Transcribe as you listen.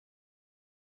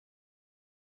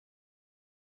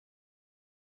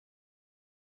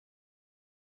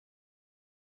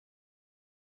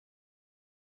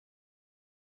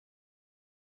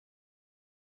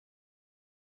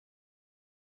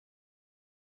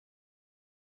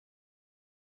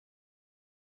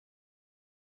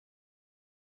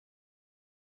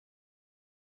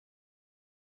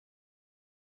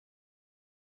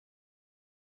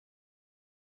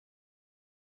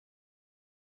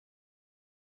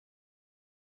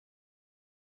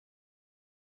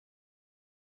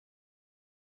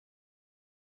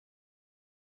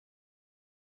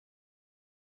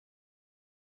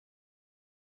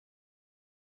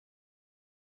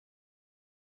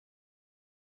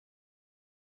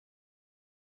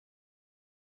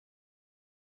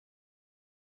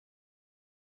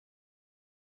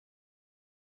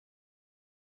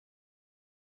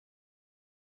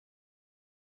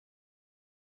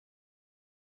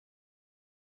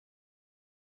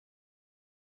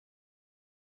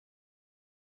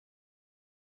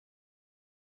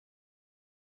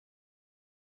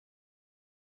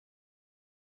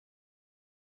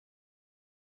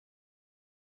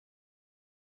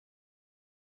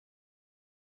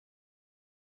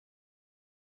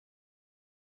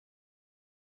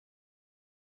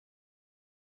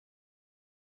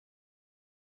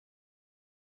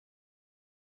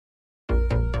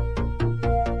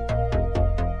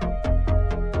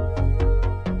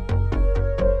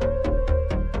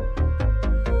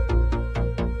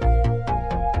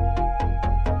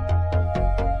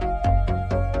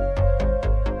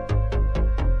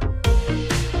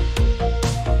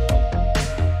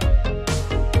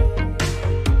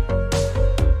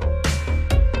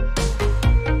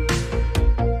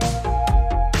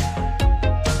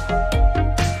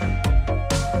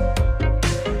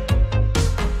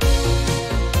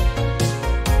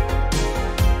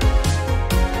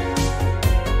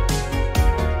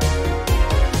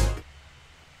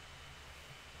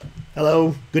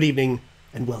Hello, good evening,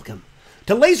 and welcome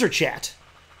to Laserchat,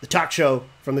 the talk show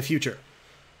from the future.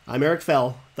 I'm Eric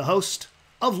Fell, the host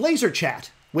of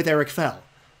Laserchat with Eric Fell,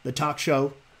 the talk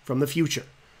show from the future.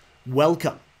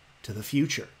 Welcome to the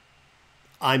future.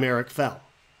 I'm Eric Fell.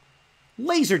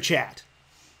 Laserchat.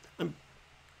 I'm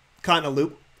caught in a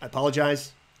loop. I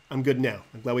apologize. I'm good now.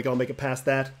 I'm glad we can all make it past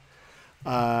that.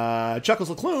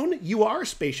 Chuckles LeClune, you are a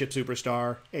spaceship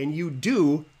superstar, and you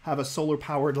do have a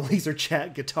solar-powered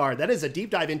Laserchat guitar. That is a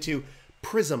deep dive into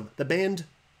Prism, the band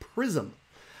Prism.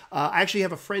 I actually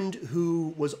have a friend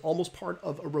who was almost part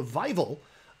of a revival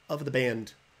of the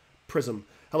band Prism.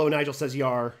 Hello, Nigel says you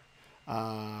are.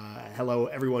 Hello,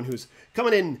 everyone who's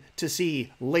coming in to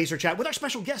see Laserchat with our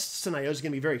special guests tonight. It's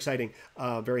going to be very exciting.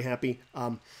 Very happy.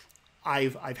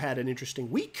 I've had an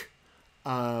interesting week.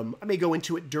 I may go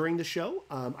into it during the show.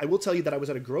 I will tell you that I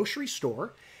was at a grocery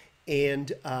store,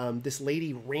 and this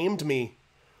lady rammed me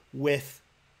with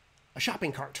a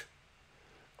shopping cart.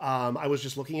 I was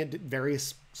just looking at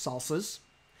various salsas,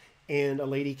 and a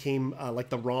lady came like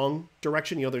the wrong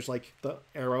direction. You know, there's like the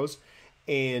arrows,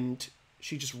 and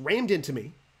she just rammed into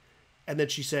me, and then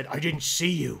she said, "I didn't see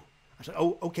you." I said,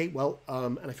 "Oh, okay, well,"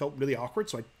 and I felt really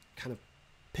awkward, so I kind of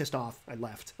pissed off. I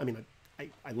left. I mean,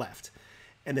 I left,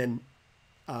 and then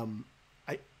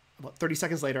about 30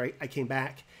 seconds later, I came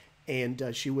back,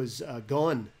 and she was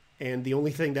gone, and the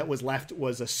only thing that was left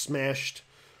was a smashed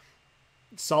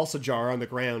salsa jar on the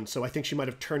ground. So I think she might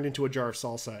have turned into a jar of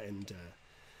salsa and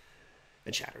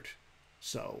shattered.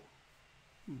 So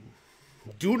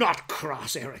do not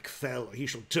cross Eric Fell, or he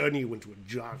shall turn you into a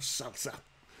jar of salsa.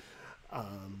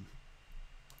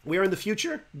 We're in the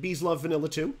future. Bees love vanilla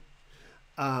too.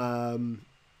 What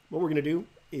we're going to do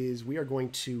is we are going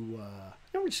to,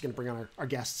 we're just going to bring on our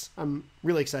guests. I'm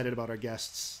really excited about our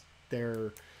guests.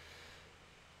 They're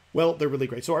really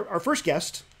great. So our first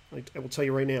guest, I will tell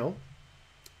you right now,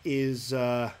 is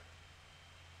an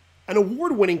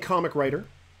award-winning comic writer,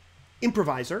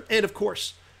 improviser, and of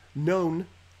course, known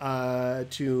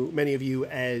to many of you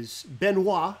as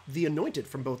Benoit the Anointed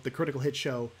from both the Critical Hit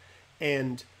Show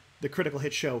and the Critical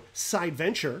Hit Show Side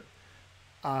Venture.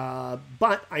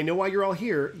 But I know why you're all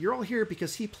here. You're all here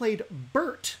because he played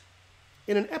Bert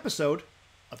in an episode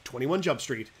of 21 Jump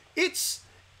Street. It's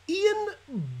Ian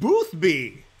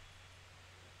Boothby.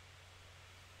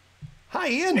 Hi,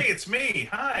 Ian. Hey, it's me.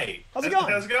 Hi. How's it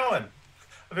going? How's it going?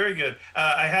 Very good.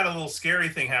 I had a little scary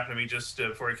thing happen to me just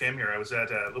before I came here. I was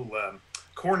at a little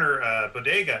corner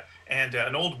bodega, and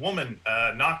an old woman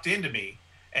knocked into me.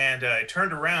 And I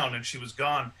turned around, and she was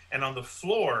gone. And on the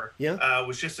floor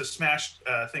was just a smashed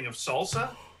thing of salsa.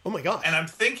 Oh, my gosh. And I'm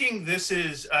thinking this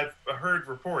is, I've heard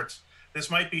reports, this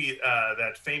might be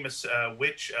that famous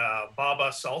witch, Baba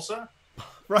Salsa.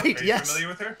 Right, Are you familiar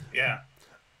with her? Yeah.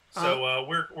 So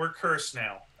we're cursed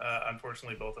now,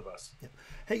 unfortunately, both of us. Yeah.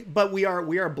 Hey, but we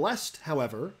are blessed,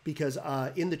 however, because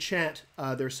in the chat,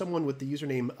 there's someone with the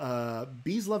username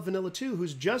Bees Love Vanilla 2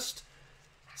 who's just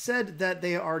said that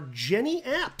they are Jenny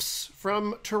Apps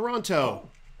from Toronto.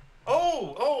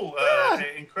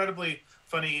 Incredibly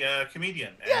funny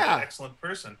comedian and excellent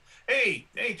person. Hey,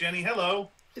 Jenny, hello.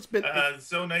 It's been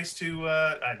so nice to.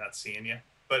 I'm not seeing you,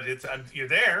 but you're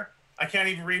there. I can't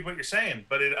even read what you're saying,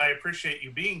 but I appreciate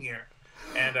you being here,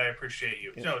 and I appreciate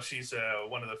you. Yeah. No, she's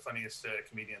one of the funniest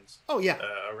comedians. Around. Yeah.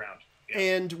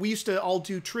 And we used to all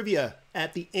do trivia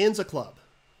at the Anza Club.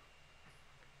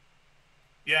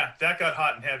 Yeah, that got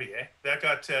hot and heavy, eh? That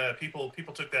got people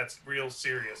took that real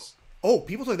serious. Oh,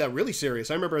 people took that really serious.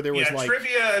 I remember there was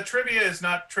trivia is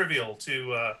not trivial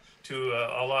to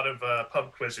a lot of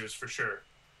pub quizzers for sure.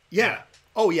 Yeah.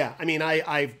 Oh yeah. I mean,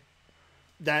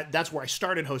 that's where I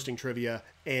started hosting trivia,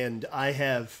 and I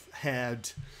have had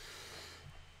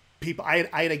people. I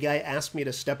had a guy ask me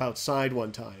to step outside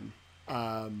one time,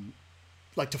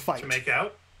 like to fight. To make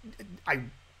out?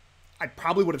 I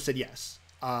probably would have said yes.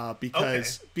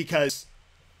 Because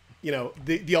you know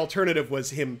the alternative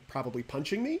was him probably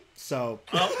punching me. So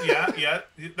yeah.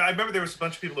 I remember there was a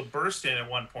bunch of people that burst in at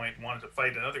one point and wanted to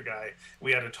fight another guy.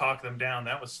 We had to talk them down.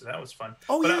 That was fun.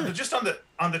 But just on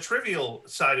the trivial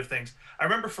side of things, I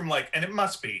remember from and it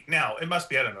must be I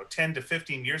don't know 10 to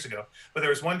 15 years ago. But there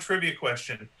was one trivia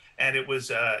question, and it was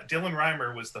Dylan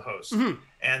Reimer was the host,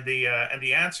 and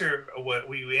the answer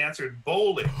we answered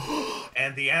bowling,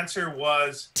 and the answer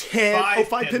was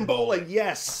 5-pin bowling.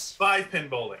 Yes, 5-pin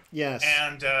bowling. Yes,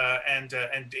 and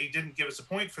he didn't give us a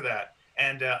point for that,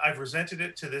 and I've resented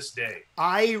it to this day.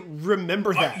 I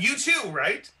remember that. You too,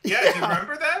 right? Yeah, do you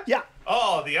remember that? Yeah.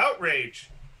 Oh, the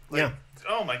outrage!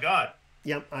 Oh my God.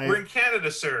 Yeah, we're in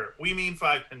Canada, sir. We mean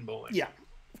 5-pin bowling. Yeah,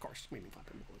 of course, we mean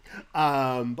 5-pin bowling.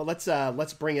 But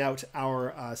let's bring out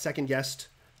our second guest.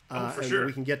 For and sure.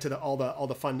 we can get to all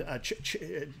the fun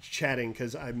chatting,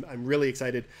 because I'm really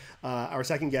excited. Our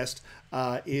second guest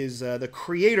is the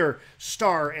creator,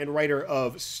 star, and writer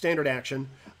of Standard Action,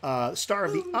 star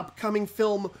of the upcoming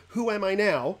film Who Am I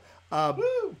Now?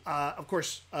 Of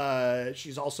course,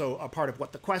 she's also a part of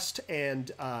What the Quest and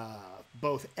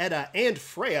both Edda and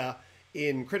Freya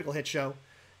in Critical Hit Show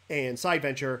and Side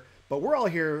Venture. But we're all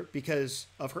here because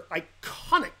of her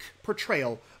iconic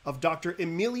portrayal of Dr.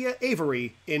 Amelia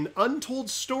Avery in Untold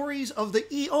Stories of the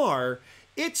ER.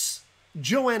 It's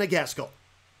Joanna Gaskell.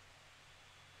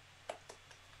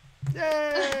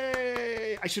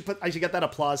 Yay! I should get that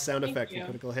applause sound effect for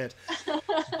Critical Hit.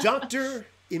 Dr.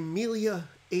 Amelia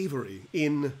Avery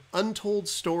in Untold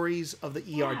Stories of the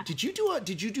ER. Yeah. Did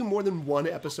you do more than one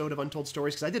episode of Untold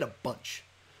Stories? Because I did a bunch.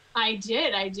 I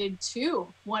did two.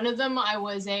 One of them I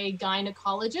was a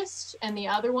gynecologist, and the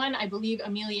other one, I believe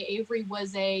Amelia Avery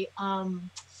was I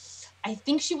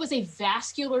think she was a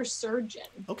vascular surgeon.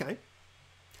 Okay.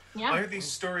 Yeah. Why are these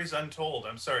stories untold?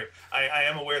 I'm sorry. I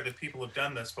am aware that people have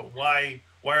done this, but why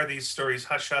are these stories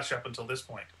hush hush up until this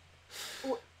point?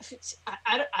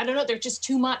 I don't know. They're just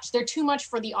too much. They're too much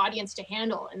for the audience to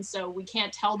handle, and so we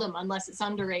can't tell them unless it's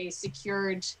under a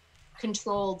secured,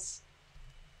 controlled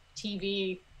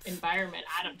TV environment.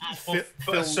 I don't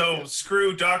know. So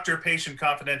screw doctor-patient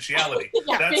confidentiality.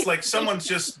 Yeah. That's like someone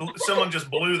just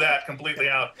blew that completely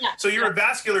out. Yeah. So you're a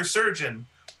vascular surgeon.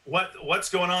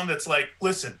 What's going on? That's like,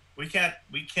 listen, we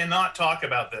cannot talk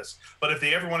about this. But if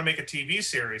they ever want to make a TV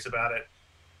series about it,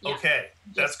 okay,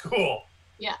 that's cool.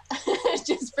 Yeah,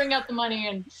 just bring out the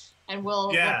money and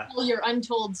we'll tell your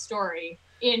untold story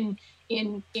in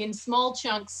small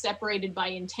chunks separated by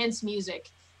intense music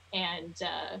and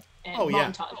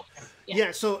montage.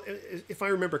 Yeah. So if I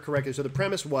remember correctly, so the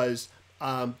premise was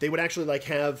they would actually like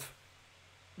have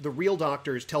the real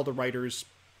doctors tell the writers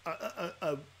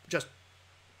a just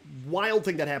wild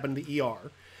thing that happened in the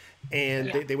ER,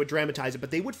 and they would dramatize it, but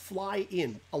they would fly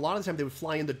in. A lot of the time they would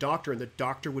fly in the doctor, and the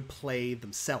doctor would play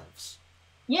themselves.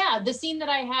 Yeah, one of the scenes that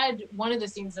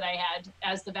I had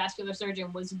as the vascular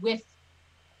surgeon was with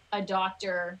a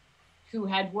doctor who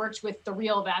had worked with the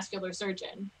real vascular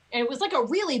surgeon. And it was like a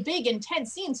really big,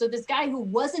 intense scene. So this guy who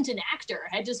wasn't an actor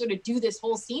had to sort of do this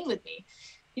whole scene with me.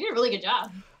 He did a really good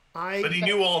job. But he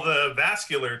knew all the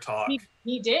vascular talk.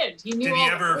 He did. He knew. Did he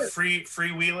ever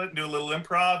freewheel it, do a little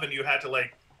improv, and you had to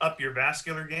like up your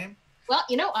vascular game? Well,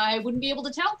 I wouldn't be able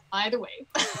to tell either way.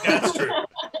 That's true.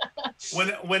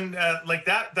 When like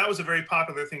that was a very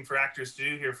popular thing for actors to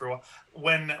do here for a while.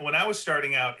 When I was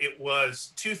starting out, it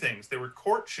was two things. There were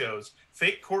court shows,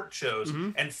 fake court shows,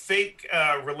 and fake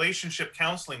relationship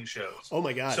counseling shows. Oh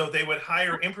my God. So they would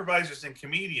hire improvisers and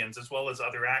comedians as well as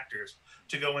other actors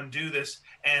to go and do this,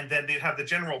 and then they'd have the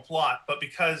general plot, but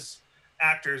because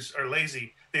actors are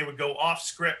lazy, they would go off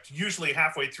script, usually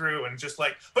halfway through, and just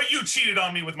like, but you cheated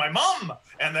on me with my mom.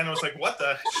 And then it was like, what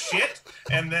the shit?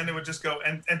 And then it would just go,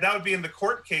 and that would be in the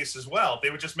court case as well.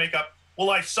 They would just make up, well,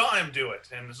 I saw him do it.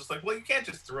 And it's just like, well, you can't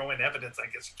just throw in evidence. I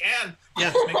guess you can.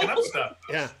 Yeah. Just making up stuff.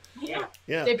 Yeah.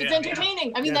 If it's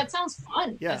entertaining. I mean, that sounds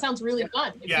fun. Yeah. That sounds really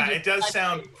fun. It does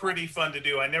sound pretty fun to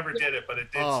do. I never did it, but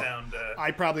it did sound.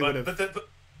 I probably would have. But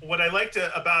what I liked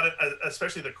about it,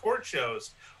 especially the court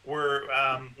shows, were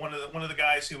one of the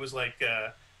guys who was like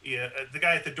the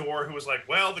guy at the door who was like,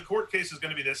 well, the court case is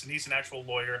going to be this, and he's an actual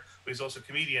lawyer, but he's also a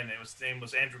comedian. His name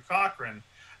was Andrew Cochran,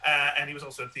 and he was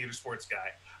also a theater sports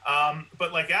guy.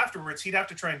 But like afterwards, he'd have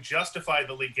to try and justify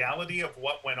the legality of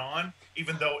what went on,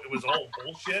 even though it was all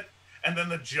bullshit. And then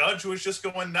the judge was just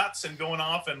going nuts and going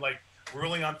off and like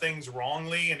ruling on things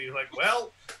wrongly, and he's like,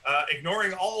 well,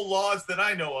 ignoring all laws that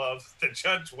I know of, the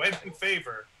judge went in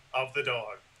favor of the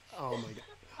dog. Oh my God.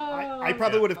 I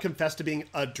probably would have confessed to being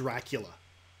a Dracula.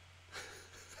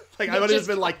 Like I would have just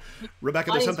been like, Rebecca,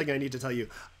 there's something I need to tell you.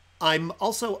 I'm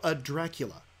also a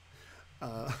Dracula.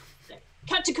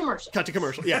 Cut to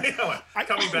commercial. Yeah.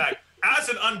 Coming back. As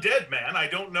an undead man, I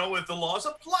don't know if the laws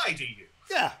apply to you.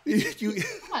 Yeah.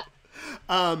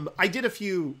 I did a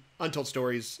few Untold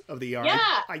Stories of the ER.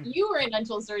 Yeah, you were in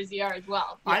Untold Stories of the ER as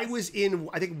well. Yes. I was in,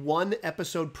 I think, one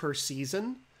episode per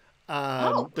season.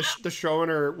 The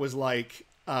showrunner was like,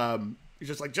 he's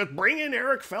just like, just bring in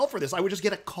Eric Fell for this. I would just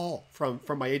get a call from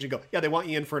my agent, go, yeah, they want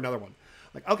you in for another one.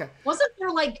 Like, okay. Wasn't there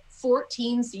like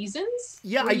 14 seasons?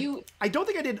 Yeah, I don't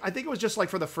think I did. I think it was just like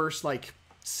for the first like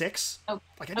 6. Oh,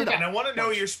 like I did. And I want to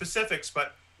know your specifics,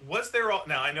 but was there all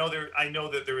now? I know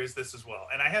that there is this as well,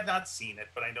 and I have not seen it,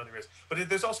 but I know there is. But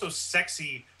there's also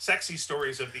sexy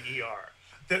stories of the ER.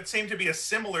 that seemed to be a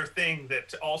similar thing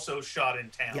that also shot in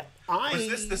town. Yeah, was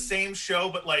this the same show,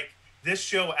 but like this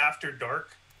show after dark?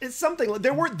 It's something.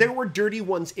 There were dirty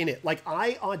ones in it. Like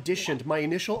I auditioned. My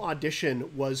initial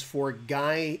audition was for a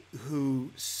guy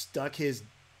who stuck his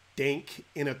dank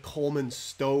in a Coleman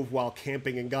stove while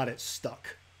camping and got it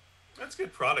stuck. That's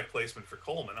good product placement for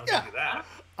Coleman. I'll give you that.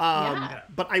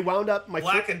 But I wound up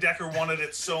Black and Decker wanted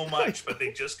it so much, but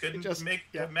they just couldn't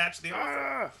match the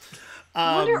offer.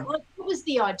 I wonder what was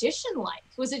the audition like?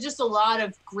 Was it just a lot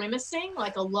of grimacing,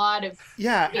 like a lot of?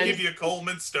 Yeah, they give you a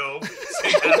Coleman stove.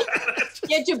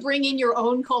 You had to bring in your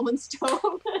own Coleman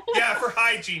stove. Yeah, for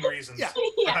hygiene reasons. Yeah. For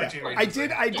hygiene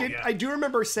reasons. I do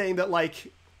remember saying that,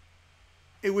 like,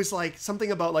 it was like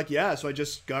something about like, so I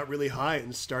just got really high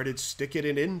and started sticking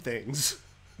it in things.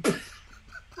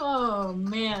 Oh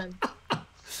man.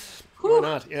 Why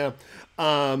not? Yeah.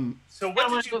 So what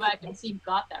I want did to go back and see who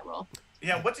got that role.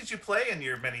 Yeah, what did you play in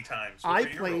your many times? I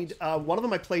played one of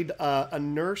them. I played a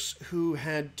nurse who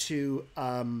had to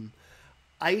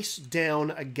ice down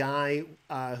a guy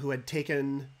who had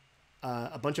taken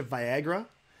a bunch of Viagra,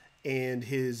 and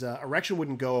his erection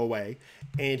wouldn't go away,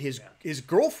 and his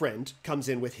girlfriend comes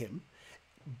in with him,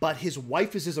 but his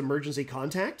wife is his emergency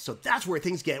contact, so that's where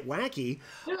things get wacky.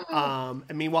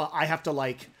 And meanwhile, I have to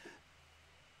like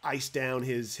ice down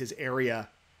his area,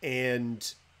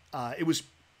 and it was.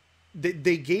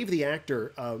 They gave the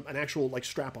actor an actual like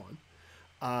strap on,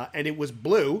 and it was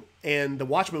blue. And the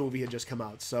Watchmen movie had just come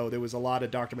out, so there was a lot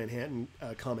of Dr. Manhattan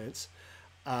comments.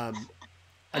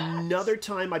 Another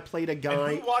time I played a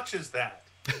guy. And who watches that?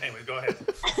 Anyway, go ahead.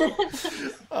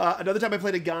 Another time I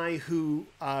played a guy who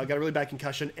got a really bad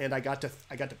concussion, and I got to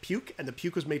puke, and the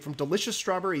puke was made from delicious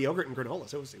strawberry yogurt and granola.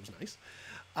 So it was nice.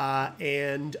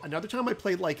 And another time I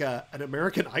played like an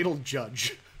American Idol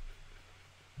judge.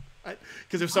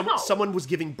 Because someone was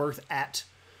giving birth at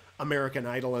American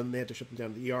Idol and they had to ship them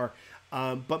down to the ER.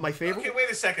 But my favorite... Okay, wait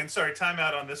a second. Sorry, time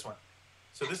out on this one.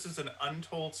 So this is an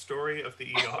untold story of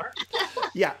the ER?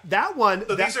 Yeah, that one...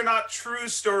 So these are not true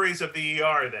stories of the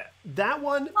ER then? That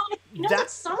one...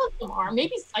 some of them are.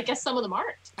 Maybe, I guess some of them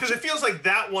aren't. Because it feels like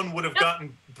that one would have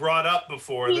gotten brought up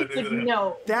before.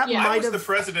 No. I was the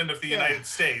president of the United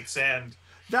States, and...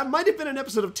 That might have been an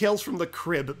episode of Tales from the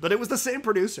Crib, but it was the same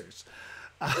producers.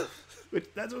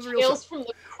 That was a real Tales show. from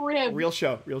the Crib. Real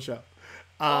show.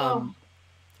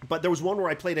 But there was one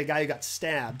where I played a guy who got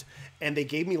stabbed, and they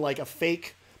gave me like a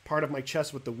fake part of my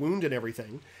chest with the wound and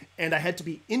everything, and I had to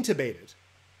be intubated.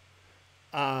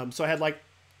 So I had like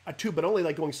a tube, but only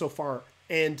like going so far,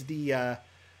 and the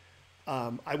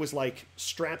I was like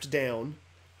strapped down,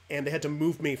 and they had to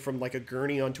move me from like a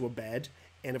gurney onto a bed,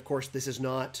 and of course this is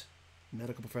not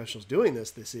medical professionals doing this.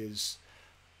 This is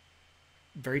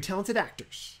very talented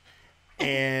actors,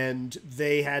 and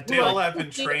they all have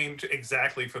been trained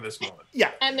exactly for this moment.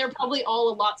 Yeah, and they're probably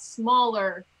all a lot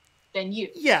smaller than you.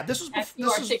 Yeah, this was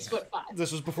 6'5".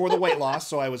 This was before the weight loss,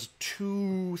 so I was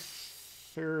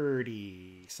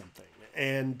 230 something,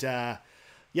 and so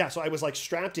I was like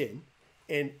strapped in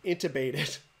and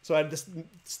intubated. So I had this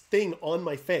thing on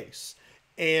my face,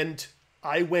 and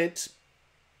I went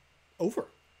over,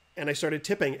 and I started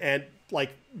tipping, and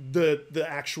like the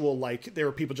actual like there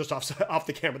were people just off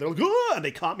the camera. They're like, "Ah!" And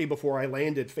they caught me before I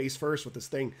landed face first with this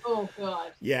thing. Oh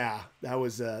god. Yeah, that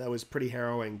was pretty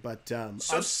harrowing. But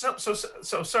so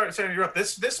sorry to interrupt.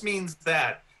 This means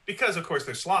that because of course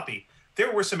they're sloppy,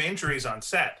 there were some injuries on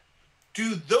set.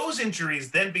 Do those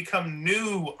injuries then become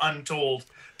new untold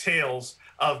tales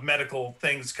of medical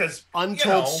things? Because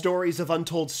untold stories of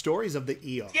the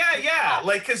ER. Yeah.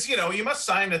 Like because you must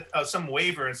sign some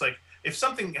waiver. It's like, if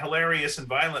something hilarious and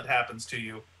violent happens to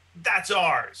you, that's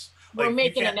ours. We're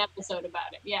making an episode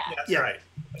about it. Yeah. That's right.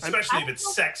 Especially if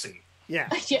it's sexy. Yeah.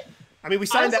 Yeah. I mean, we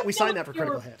signed that for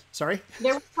Critical Hit. Sorry.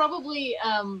 There were probably.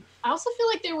 I also feel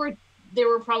like there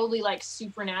were probably like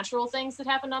supernatural things that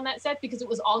happened on that set because it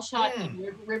was all shot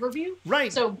in Riverview.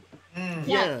 Right. So.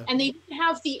 Yeah, and they didn't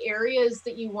have the areas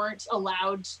that you weren't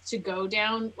allowed to go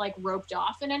down like roped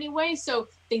off in any way. So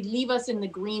they'd leave us in the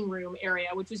green room area,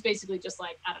 which was basically just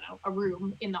like, I don't know, a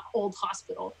room in the old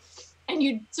hospital. And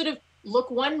you'd sort of look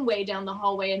one way down the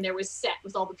hallway and there was set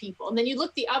with all the people. And then you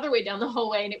look the other way down the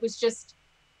hallway and it was just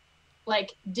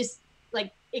like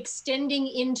extending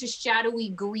into shadowy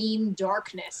green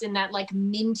darkness in that like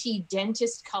minty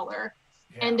dentist color.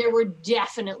 Yeah. And there were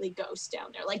definitely ghosts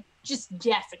down there, like just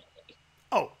definitely.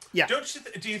 Oh, yeah.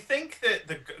 Do you think that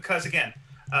because again,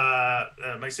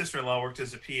 my sister-in-law worked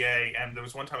as a PA, and there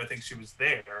was one time I think she was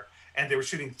there, and they were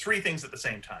shooting 3 things at the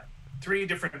same time, 3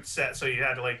 different sets. So you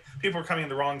had to like people were coming in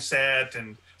the wrong set,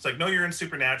 and it's like, no, you're in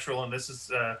Supernatural, and this is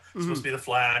supposed to be the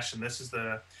Flash, and this is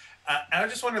the, I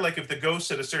just wonder, like, if the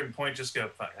ghosts at a certain point just go,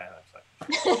 fuck.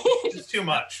 It's too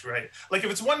much, right? Like,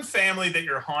 if it's one family that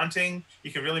you're haunting,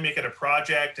 you can really make it a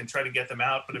project and try to get them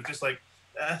out. But if just like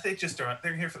they just aren't,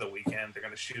 they're here for the weekend. They're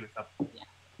going to shoot a couple.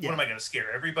 Yeah. What am I going to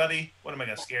scare everybody? What am I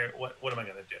going to scare? What am I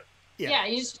going to do? Yeah,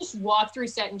 you just walk through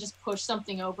set and just push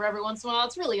something over every once in a while.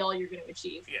 It's really all you're going to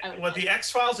achieve. Yeah. Well, the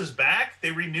X-Files is back.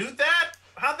 They renewed that.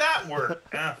 How'd that work?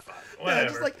 Fine. Whatever. Yeah,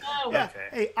 just like, okay.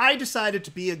 Hey, I decided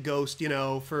to be a ghost,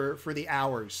 for the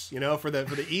hours, for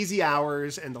the easy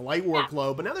hours and the light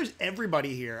workload. But now there's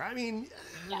everybody here. I mean,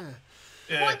 Well,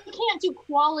 you can't do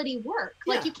quality work.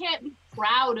 Like, you can't be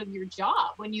proud of your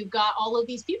job when you've got all of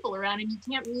these people around and you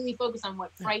can't really focus on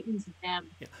what frightens them.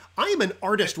 Yeah. I am an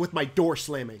artist with my door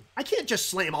slamming. I can't just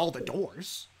slam all the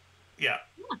doors. Yeah.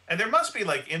 And there must be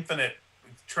like infinite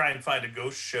try and find a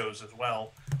ghost shows as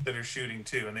well that are shooting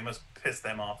too, and they must piss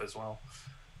them off as well.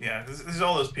 Yeah, there's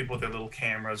all those people with their little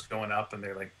cameras going up and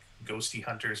they're like ghosty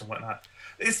hunters and whatnot.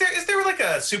 Is there like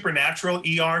a supernatural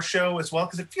ER show as well?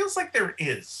 Because it feels like there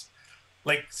is.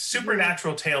 Like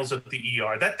supernatural tales of the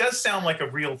ER. That does sound like a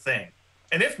real thing.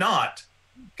 And if not,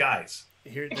 guys,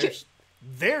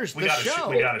 there's the show.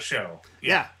 We got a show.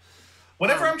 Yeah.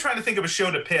 Whenever I'm trying to think of a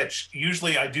show to pitch,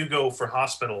 usually I do go for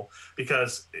hospital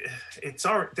because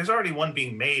there's already one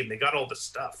being made and they got all the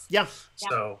stuff. Yeah.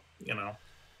 So,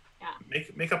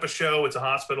 make up a show. It's a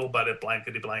hospital, but it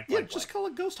blankety blank. Yeah, just call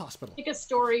it Ghost Hospital. Take a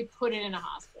story, put it in a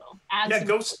hospital.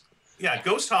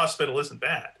 Ghost Hospital isn't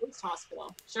bad. Ghost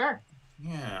Hospital, sure.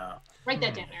 Yeah. Write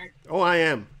that down, Eric. Oh, I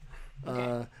am.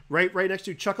 Okay. Right next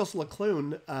to Chuckles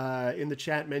LaClune in the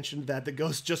chat mentioned that the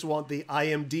ghosts just want the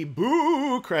IMDb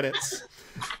boo credits.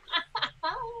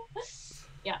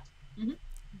 Yeah. Mm-hmm.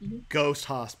 Mm-hmm. Ghost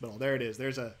Hospital. There it is.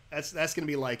 That's going to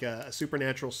be like a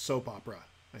supernatural soap opera.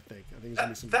 I think it's gonna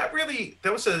be some... that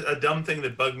was a dumb thing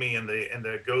that bugged me in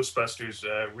the Ghostbusters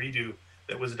redo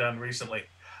that was done recently,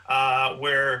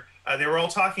 where they were all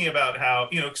talking about how,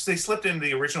 because they slipped in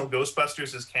the original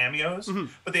Ghostbusters as cameos,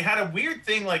 but they had a weird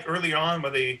thing like early on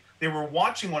where they were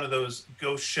watching one of those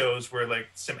ghost shows where like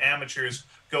some amateurs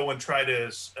go and try to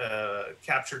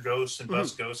capture ghosts and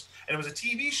bust ghosts, and it was a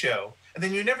TV show, and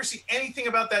then you never see anything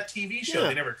about that TV show.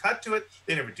 They never cut to it.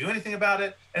 They never do anything about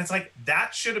it, and it's like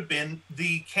that should have been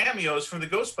the cameos from the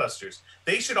Ghostbusters.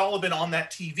 They should all have been on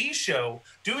that TV show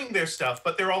doing their stuff,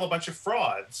 but they're all a bunch of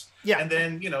frauds. Yeah. And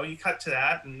then, you cut to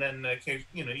that, and then,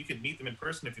 you could meet them in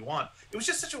person if you want. It was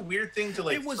just such a weird thing to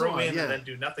throw in and then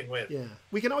do nothing with. Yeah.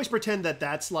 We can always pretend that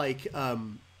that's like,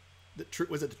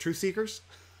 was it the Truth Seekers?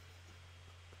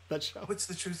 That show. What's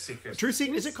the Truth Seekers? Truth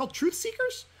Seekers? Is it called Truth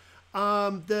Seekers?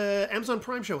 The Amazon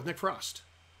Prime show with Nick Frost.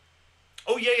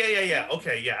 Oh, yeah.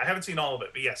 Okay, yeah. I haven't seen all of it,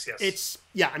 but yes.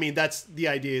 I mean, that's the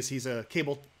idea is he's a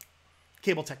cable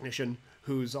technician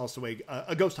who's also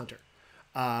a ghost hunter.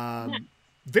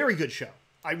 Very good show.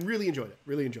 I really enjoyed it.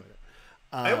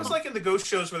 I always like in the ghost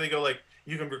shows where they go like,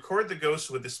 you can record the ghosts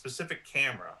with a specific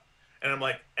camera. And I'm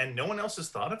like, and no one else has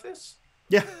thought of this?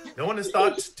 Yeah. No one has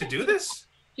thought to do this?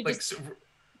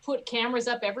 Put cameras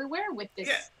up everywhere with this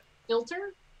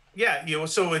filter? Yeah,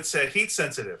 so it's heat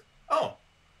sensitive. Oh,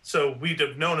 so we'd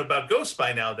have known about ghosts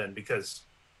by now then, because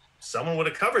someone would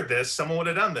have covered this, someone would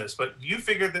have done this, but you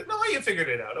figured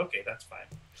it out. Okay, that's fine.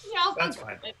 Yeah, that's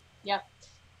fine. Yeah.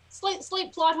 Slight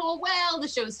plot hole. Well, the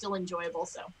show's still enjoyable,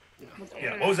 so.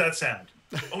 Yeah. What was that sound?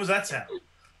 It's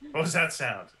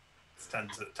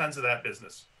tons of that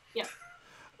business. Yeah.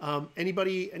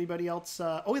 Anybody else?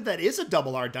 That is a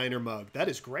Double R Diner mug. That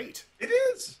is great. It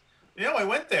is. I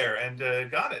went there and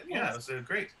got it. Yeah, it was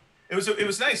great. It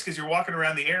was nice because you're walking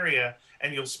around the area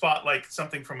and you'll spot like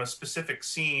something from a specific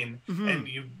scene, and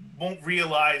you won't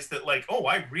realize that like, oh,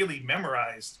 I really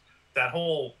memorized that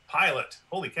whole pilot.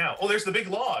 Holy cow! Oh, there's the big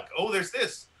log. Oh, there's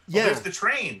this. Yeah. Oh, there's the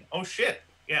train. Oh shit.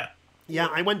 Yeah. Yeah,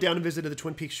 I went down and visited the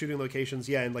Twin Peaks shooting locations.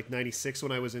 Yeah, in like '96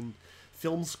 when I was in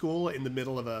film school, in the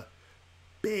middle of a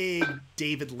big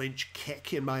David Lynch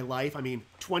kick in my life. I mean,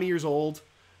 20 years old,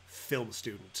 film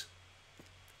student.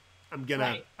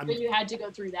 But you had to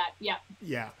go through that. Yeah.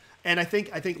 Yeah. And I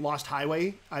think Lost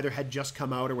Highway either had just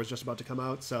come out or was just about to come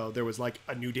out. So there was like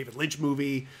a new David Lynch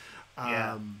movie.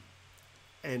 And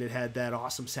it had that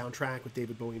awesome soundtrack with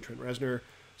David Bowie and Trent Reznor.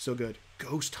 So good.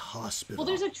 Ghost Hospital. Well,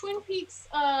 there's a Twin Peaks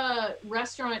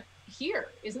restaurant here,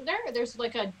 isn't there? There's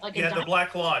like a the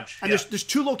Black Lodge. And there's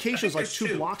two locations like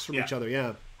two blocks from each other.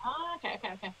 Yeah. Oh, okay.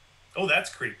 Oh, that's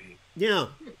creepy. Yeah.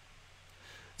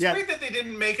 It's great that they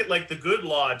didn't make it like the good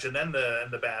lodge and then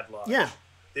the bad lodge. Yeah.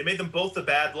 They made them both the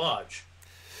bad lodge.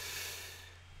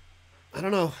 I don't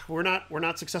know. We're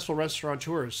not successful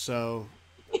restaurateurs, so.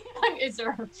 Is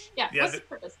there? Yeah. What's the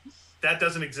purpose? that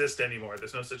doesn't exist anymore.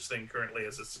 There's no such thing currently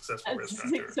as a successful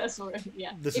restaurateur. Successful,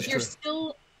 yeah. This if is you're true.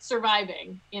 still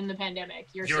surviving in the pandemic,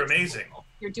 you're amazing.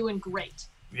 You're doing great.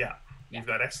 Yeah. You've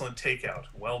got excellent takeout.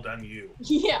 Well done, you.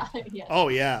 Yeah. Yeah. Oh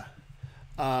yeah.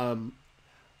 I'm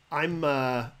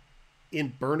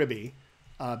in Burnaby,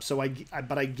 so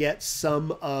I get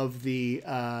some of the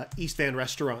East Van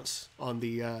restaurants on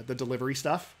the delivery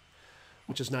stuff,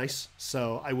 which is nice.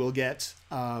 So I will get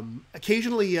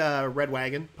occasionally Red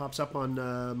Wagon pops up on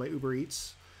my Uber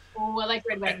Eats. Oh, I like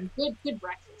Red Wagon. Good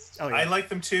breakfast. Oh, yeah. I like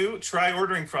them too. Try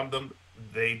ordering from them.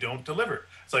 They don't deliver.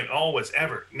 It's like always,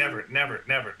 ever, never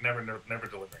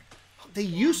delivering. They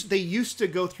used to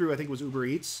go through, I think it was Uber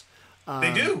Eats.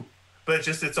 They do. But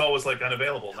it's always like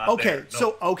unavailable. Not okay, there. No.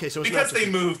 so it's because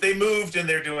not they moved and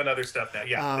they're doing other stuff now.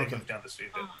 Yeah, they okay. moved down the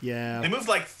street. Yeah, they moved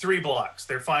like 3 blocks.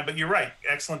 They're fine, but you're right.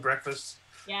 Excellent breakfast.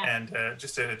 Yeah, and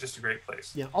just a great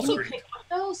place. Yeah. Also, can you pick up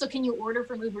though? So can you order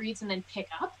from Uber Eats and then pick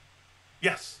up?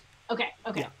 Yes. Okay.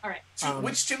 Yeah. All right.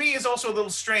 Which to me is also a little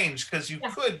strange because you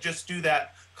could just do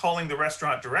that calling the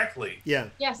restaurant directly. Yeah.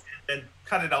 Yes. And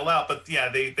cut it all out. But yeah,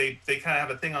 they kind of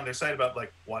have a thing on their site about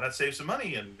like, why not save some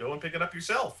money and go and pick it up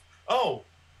yourself? Oh,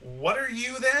 what are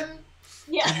you then?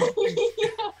 Yeah.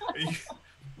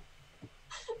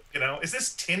 You know, is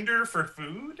this Tinder for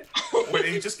food? Or are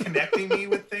you just connecting me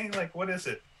with things? Like, what is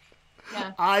it?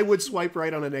 Yeah. I would swipe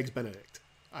right on an Eggs Benedict.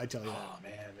 I tell you that. Oh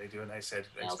man, they do a nice Eggs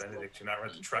Benedict. You're not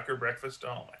right. The trucker breakfast.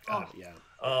 Oh my god. Oh, yeah.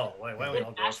 Oh, why don't we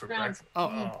all go for breakfast?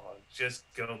 Oh, just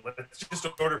go. Let's just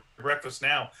order breakfast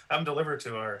now. Have them delivered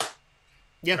to our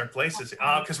places.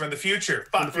 Because we're in the future.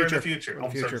 Fuck, we're in the future. We're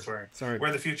in the future. Sorry. We're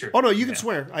in the future. Oh no, you can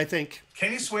swear. I think.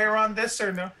 Can you swear on this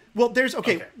or no? Well, there's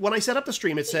okay. When I set up the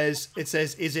stream, it says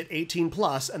is it 18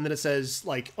 plus, and then it says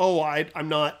like, oh, I'm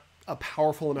not a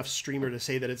powerful enough streamer to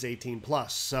say that it's 18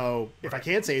 plus. So if I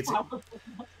can't say it's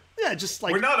just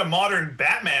like we're not a modern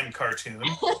Batman cartoon.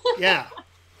 Yeah.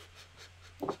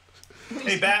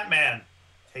 Hey Batman,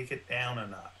 take it down a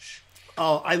notch.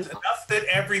 Oh, enough that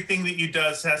everything that you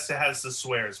does has the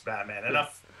swears, Batman.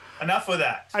 Enough of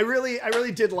that. I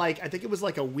really did like. I think it was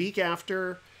like a week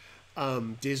after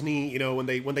Disney, you know, when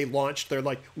they launched,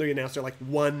 they announced they're like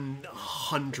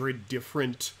 100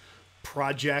 different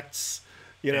projects.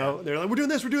 You know, they're like, we're doing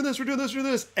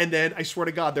this. And then I swear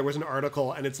to God, there was an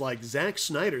article and it's like, Zack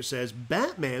Snyder says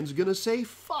Batman's going to say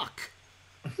fuck.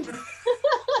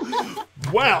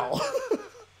 Well.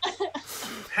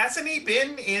 Hasn't he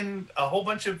been in a whole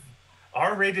bunch of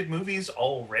R-rated movies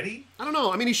already? I don't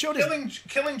know. I mean, he showed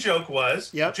Killing Joke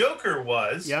was. Yep. Joker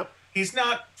was. Yep. He's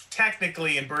not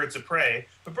technically in Birds of Prey,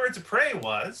 but Birds of Prey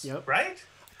was. Yep. Right?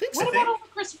 I think so. What about all the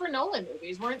Christopher Nolan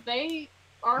movies? Weren't they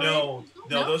R-rated? No,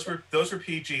 those were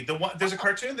PG. There's a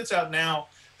cartoon that's out now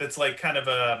that's like kind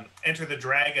of Enter the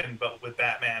Dragon, but with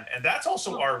Batman, and that's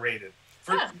also R-rated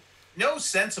for no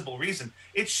sensible reason.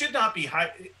 It should not be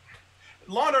high.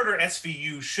 Law and Order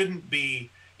SVU shouldn't be,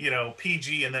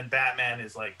 PG, and then Batman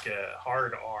is like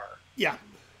hard R. Yeah.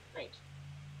 Right.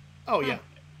 Oh yeah.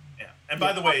 Yeah. And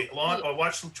by the way,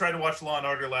 try to watch Law and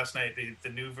Order last night. The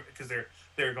new, because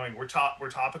they're going, we're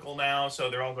topical now, so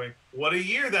they're all going, what a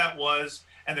year that was,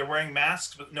 and they're wearing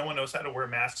masks, but no one knows how to wear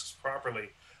masks properly.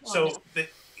 So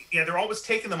they're always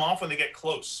taking them off when they get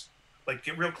close. Like,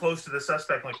 get real close to the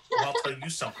suspect, like, well, I'll tell you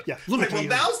something. Yeah, like, well,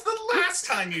 now's the last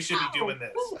time you should be doing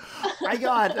this. I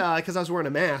got, because I was wearing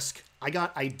a mask, I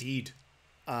got ID'd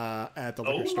at the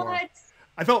liquor store. What?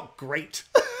 I felt great.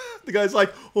 The guy's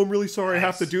like, oh, I'm really sorry I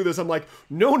have to do this. I'm like,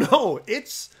 no,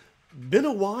 it's been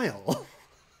a while.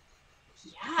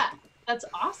 Yeah, that's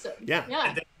awesome. Yeah.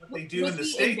 And then what they do in the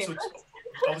States,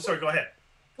 sorry, go ahead.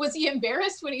 Was he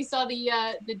embarrassed when he saw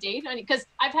the date on it? Because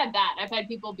I've had that. I've had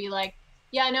people be like,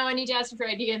 yeah, no, I need to ask for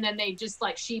ID, and then they just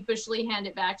like sheepishly hand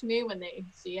it back to me when they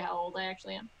see how old I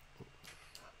actually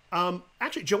am.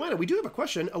 Actually, Joanna, we do have a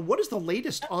question. What is the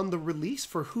latest on the release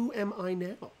for Who Am I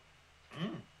Now?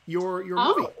 Your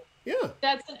movie. Yeah.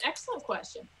 That's an excellent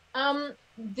question.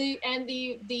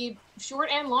 The short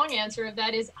and long answer of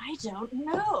that is I don't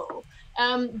know.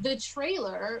 The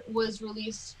trailer was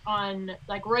released on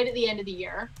like right at the end of the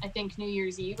year, I think New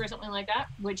Year's Eve or something like that,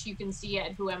 which you can see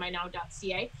at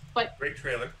whoaminow.ca. But great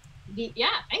trailer. Thank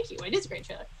you. It is a great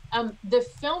trailer. The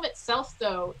film itself,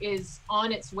 though, is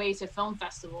on its way to film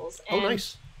festivals. And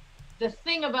nice. The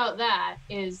thing about that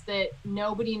is that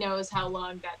nobody knows how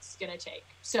long that's going to take.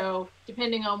 So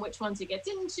depending on which ones it gets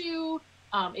into,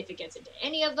 if it gets into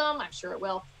any of them, I'm sure it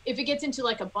will. If it gets into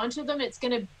like a bunch of them, it's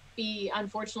going to be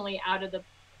unfortunately out of the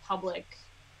public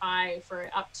eye for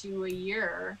up to a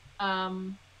year.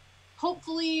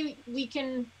 Hopefully we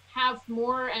can have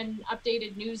more and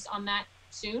updated news on that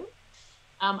soon.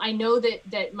 I know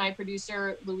that my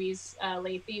producer, Louise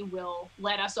Lathy, will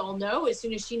let us all know as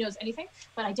soon as she knows anything,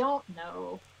 but I don't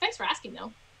know. Thanks for asking,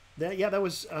 though. That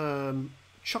was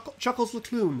Chuckles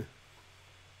Lecloon.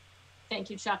 Thank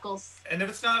you, Chuckles. And if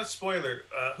it's not a spoiler,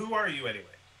 who are you anyway?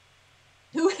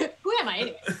 Who am I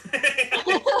anyway?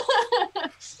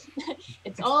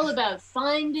 It's all about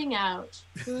finding out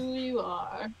who you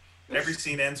are. Every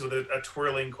scene ends with a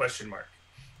twirling question mark.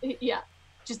 Yeah,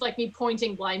 just like me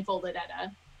pointing blindfolded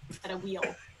at a wheel.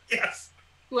 Yes.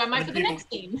 Who am I for the next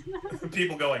scene?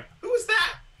 People going, "Who is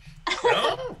that?"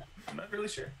 No, I'm not really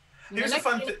sure. Here's a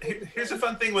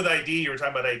fun thing with ID. You were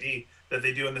talking about ID that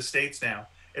they do in the States now.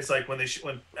 It's like when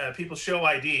people show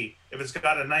ID, if it's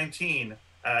got a 19,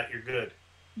 you're good.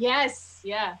 Yes,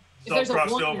 yeah. It's all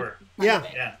crossed over. Yeah.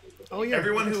 Yeah. Oh yeah.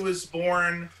 Everyone who was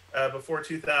born before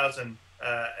 2000,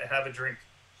 have a drink.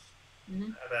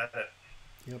 Mm-hmm. Have at it.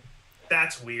 Yep.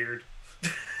 That's weird.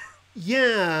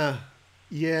 Yeah.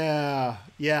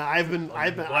 I've been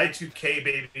Y2K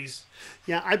babies.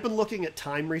 Yeah, I've been looking at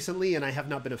Time recently, and I have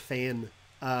not been a fan.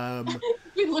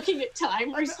 You're looking at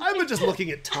Time recently? I've been just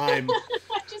looking at Time.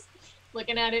 Just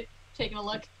looking at it, taking a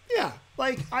look. Yeah,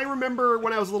 like I remember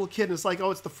when I was a little kid, and it's like,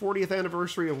 oh, it's the 40th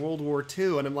anniversary of World War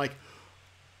II, and I'm like,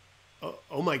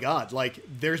 oh my God, like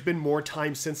there's been more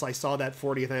time since I saw that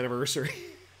 40th anniversary.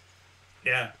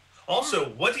 Yeah. Also,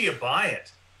 what do you buy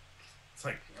it? It's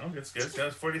like, oh, it's good. It's got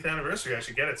its 40th anniversary. I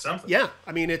should get it something. Yeah,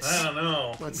 I mean, it's... I don't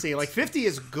know. Let's see, like 50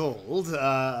 is gold,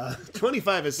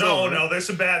 25 is silver. No, there's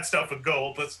some bad stuff with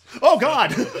gold. Oh,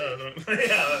 God!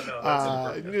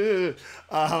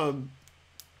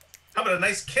 How about a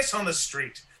nice kiss on the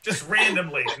street? Just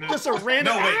randomly. Just a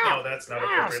random... No, wait, no, that's not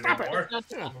appropriate anymore.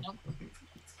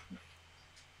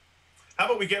 How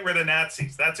about we get rid of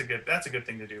Nazis? That's a good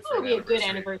thing to do. That would be a good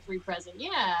anniversary present.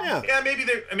 Yeah. Yeah.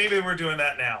 Maybe we're doing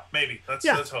that now. Maybe let's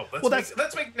hope.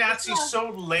 Let's make Nazis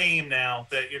so lame now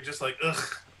that you're just like,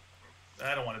 ugh.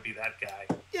 I don't want to be that guy.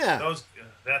 Yeah.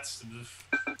 That's.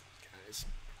 Guys.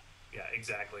 Yeah.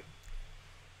 Exactly.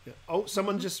 Yeah. Oh,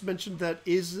 someone just mentioned that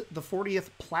is the 40th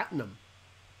platinum.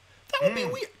 That would be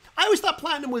weird. I always thought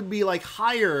platinum would be like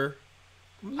higher.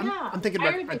 Yeah. I'm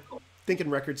thinking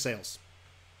record sales.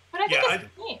 But I think it's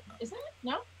the same, isn't it?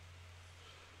 No?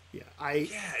 Yeah,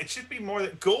 it should be more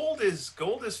than gold is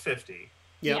 50.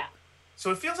 Yeah.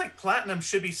 So it feels like platinum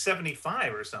should be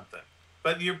 75 or something.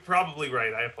 But you're probably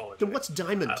right. I apologize. Then what's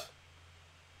diamond?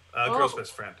 Girl's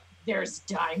best friend. There's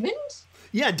diamond?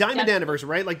 Yeah, diamond anniversary,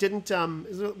 right? Like wasn't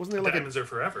there like Diamonds Are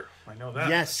Forever. I know that.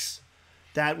 Yes.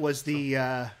 That was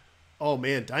the oh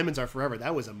man, Diamonds Are Forever.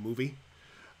 That was a movie.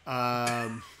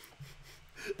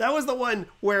 That was the one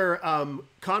where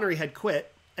Connery had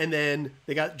quit, and then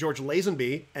they got George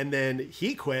Lazenby, and then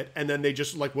he quit, and then they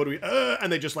just like,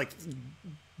 and they just like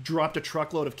dropped a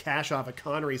truckload of cash off at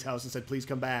Connery's house and said, please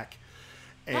come back.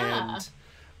 And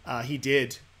he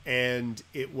did. And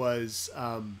it was,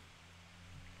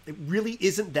 it really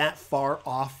isn't that far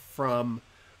off from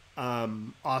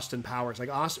Austin Powers. Like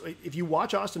if you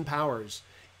watch Austin Powers,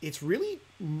 it's really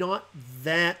not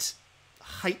that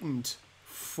heightened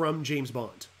from James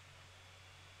Bond.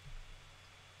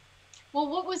 Well,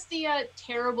 what was the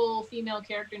terrible female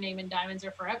character name in Diamonds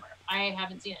Are Forever? I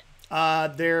haven't seen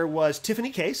it. There was Tiffany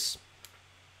Case.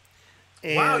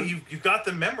 Wow, you've got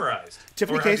them memorized.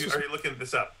 Tiffany Case. Are you looking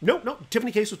this up? No.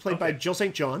 Tiffany Case was played by Jill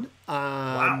St. John.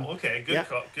 Wow. Okay. Good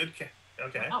call. Good.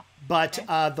 Okay. Wow. But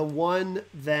the one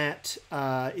that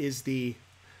is the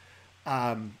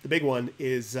big one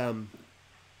is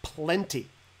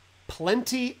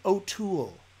Plenty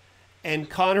O'Toole, and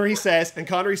Connery says,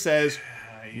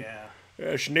 yeah,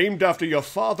 it's named after your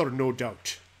father, no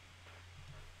doubt.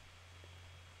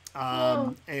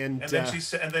 And then she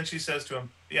says to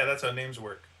him, yeah, that's how names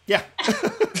work. Yeah.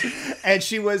 And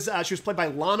she was played by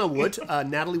Lana Wood,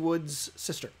 Natalie Wood's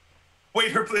sister.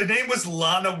 Wait, her name was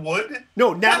Lana Wood?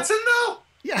 No, that's enough.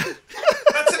 Yeah.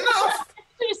 That's enough.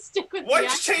 Just stick with why'd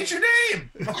you change your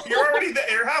name? You're already there.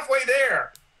 You're halfway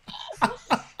there.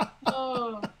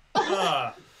 Oh.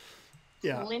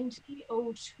 Yeah. Plenty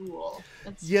O'Toole.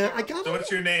 So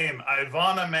what's your name?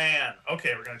 Ivana Mann.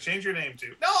 Okay, we're gonna change your name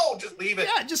to. No, just leave it.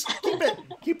 Yeah, just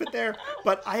keep it there.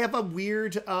 But I have a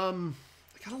weird. I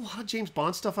got a lot of James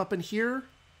Bond stuff up in here.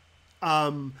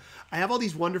 I have all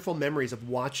these wonderful memories of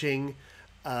watching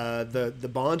the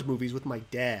Bond movies with my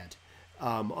dad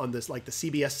on this like the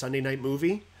CBS Sunday Night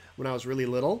Movie when I was really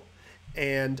little,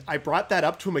 and I brought that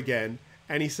up to him again,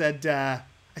 and he said, "I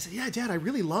said, yeah, Dad, I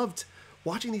really loved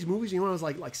watching these movies. When I was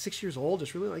like 6 years old,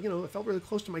 just really like I felt really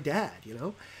close to my dad,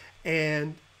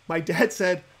 And my dad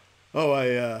said, "Oh,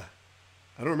 I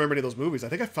don't remember any of those movies. I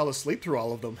think I fell asleep through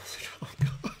all of them." I was like,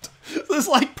 oh God. was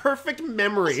like perfect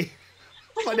memory.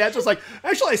 My dad's just like,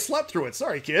 actually, I slept through it.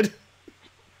 Sorry, kid.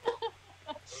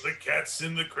 The cat's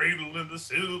in the cradle and the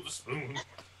silver spoon.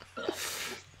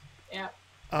 Yeah.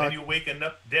 And you waking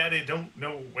up, Daddy don't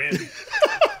know when.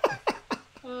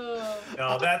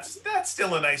 No, that's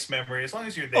still a nice memory as long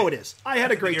as you're there. Oh, it is. I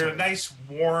had a great time. You're a nice,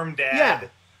 warm dad.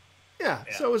 Yeah.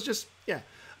 So it was just,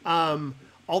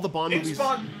 all the Bond James movies.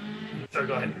 Bond. Sorry,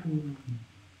 go ahead.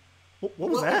 What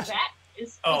was that?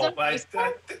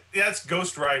 That's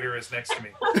Ghost Rider is next to me.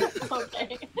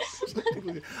 Okay.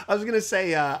 I was gonna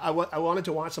say I wanted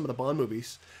to watch some of the Bond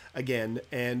movies again,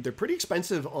 and they're pretty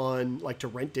expensive on like to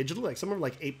rent digital. Like some of them are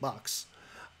like $8.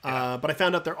 But I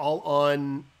found out they're all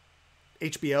on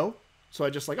HBO, so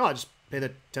I just I just pay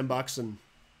the $10 and.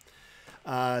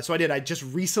 So I did. I just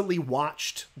recently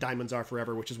watched Diamonds Are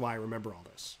Forever, which is why I remember all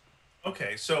this.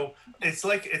 Okay, so it's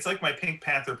like my Pink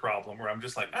Panther problem, where I'm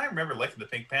just like, I remember liking the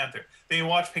Pink Panther. Then you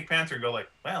watch Pink Panther and go like,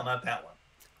 well, not that one,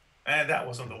 and that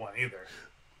wasn't the one either.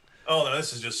 Oh no,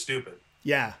 this is just stupid.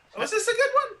 Yeah. Oh, is this a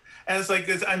good one? And it's like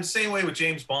I'm the same way with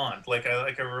James Bond.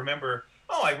 I remember.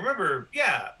 Oh, I remember.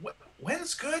 Yeah.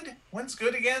 When's good? When's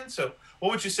good again? So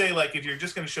what would you say? Like if you're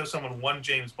just going to show someone one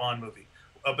James Bond movie?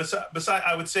 Besides,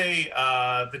 I would say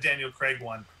the Daniel Craig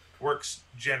one works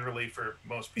generally for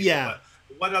most people. Yeah. But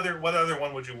what other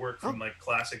one would you work from like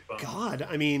classic Bond? God,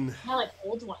 I mean. I like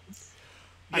old ones.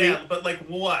 Yeah, but like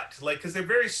what? Like because they're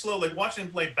very slow. Like watching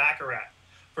him play Baccarat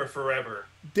for forever.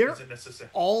 They're isn't necessary.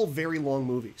 all very long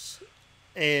movies,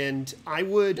 and I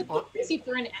would. Crazy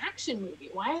for an action movie.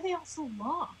 Why are they all so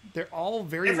long? They're all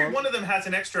very. Every long. one of them has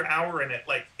an extra hour in it,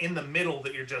 like in the middle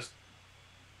that you're just.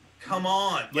 Come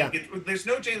on. There's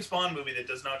no James Bond movie that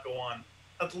does not go on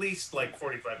at least like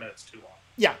 45 minutes too long.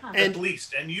 Yeah. At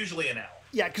least, and usually an hour.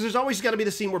 Yeah, because there's always got to be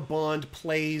the scene where Bond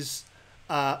plays.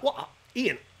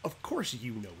 Ian, of course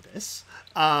you know this.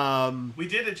 We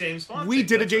did a James Bond. We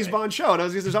did a James Bond show,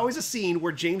 and there's always a scene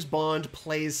where James Bond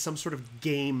plays some sort of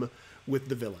game with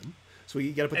the villain. So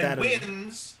you got to put that in. And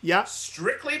wins. Yeah.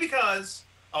 Strictly because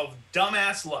of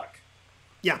dumbass luck.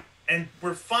 Yeah. And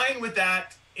we're fine with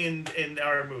that in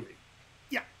our movie.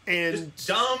 Yeah. And just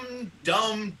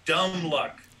dumb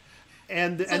luck.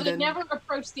 So they never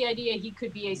approached the idea he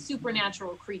could be a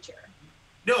supernatural creature.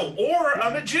 No, or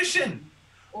a magician.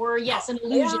 Or yes, an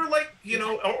illusion. Or like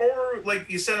or like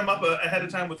you set him up ahead of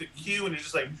time with a cue, and you're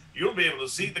just like, you'll be able to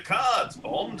see the cards,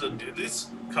 Bond, and this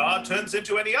card turns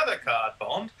into any other card,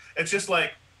 Bond. It's just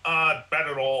like, bet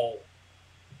it all.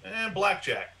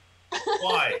 Blackjack.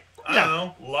 Why? I don't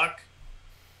know.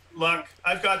 Luck.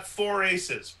 I've got 4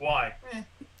 aces. Why?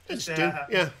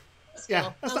 Yeah.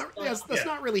 That's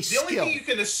not really skill. The only thing you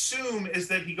can assume is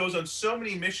that he goes on so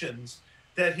many missions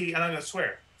that and I'm going to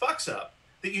swear, fucks up,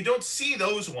 that you don't see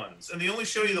those ones. And they only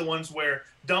show you the ones where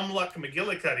dumb luck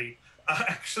McGillicuddy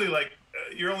actually,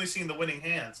 you're only seeing the winning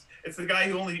hands. It's the guy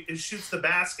who only shoots the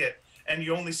basket, and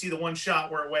you only see the one shot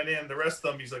where it went in. The rest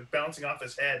of them, he's bouncing off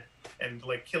his head and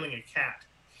killing a cat.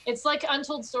 It's like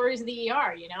Untold Stories of the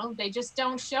ER, They just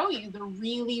don't show you the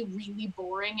really, really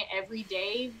boring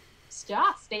everyday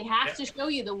stuff. They have to show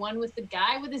you the one with the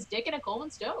guy with his dick in a Coleman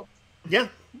stove. Yeah.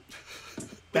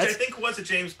 Which I think was a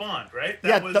James Bond, right?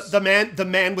 That was the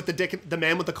man with the dick, the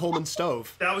man with the Coleman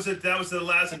stove. That was the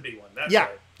Lazenby one. That's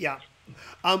right. Yeah.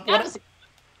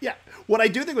 What I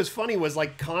do think was funny was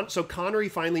so Connery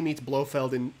finally meets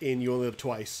Blofeld in You Only Live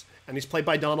Twice, and he's played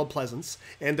by Donald Pleasance,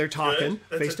 and they're talking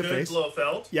face to face.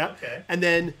 Blofeld. Yeah. Okay. And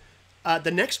then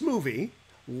the next movie,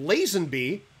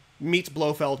 Lazenby meets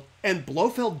Blofeld, and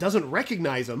Blofeld doesn't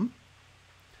recognize him,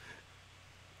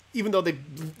 even though they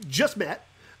just met.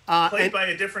 Played by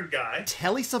a different guy.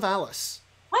 Telly Savalas.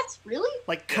 What? Really?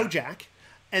 Kojak.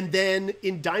 And then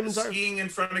in Diamonds Are... Skiing in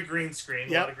front of green screen.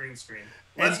 A lot of green screen.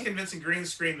 Less convincing green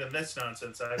screen than this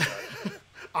nonsense I've got.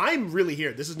 I'm really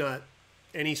here. This is not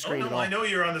any screen at all. I know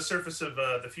you're on the surface of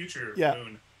the future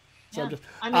moon. So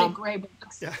I'm in a gray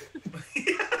box. Yeah.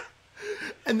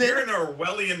 And then, you're an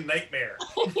Orwellian nightmare.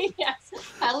 Yes.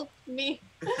 Help me.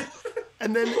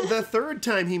 And then the third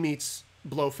time he meets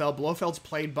Blofeld's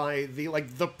played by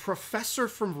the professor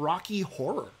from Rocky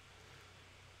Horror.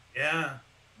 Yeah.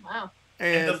 Wow.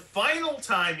 And the final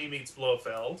time he meets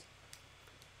Blofeld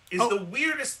is the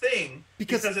weirdest thing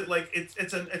because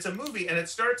it's a movie, and it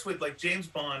starts with James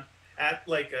Bond at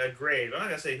a grave. I'm not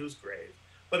gonna say whose grave,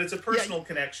 but it's a personal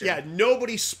connection. Yeah,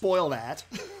 nobody spoil that.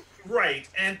 Right,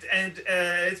 and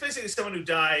it's basically someone who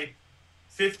died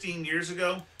 15 years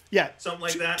ago. Yeah, something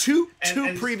like that. Two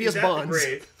previous Bonds.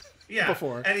 Yeah,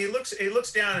 before. And he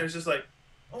looks down and it's just like,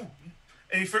 oh,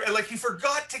 and he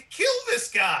forgot to kill this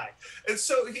guy, and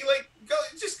so he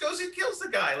just goes and kills the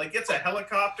guy. Like gets a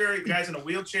helicopter. The guy's in a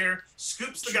wheelchair.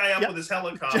 Scoops the guy up with his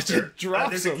helicopter. Just drops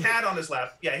there's him. a cat on his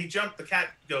lap. Yeah, he jumped. The cat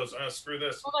goes, "Oh, screw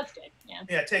this." Well, that's good. Yeah.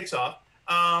 Yeah, it takes off.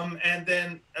 And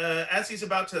then as he's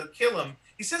about to kill him,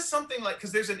 he says something like,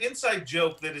 because there's an inside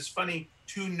joke that is funny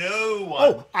to no one.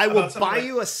 Oh, I will buy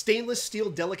you a stainless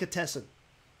steel delicatessen.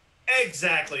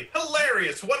 Exactly.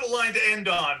 Hilarious. What a line to end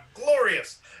on.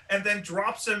 Glorious. And then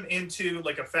drops him into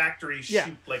like a factory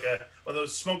chute, like one of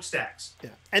those smokestacks.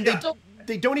 Yeah. And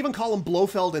they don't even call him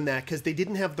Blofeld in that because they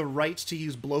didn't have the rights to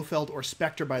use Blofeld or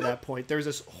Spectre by that point. There's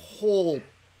this whole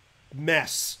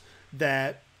mess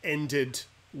that ended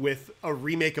with a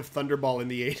remake of Thunderball in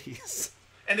the 80s.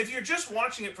 And if you're just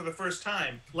watching it for the first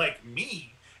time, like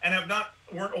me, and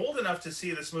weren't old enough to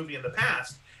see this movie in the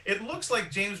past, it looks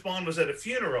like James Bond was at a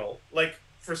funeral, like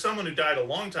for someone who died a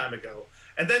long time ago,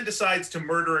 and then decides to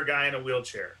murder a guy in a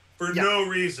wheelchair for no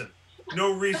reason.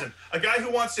 No reason. A guy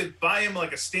who wants to buy him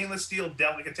like a stainless steel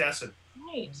delicatessen.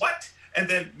 Right. What? And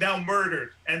then now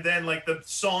murdered. And then like the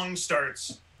song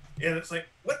starts. And it's like,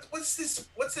 what's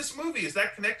this movie? Is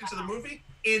that connected to the movie?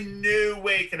 In no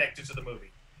way connected to the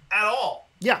movie. At all.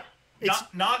 Yeah.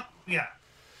 Not yeah.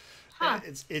 Huh.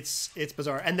 It's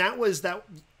bizarre. And that was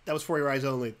For Your Eyes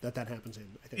Only that happens in,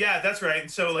 I think. Yeah, that's right. And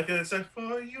so like it's like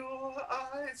For Your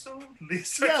Eyes Only.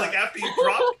 So it's like after you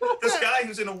drop this guy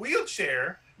who's in a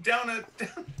wheelchair down a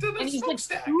and he's like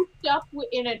smokestack. scooped up with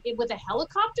a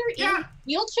helicopter in a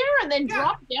wheelchair and then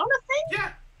dropped down a thing?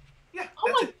 Yeah. Yeah. Oh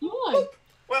my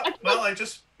god. Well, I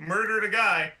just murdered a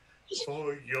guy.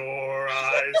 For your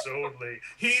eyes only.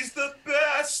 He's the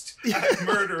best at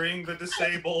murdering the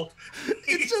disabled.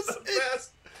 He's the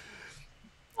best.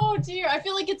 Oh dear, I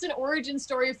feel like it's an origin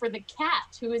story for the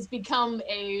cat who has become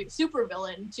a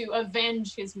supervillain to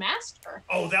avenge his master.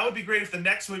 Oh, that would be great if the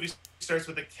next movie starts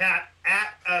with a cat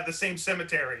at the same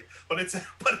cemetery, but it's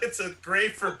a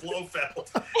grave for Blofeld,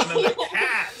 and then the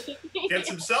cat gets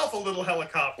himself a little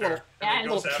helicopter.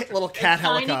 Little cat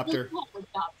helicopter.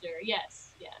 Helicopter, yes.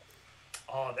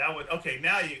 Oh, that would okay.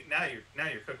 Now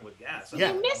you're cooking with gas.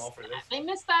 They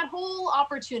missed that whole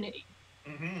opportunity.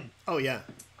 Mm-hmm. Oh yeah.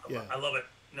 I love it.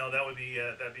 No, that'd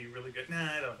be really good. Nah,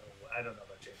 I don't know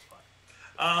about James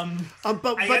Bond.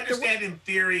 But I understand in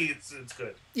theory it's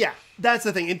good. Yeah, that's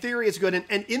the thing. In theory, it's good,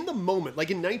 and in the moment,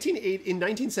 like in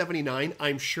 1979,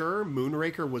 I'm sure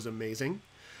Moonraker was amazing.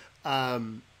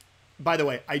 By the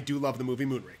way, I do love the movie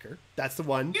Moonraker. That's the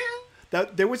one. Yeah.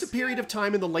 There was a period of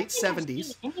time in the late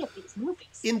 70s.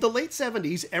 In the late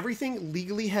 70s, everything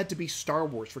legally had to be Star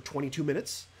Wars for 22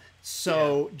 minutes.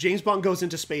 So James Bond goes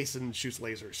into space and shoots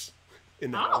lasers.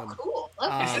 In that one. Cool.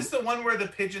 Okay. Is this the one where the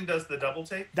pigeon does the double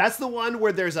take? That's the one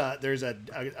where there's a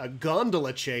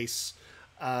gondola chase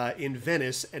in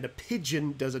Venice, and a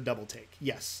pigeon does a double take.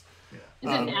 Yes. Yeah. Is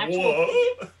it an actual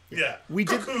pigeon? Yeah. We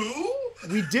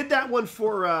did that one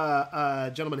for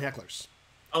Gentlemen Hecklers.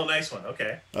 Oh, nice one.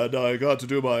 Okay. And I got to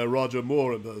do my Roger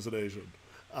Moore impersonation.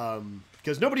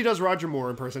 Because nobody does Roger Moore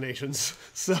impersonations.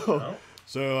 So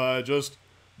I just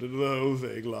did the whole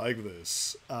thing like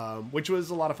this, which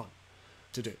was a lot of fun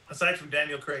to do. Aside from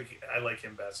Daniel Craig, I like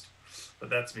him best. But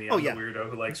that's me. I'm the weirdo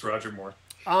who likes Roger Moore.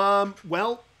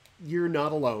 Well, you're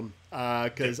not alone,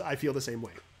 because I feel the same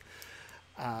way.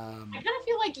 I kind of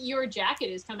feel like your jacket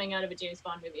is coming out of a James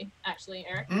Bond movie, actually,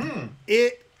 Eric.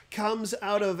 It comes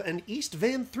out of an East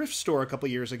Van thrift store a couple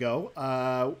years ago,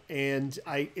 and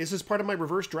this is part of my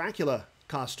Reverse Dracula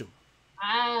costume.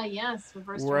 Ah, yes,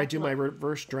 Reverse Where Dracula. I do my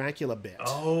Reverse Dracula bit.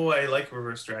 Oh, I like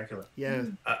Reverse Dracula. Yeah.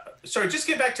 Sorry, just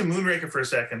get back to Moonraker for a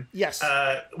second. Yes.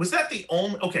 Was that the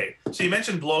only... Okay, so you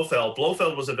mentioned Blofeld.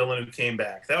 Blofeld was a villain who came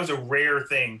back. That was a rare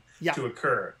thing to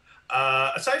occur.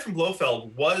 Aside from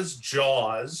Blofeld, was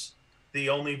Jaws the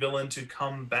only villain to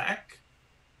come back?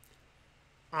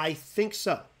 I think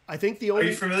so. I think the only... Are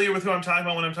you familiar with who I'm talking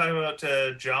about when I'm talking about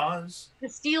Jaws? The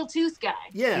Steel Tooth guy.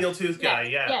 Yeah. Steel Tooth guy,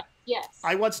 yeah. Yes.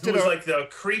 I once did who was like the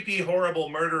creepy, horrible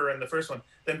murderer in the first one,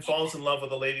 then falls in love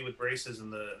with a lady with braces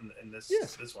in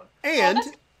this one.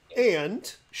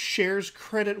 And shares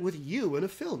credit with you in a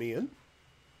film, Ian.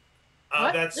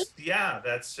 That's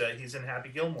he's in Happy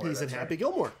Gilmore. He's in Happy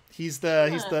Gilmore. He's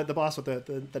the boss with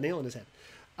the nail in his head.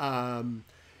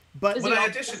 But is when he I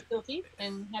auditioned Steel Teeth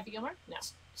in Happy Gilmore? No.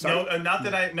 Sorry? No, not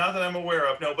that I'm aware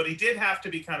of. No, but he did have to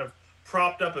be kind of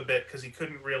propped up a bit because he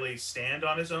couldn't really stand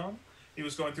on his own. He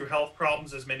was going through health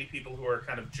problems, as many people who are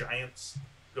kind of giants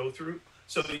go through.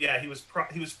 So yeah, he was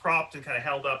propped and kind of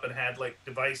held up and had like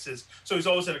devices. So he was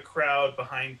always in a crowd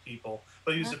behind people,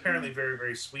 but he was apparently very,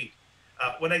 very sweet.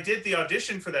 When I did the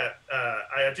audition for that,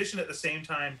 I auditioned at the same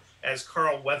time as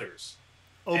Carl Weathers,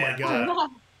 Oh my And, God.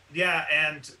 Yeah,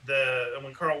 and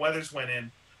when Carl Weathers went in,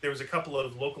 there was a couple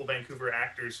of local Vancouver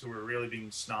actors who were really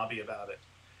being snobby about it.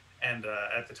 And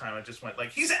at the time, I just went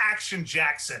like, "He's Action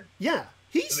Jackson." Yeah,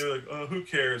 And they were like, "Oh, who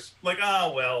cares?" Like,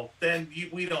 "Oh well, then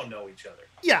we don't know each other."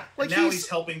 Yeah, like and now he's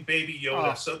helping Baby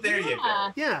Yoda. So there you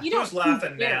go. Yeah, you who's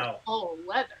laughing now? Oh,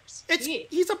 Weathers.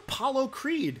 He's Apollo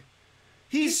Creed.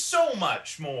 He's so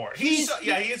much more. He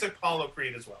is Apollo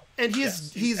Creed as well. And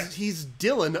he's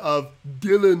Dylan of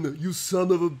Dylan, you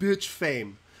son of a bitch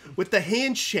fame, with the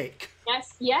handshake.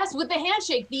 Yes, with the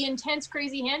handshake, the intense,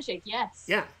 crazy handshake. Yes.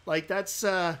 Yeah, like that's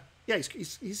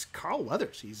he's Carl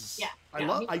Weathers.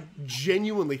 I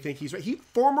genuinely think he's right. He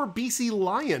former BC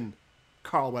Lion,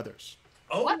 Carl Weathers.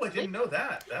 Oh, I didn't know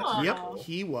that. Yep,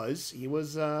 he was. He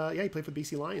played for the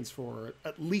BC Lions for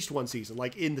at least one season,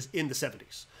 like in the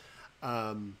 70s.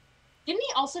 Didn't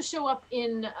he also show up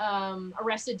in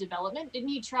Arrested Development? Didn't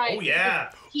he try? Oh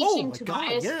yeah, teaching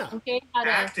Tobias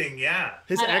acting. Yeah,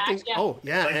 his acting. Act, yeah. Oh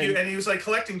yeah, and he was like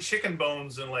collecting chicken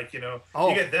bones and like you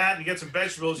get that and you get some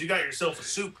vegetables. You got yourself a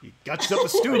soup. You got yourself a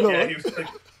stew. Yeah,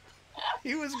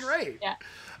 he was great.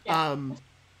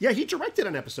 Yeah. He directed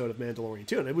an episode of Mandalorian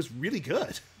too, and it was really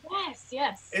good.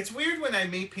 Yes. It's weird when I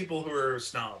meet people who are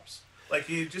snobs. Like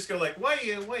you just go like, why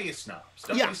are you snobs?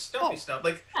 Don't be snobs.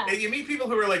 Like you meet people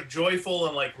who are like joyful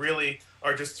and like really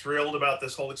are just thrilled about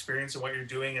this whole experience and what you're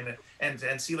doing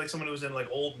and see like someone who's in like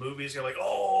old movies. You're like,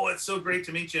 oh, it's so great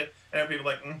to meet you. And people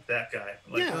are like, that guy.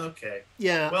 I'm like, okay.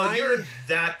 Yeah. Well, you're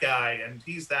that guy and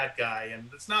he's that guy, and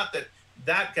it's not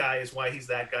that guy is why he's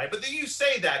that guy, but then you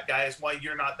say that guy is why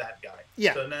you're not that guy.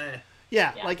 Yeah. So nah.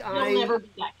 Yeah. Like You'll never be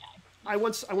that guy. I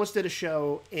once did a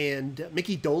show, and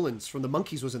Mickey Dolenz from the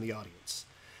Monkees was in the audience,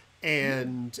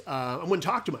 and I went and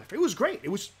talked to him after. It was great.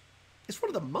 It's one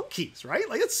of the Monkees, right?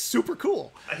 Like it's super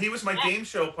cool. He was my game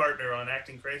show partner on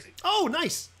Acting Crazy. Oh,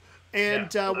 nice.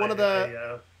 And one of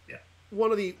the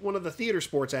theater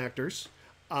sports actors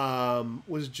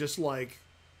was just like,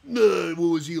 what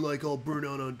was he like? All burnt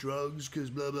out on drugs because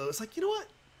blah blah. It's like, you know what?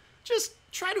 Just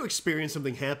try to experience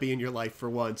something happy in your life for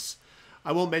once.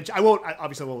 I won't name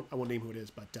who it is,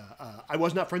 but I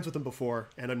was not friends with him before,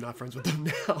 and I'm not friends with him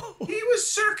now. He was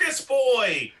Circus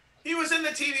Boy. He was in the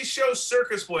TV show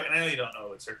Circus Boy, and I know you don't know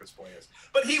what Circus Boy is,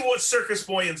 but he was Circus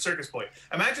Boy in Circus Boy.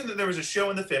 Imagine that there was a show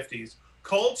in the 50s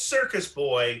called Circus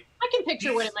Boy. I can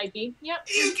picture what it might be. Yep.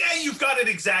 You've got it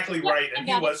exactly right, and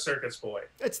he was Circus Boy.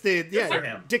 It's Dick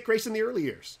Grayson in the early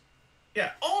years.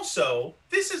 Yeah. Also,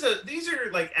 these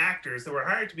are like actors that were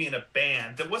hired to be in a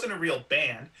band that wasn't a real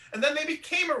band, and then they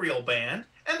became a real band,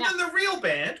 and then the real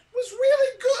band was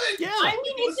really good. Yeah. I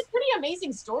mean, it's a pretty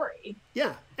amazing story.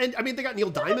 Yeah, and I mean they got Neil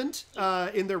Diamond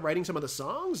in there writing some of the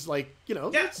songs, like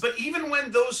Yeah, but even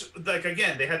when those they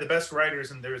had the best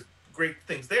writers and there's great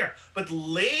things there, but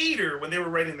later when they were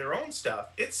writing their own stuff,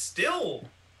 it's still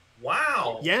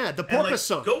wow. Yeah, the Porpoise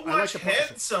song. Go watch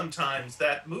Head sometimes.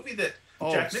 That movie that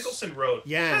Jack Nicholson wrote.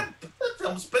 Yeah. That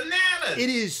film's bananas. It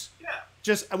is. Yeah.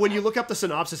 Just when you look up the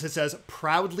synopsis, it says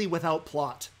proudly without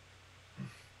plot.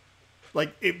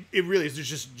 Like it really is. There's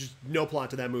just no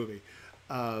plot to that movie.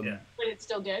 But it's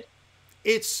still good.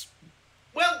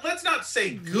 Well, let's not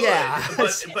say good,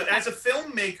 but as a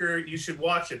filmmaker, you should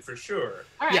watch it for sure.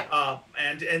 All right. Yeah.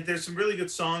 And there's some really good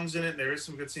songs in it. And there is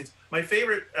some good scenes. My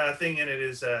favorite thing in it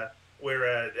is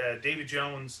where Davy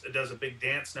Jones does a big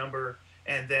dance number.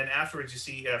 And then afterwards, you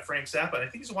see Frank Zappa, and I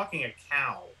think he's walking a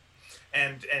cow.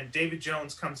 And David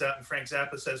Jones comes out, and Frank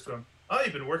Zappa says to him, "Oh,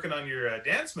 you've been working on your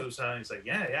dance moves, huh?" And he's like,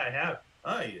 "Yeah, I have."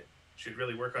 "Oh, you should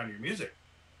really work on your music."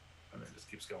 And then it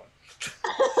just keeps going.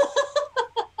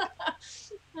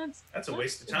 That's a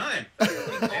waste of time.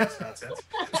 Dance nonsense.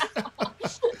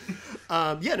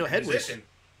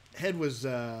 Head was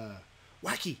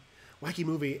wacky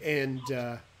movie,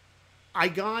 and I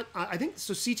think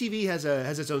so. CTV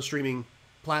has its own streaming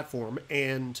platform,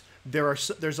 and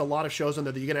there's a lot of shows on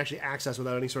there that you can actually access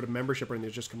without any sort of membership or anything.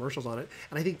 There's just commercials on it,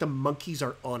 and I think the Monkees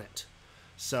are on it.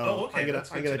 So I'm gonna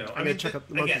check out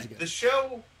the Monkees again. The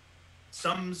show,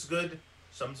 some's good,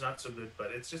 some's not so good,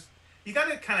 but it's just you got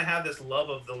to kind of have this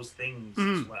love of those things.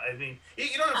 As well. I mean,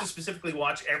 you don't have to specifically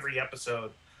watch every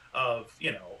episode of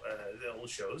the old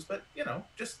shows, but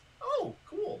just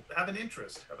cool, have an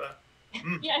interest.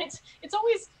 Yeah, it's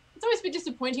always been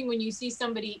disappointing when you see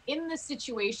somebody in the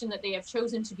situation that they have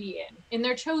chosen to be in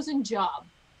their chosen job,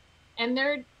 and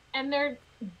they're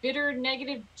bitter,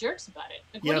 negative jerks about it.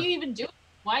 Like, what are you even doing?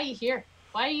 Why are you here?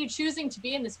 Why are you choosing to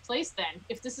be in this place then?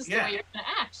 If this is the way you're going to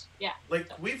act,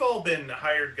 we've all been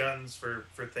hired guns for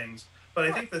things, but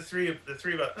I think the three of us.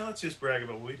 Let's just brag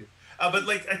about what we do. But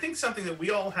like, I think something that we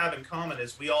all have in common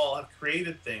is we all have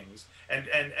created things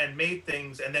and made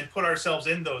things and then put ourselves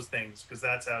in those things, because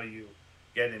that's how you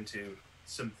get into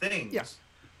some things. Yeah.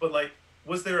 But like,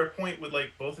 was there a point with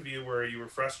like both of you where you were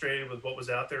frustrated with what was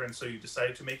out there and so you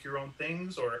decided to make your own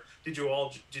things, or did you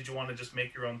want to just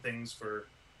make your own things for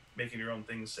making your own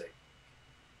things sake?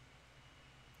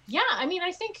 Yeah, I mean,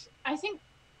 I think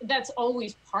that's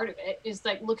always part of it, is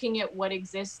like looking at what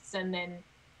exists and then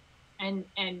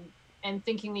and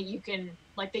thinking that you can,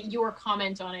 like, that your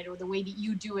comment on it or the way that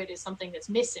you do it is something that's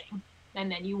missing,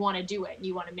 and then you want to do it and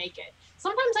you want to make it.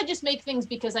 Sometimes I just make things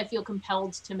because I feel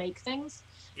compelled to make things.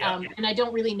 And I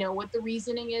don't really know what the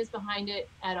reasoning is behind it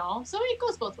at all. So it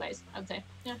goes both ways, I would say.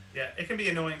 Yeah. Yeah, it can be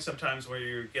annoying sometimes where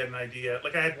you get an idea.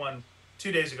 Like I had one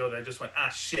 2 days ago that I just went,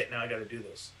 shit, now I got to do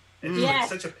this. It's like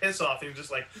such a piss off. You're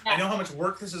just like, I know how much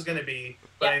work this is going to be,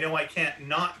 but I know I can't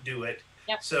not do it.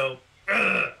 Yep. So,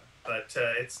 but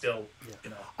it's still, you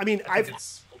know. I mean, Go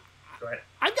ahead.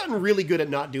 I've gotten really good at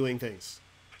not doing things.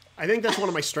 I think that's one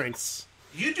of my strengths.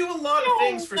 You do a lot of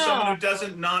things for someone who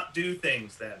doesn't not do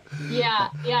things, then. Yeah.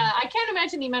 I can't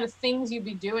imagine the amount of things you'd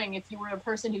be doing if you were a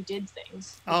person who did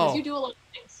things. Because you do a lot of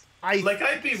things.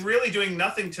 I'd be really doing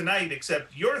nothing tonight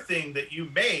except your thing that you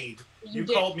made. You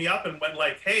called me up and went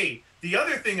like, hey, the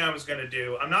other thing I was going to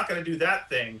do, I'm not going to do that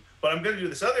thing, but I'm going to do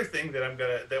this other thing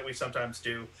that we sometimes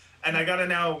do. And I got to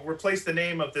now replace the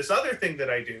name of this other thing that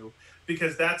I do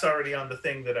because that's already on the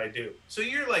thing that I do. So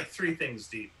you're like 3 things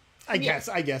deep. I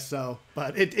guess so,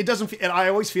 but it doesn't. I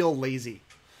always feel lazy.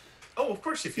 Oh, of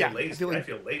course you feel lazy. I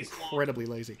feel lazy, incredibly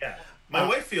lazy. Yeah, my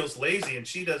wife feels lazy, and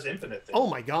she does infinite things. Oh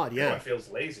my god, yeah. My wife feels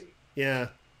lazy. Yeah,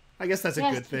 I guess that's a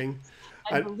good thing.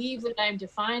 I believe that I am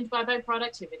defined by my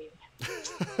productivity.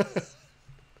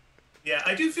 Yeah,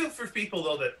 I do feel for people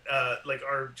though that like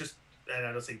are just, and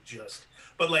I don't say just,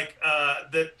 but like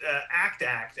that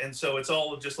act, and so it's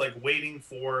all just like waiting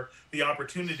for the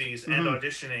opportunities and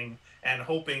auditioning and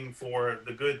hoping for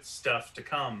the good stuff to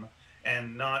come,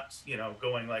 and not, you know,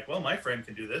 going like, well, my friend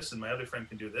can do this and my other friend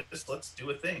can do this. Let's do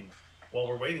a thing while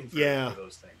we're waiting for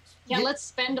those things. Yeah, let's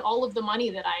spend all of the money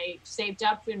that I saved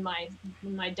up in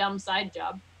my dumb side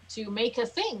job to make a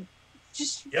thing.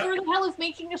 Just for the hell of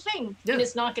making a thing. Yeah. And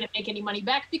it's not going to make any money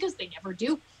back because they never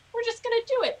do. We're just going to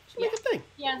do it. Make a thing.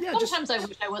 Yeah. Sometimes I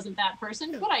wish I wasn't that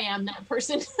person, but I am that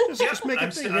person. Just make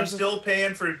a thing. I'm still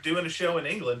paying for doing a show in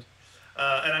England.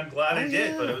 And I'm glad I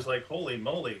did, but it was like, holy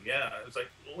moly, yeah. It was like,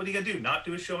 well, what are you going to do, not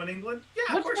do a show in England?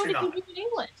 Yeah, of course you're not. What did you do in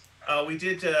England? We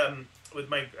did, with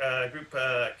my group,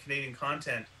 Canadian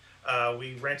Content,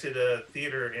 we rented a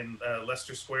theater in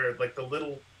Leicester Square, like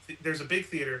there's a big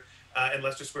theater in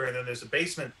Leicester Square, and then there's a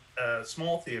basement,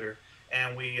 small theater,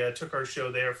 and we took our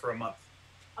show there for a month.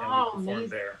 And we performed amazing.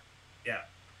 There. Yeah.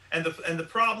 And the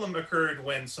problem occurred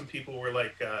when some people were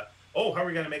like, oh, how are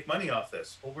we going to make money off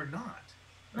this? Well, we're not.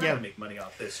 We're not going to make money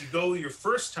off this. You go your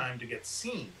first time to get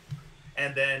seen.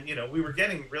 And then, you know, we were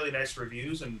getting really nice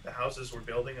reviews and the houses were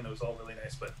building and it was all really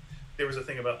nice. But there was a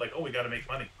thing about like, oh, we got to make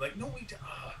money. Like, no,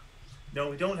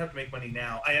 we don't have to make money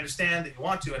now. I understand that you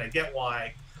want to and I get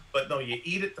why. But no, you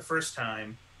eat it the first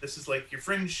time. This is like your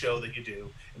fringe show that you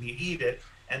do. And you eat it.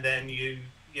 And then you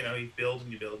build and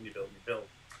you build and you build and you build.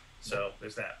 So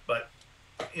there's that. But,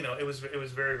 you know, it was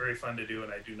very, very fun to do.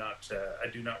 And I do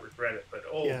not regret it.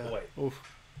 But, boy. Oof.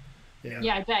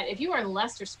 Yeah, I bet. If you were in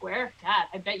Leicester Square, God,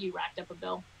 I bet you racked up a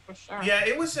bill for sure. Yeah,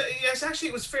 it was. Yes, actually,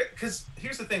 it was fair. Because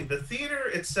here's the thing: the theater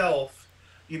itself,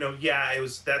 you know,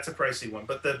 that's a pricey one.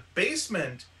 But the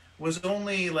basement was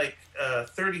only like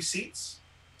 30 seats.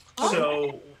 Oh,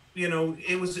 so you know,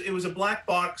 it was a black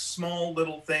box, small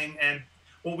little thing. And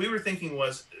what we were thinking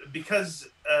was, because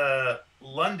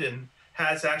London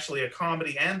has actually a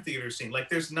comedy and theater scene. Like,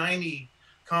 there's 90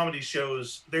 comedy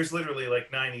shows. There's literally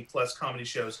like 90 plus comedy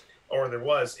shows. Or there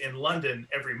was in London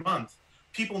every month.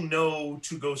 People know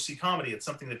to go see comedy. It's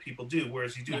something that people do.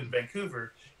 Whereas you do in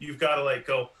Vancouver, you've got to like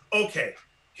go, okay,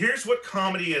 here's what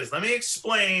comedy is. Let me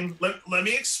explain. Let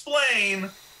me explain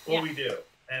what we do.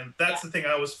 And that's the thing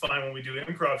I always find when we do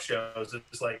improv shows.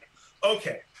 It's like,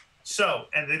 okay, so,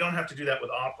 and they don't have to do that with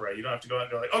opera. You don't have to go out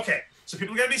and go like, okay, so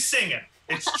people are going to be singing.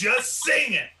 It's just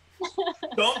singing.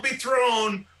 Don't be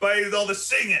thrown by all the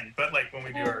singing. But like when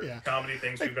we do our comedy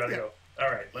things, we've got to go, all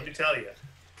right, let me tell you.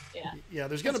 Yeah,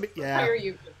 there's going to be... Fire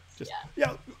you.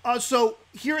 So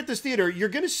here at this theater, you're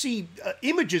going to see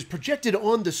images projected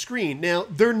on the screen. Now,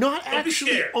 they're not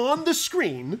actually on the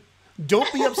screen,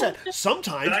 Don't be upset.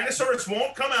 Sometimes dinosaurs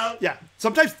won't come out. Yeah.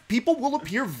 Sometimes people will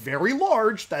appear very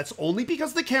large. That's only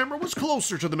because the camera was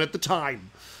closer to them at the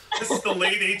time. This is the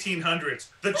late 1800s.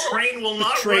 The train will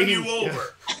not run you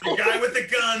over. The guy with the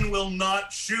gun will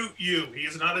not shoot you. He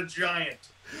is not a giant.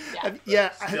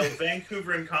 Yeah. Still,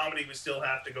 Vancouver in comedy, we still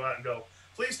have to go out and go,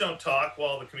 please don't talk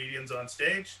while the comedian's on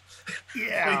stage.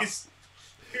 Yeah. Please.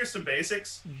 Here's some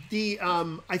basics.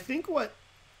 I think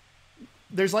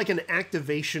there's like an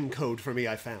activation code for me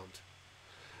I found.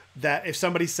 That if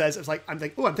somebody says, I'm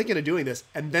thinking of doing this,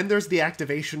 and then there's the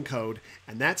activation code,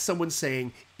 and that's someone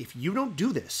saying, if you don't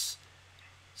do this,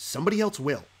 somebody else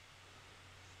will.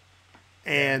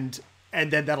 And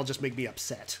then that'll just make me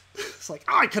upset. It's like,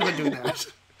 I could have been doing that.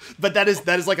 But that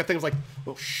is like a thing of like,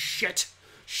 oh shit,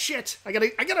 I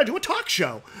gotta do a talk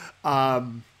show.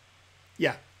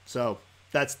 Yeah, so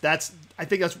that's I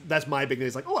think that's my big thing.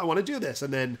 It's like, oh, I want to do this,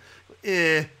 and then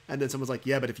someone's like,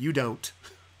 yeah, but if you don't.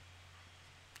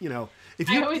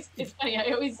 It's funny.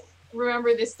 I always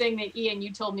remember this thing that Ian,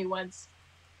 you told me once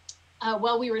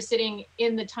while we were sitting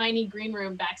in the tiny green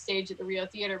room backstage at the Rio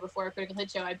Theater before a Critical Hit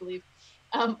show, I believe.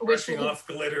 Brushing off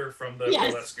glitter from the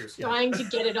burlesquers. Trying to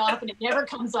get it off, and it never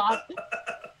comes off.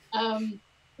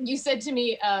 You said to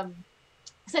me,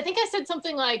 because I think I said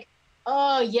something like,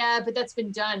 oh, yeah, but that's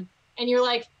been done. And you're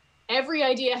like, every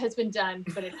idea has been done,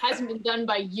 but it hasn't been done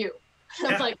by you. And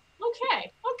I was like,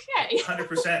 okay.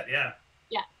 100%, yeah.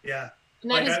 Yeah.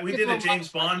 Like we did a James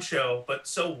Bond show, but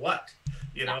so what?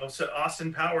 So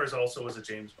Austin Powers also was a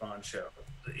James Bond show.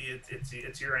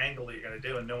 It's your angle that you're going to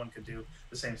do, and no one could do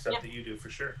the same stuff that you do for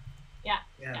sure. Yeah.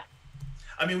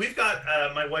 I mean, we've got,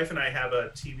 my wife and I have a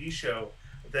TV show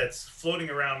that's floating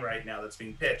around right now that's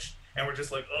being pitched, and we're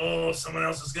just like, oh, someone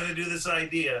else is going to do this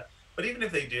idea. But even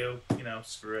if they do,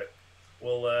 screw it.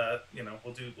 We'll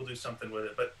do something with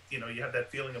it. But, you have that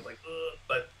feeling of like, ugh.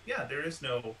 But yeah, there is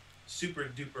no super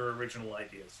duper original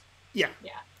ideas.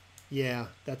 Yeah,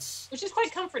 that's which is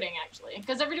quite comforting actually,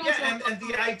 because every and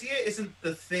the idea isn't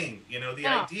the thing. The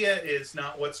idea is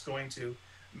not what's going to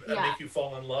make you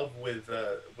fall in love with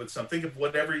something. Think of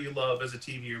whatever you love as a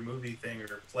TV or movie thing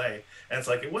or play, and it's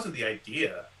like it wasn't the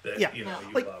idea that you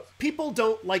love. People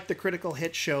don't like the Critical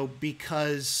Hit show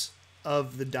because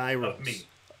of the die rolls. Of me.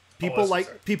 People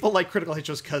like Critical Hit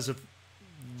shows because of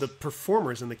the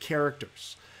performers and the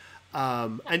characters.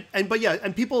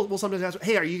 And people will sometimes ask,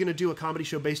 hey, are you going to do a comedy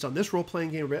show based on this role-playing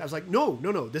game? I was like, no, I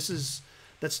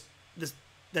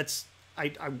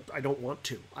don't want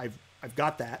to. I've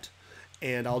got that,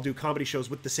 and I'll do comedy shows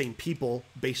with the same people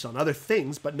based on other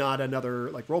things, but not another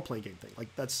like role-playing game thing. Like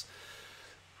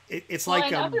it's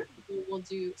like other people will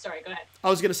do. Sorry, go ahead. I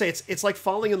was going to say it's like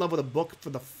falling in love with a book for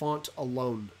the font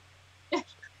alone.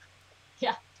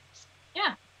 Yeah.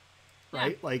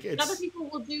 Right, like it's other people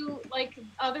will do like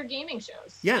other gaming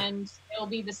shows, and it'll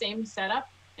be the same setup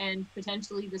and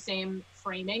potentially the same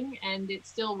framing, and it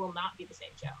still will not be the same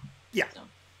show. Yeah. So.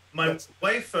 My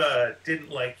wife didn't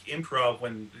like improv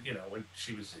when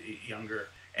she was younger,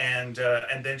 and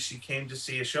then she came to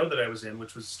see a show that I was in,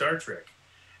 which was Star Trek,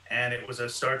 and it was a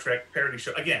Star Trek parody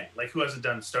show. Again, like who hasn't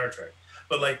done Star Trek?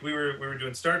 But like we were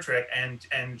doing Star Trek,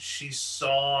 and she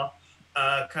saw.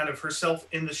 Kind of herself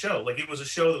in the show. Like it was a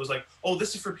show that was like, oh,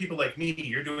 this is for people like me.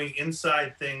 You're doing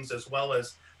inside things as well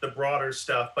as the broader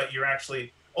stuff, but you're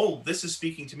actually, oh, this is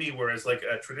speaking to me. Whereas like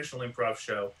a traditional improv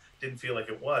show didn't feel like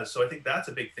it was. So I think that's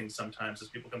a big thing sometimes as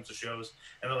people come to shows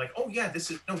and they're like, oh yeah, this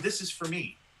is for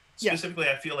me. Specifically,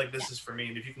 I feel like this is for me.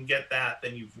 And if you can get that,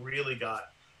 then you've really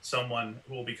got someone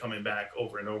who will be coming back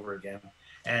over and over again.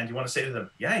 And you want to say to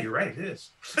them, yeah, you're right, it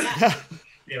is.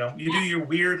 You do your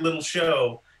weird little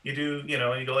show. You do, and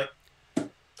you go like,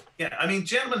 yeah. I mean,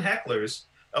 Gentlemen Hecklers,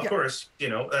 of course,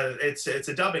 it's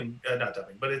a dubbing, not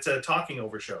dubbing, but it's a talking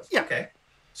over show. Yeah. Okay.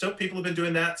 So people have been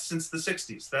doing that since the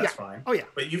 60s. That's fine. Oh, yeah.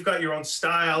 But you've got your own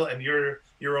style and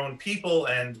your own people,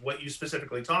 and what you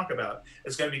specifically talk about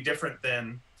is going to be different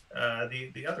than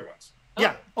the other ones.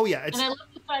 Yeah. Oh, yeah. And I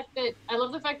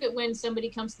love the fact that when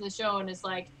somebody comes to the show and is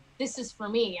like, this is for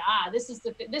me.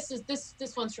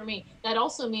 This one's for me. That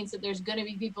also means that there's going to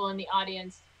be people in the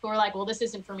audience who are like, well, this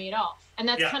isn't for me at all. And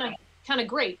that's kind of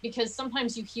great, because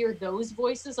sometimes you hear those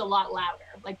voices a lot louder.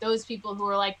 Like those people who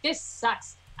are like, this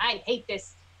sucks. I hate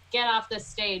this. Get off this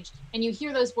stage. And you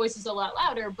hear those voices a lot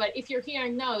louder. But if you're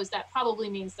hearing those, that probably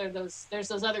means there's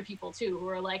those other people too who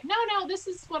are like, no, this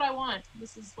is what I want.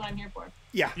 This is what I'm here for.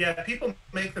 Yeah. Yeah. People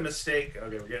make the mistake.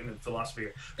 Okay, we're getting into philosophy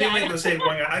here. People make the mistake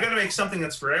going, I got to make something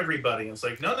that's for everybody. And it's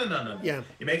like, no. Yeah.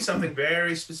 You make something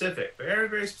very specific, very,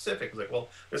 very specific. It's like, well,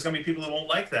 there's going to be people who won't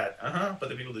like that. But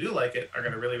the people who do like it are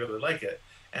going to really, really like it.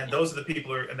 And those are the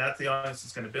people and that's the audience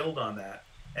that's going to build on that.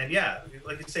 And yeah,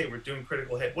 like you say, we're doing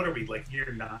Critical Hit. What are we, like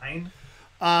year 9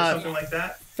 or something like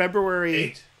that? February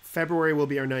 8. February will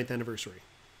be our 9th anniversary.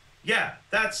 Yeah,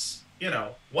 that's,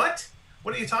 what?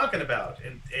 What are you talking about?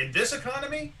 In this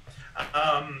economy?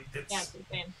 It's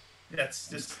insane.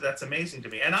 That's amazing to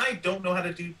me. And I don't know how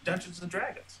to do Dungeons and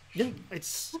Dragons. Yeah,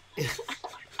 it's.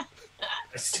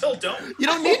 I still don't. You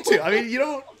don't need to. I mean, you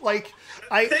don't like.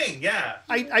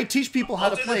 I teach people how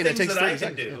to play, and it takes 30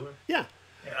 seconds. Yeah.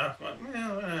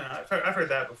 Yeah, I've heard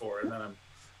that before, and then I'm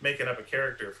making up a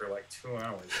character for like 2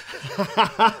 hours,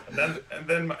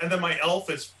 and then my elf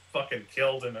is fucking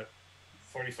killed in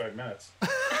 45 minutes.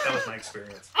 That was my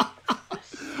experience.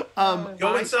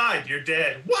 Go inside. You're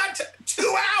dead. What?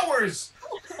 2 hours?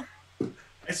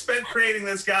 I spent creating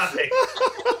this guy.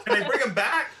 Can I bring him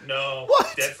back? No.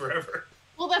 What? Dead forever.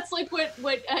 Well, that's like what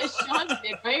Sean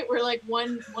did, right? Where like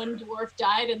one dwarf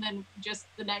died, and then just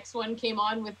the next one came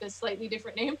on with a slightly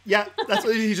different name. Yeah, that's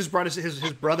what he just brought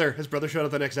his brother. His brother showed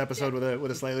up the next episode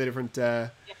with a slightly different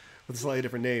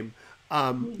name.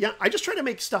 Yeah, I just try to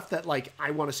make stuff that like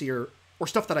I want to see or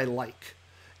stuff that I like,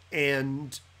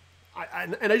 and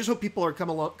I just hope people are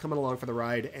coming along for the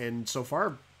ride. And so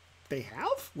far, they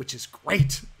have, which is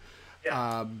great.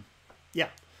 Yeah.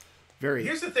 Very.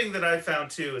 Here's the thing that I found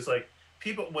too is like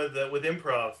people with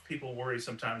improv, people worry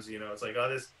sometimes. It's like, oh,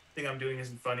 this thing I'm doing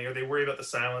isn't funny, or they worry about the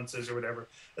silences or whatever.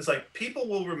 It's like people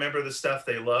will remember the stuff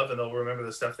they love and they'll remember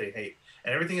the stuff they hate,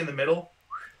 and everything in the middle,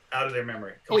 out of their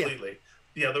memory completely.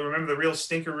 Yeah, they'll remember the real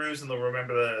stinkeroos and they'll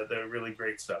remember the really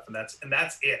great stuff, and that's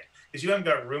it, because you haven't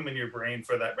got room in your brain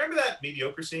for that. Remember that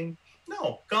mediocre scene?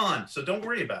 No, gone. So don't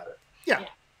worry about it. Yeah.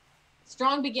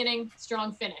 Strong beginning,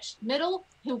 strong finish. Middle,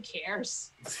 who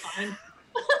cares? It's fine.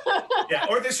 Yeah,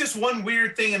 or there's just one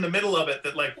weird thing in the middle of it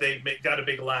that like got a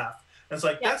big laugh. And it's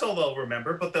like, that's all they'll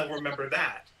remember, but they'll remember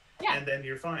that. Yeah. And then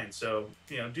you're fine. So,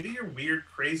 do your weird,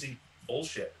 crazy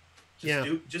bullshit.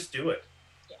 Just do it.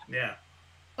 Yeah.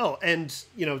 Oh, and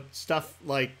stuff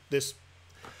like this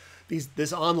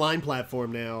online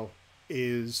platform now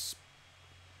is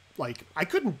like, I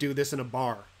couldn't do this in a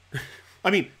bar. I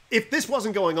mean, if this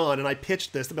wasn't going on and I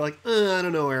pitched this, they'd be like, I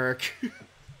don't know, Eric.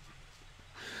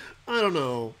 I don't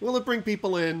know. Will it bring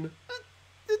people in?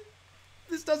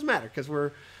 This doesn't matter, because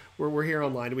we're here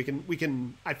online. We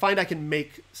can. I find I can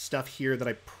make stuff here that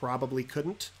I probably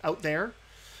couldn't out there.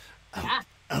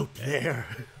 Out there.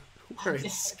 Where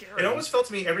it's scary. It always felt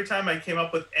to me every time I came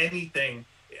up with anything,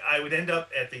 I would end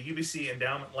up at the UBC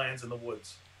endowment lands in the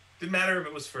woods. Didn't matter if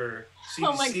it was for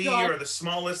CBC or the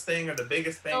smallest thing or the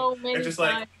biggest thing. They're just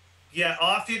like, yeah,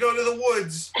 off you go to the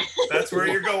woods. That's where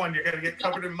you're going. You're gonna get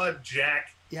covered in mud,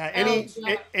 Jack. Yeah.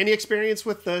 Any experience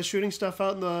with shooting stuff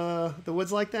out in the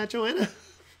woods like that, Joanna?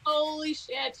 Holy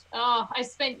shit! Oh, I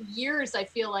spent years, I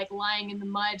feel like, lying in the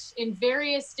mud in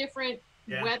various different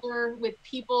weather with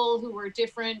people who were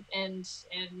different and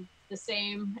the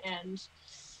same, and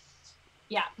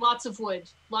lots of wood,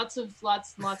 lots of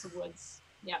woods.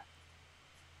 Yeah.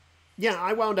 Yeah,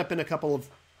 I wound up in a couple of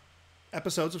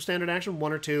episodes of Standard Action,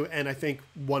 1 or 2, and I think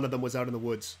one of them was out in the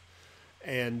woods.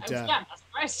 And not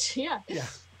surprised. Yeah.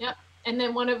 And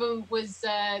then one of them was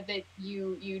that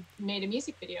you made a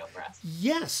music video for us.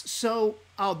 Yes. So,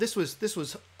 this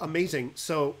was amazing.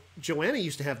 So Joanna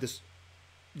used to have this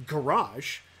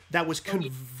garage that was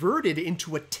converted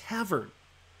into a tavern.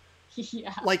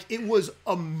 Yeah. Like, it was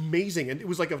amazing, and it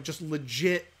was like a just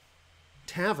legit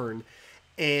tavern.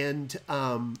 And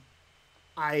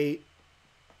I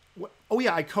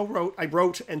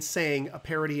wrote and sang a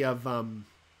parody of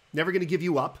Never Gonna Give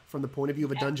You Up from the point of view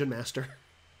of a dungeon master.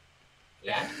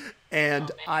 Yeah.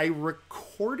 And I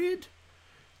recorded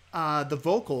the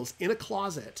vocals in a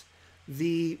closet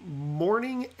the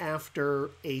morning after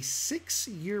a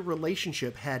 6-year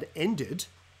relationship had ended.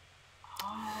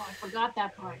 Oh, I forgot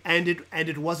that part. And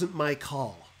it wasn't my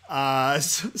call.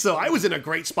 So I was in a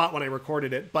great spot when I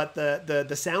recorded it, but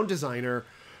the sound designer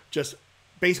just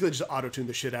basically just auto-tuned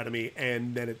the shit out of me,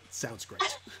 and then it sounds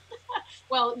great.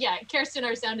 Well, yeah, Kirsten,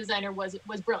 our sound designer, was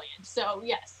brilliant. So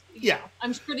yes,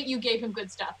 I'm sure that you gave him good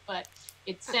stuff, but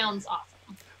it sounds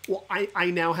awesome. Well,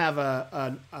 I now have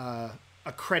a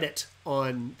credit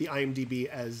on the IMDb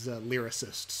as a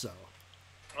lyricist. So.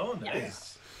 Oh,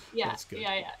 nice. Yeah, that's good.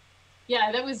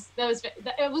 Yeah. That was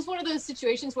it was one of those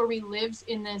situations where we lived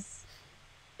in this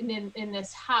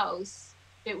house.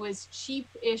 It was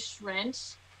cheap-ish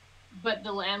rent, but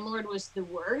the landlord was the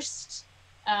worst.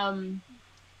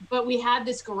 But we had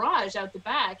this garage out the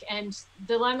back, and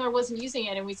the landlord wasn't using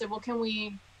it. And we said, well, can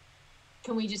we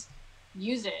just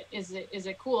use it? Is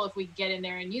it cool if we get in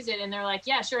there and use it? And they're like,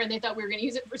 yeah, sure. And they thought we were going to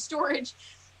use it for storage.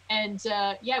 And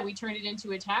we turned it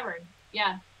into a tavern.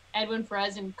 Yeah. Edwin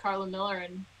Perez and Carla Miller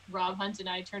and Rob Hunt and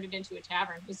I turned it into a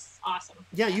tavern. It was awesome.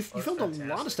 Yeah, you filmed fantastic. A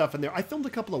lot of stuff in there. I filmed a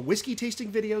couple of whiskey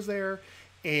tasting videos there,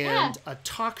 and a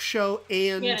talk show,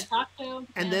 and a talk show.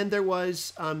 And then there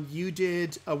was you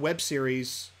did a web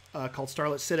series called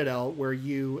Starlit Citadel, where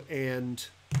you and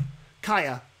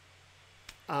Kaya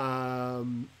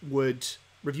would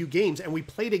review games, and we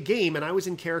played a game, and I was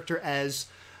in character as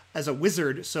a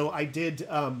wizard, so I did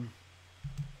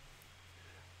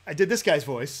this guy's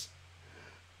voice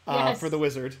for the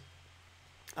wizard.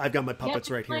 I've got my puppets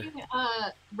right here.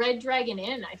 Red Dragon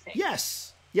Inn, I think.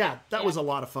 Yes. Yeah, that was a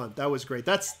lot of fun. That was great.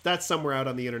 That's somewhere out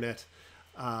on the internet.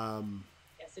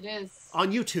 Yes, it is.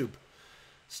 On YouTube.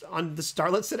 On the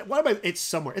Starlit Citadel. What am I? It's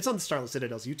somewhere. It's on the Starlit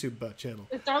Citadel's YouTube channel.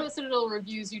 The Starlit Citadel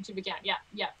reviews YouTube again.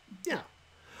 Yeah.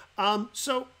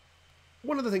 So,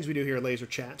 one of the things we do here at Laser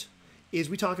Chat is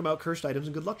we talk about cursed items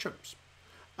and good luck charms.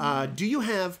 Do you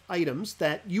have items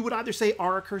that you would either say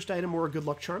are a cursed item or a good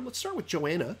luck charm? Let's start with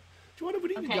Joanna. Joanna,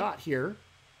 what do you got here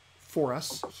for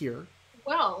us here?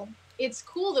 Well, it's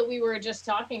cool that we were just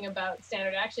talking about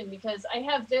standard action, because I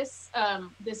have this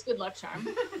this good luck charm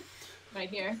right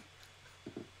here.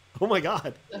 Oh my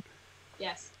God.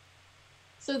 Yes.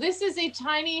 So this is a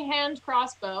tiny hand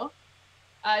crossbow.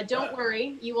 Don't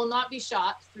worry, you will not be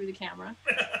shot through the camera.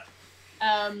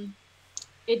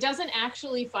 It doesn't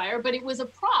actually fire, but it was a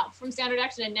prop from standard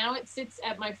action, and now it sits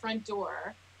at my front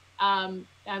door,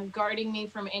 guarding me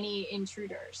from any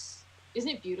intruders. Isn't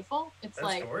it beautiful? It's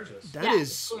That's gorgeous. That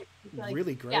is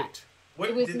really great. Yeah.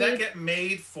 What, did that get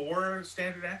made for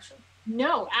standard action?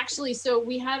 No, actually, so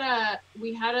we had a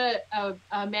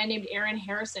man named Aaron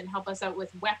Harrison help us out with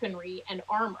weaponry and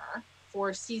armor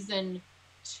for season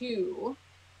 2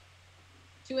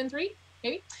 and 3,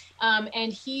 maybe.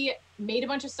 And he made a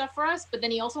bunch of stuff for us, but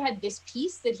then he also had this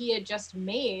piece that he had just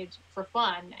made for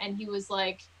fun, and he was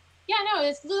like, "Yeah, no,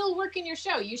 it's a little work in your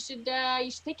show. You should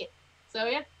take it." So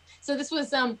yeah. So this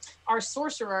was our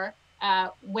sorcerer,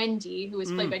 Wendy, who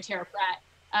was played by Tara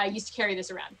Pratt, used to carry this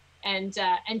around and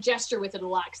gesture with it a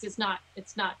lot, because it's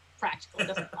not practical. It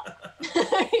doesn't fly.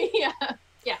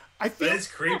 Yeah. I feel that is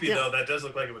creepy though. That does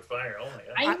look like it would fire. Oh my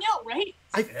God. I know, right?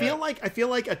 I feel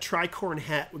like a tricorn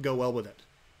hat would go well with it.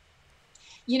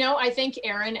 You know, I think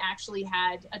Aaron actually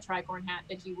had a tricorn hat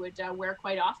that he would wear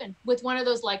quite often, with one of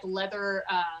those like leather,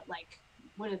 like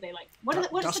what are they like? What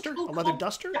duster? is the a leather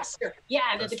duster? Duster.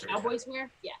 Yeah, that the cowboys wear.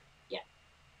 Yeah.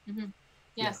 Mm-hmm.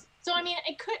 Yes. Yeah. So I mean,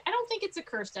 I don't think it's a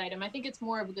cursed item. I think it's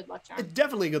more of a good luck charm. It's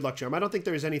definitely a good luck charm. I don't think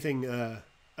there's anything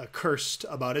cursed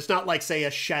about it. It's not like, say,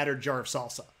 a shattered jar of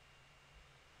salsa.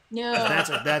 No.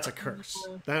 That's a curse.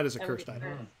 That is a cursed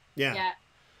item. Yeah.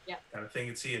 Kind of thing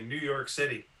you'd see in New York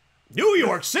City. New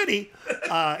York City.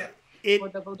 Or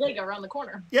the bodega around the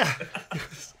corner. Yeah.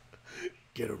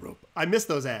 Get a rope. I miss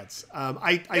those ads.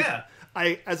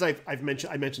 As I've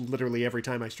mentioned, I mentioned literally every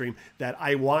time I stream that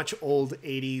I watch old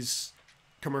 80s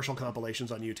commercial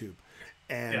compilations on YouTube,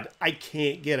 and I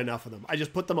can't get enough of them. I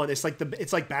just put them on. It's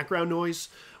like background noise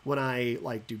when I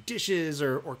like do dishes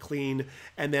or clean,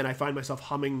 and then I find myself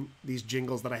humming these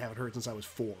jingles that I haven't heard since I was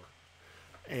 4.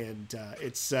 And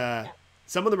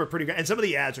some of them are pretty good, and some of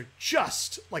the ads are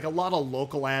just like a lot of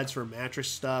local ads for mattress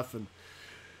stuff. And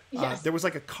there was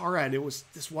like a car ad, and it was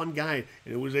this one guy,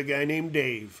 and it was a guy named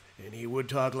Dave, and he would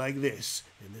talk like this,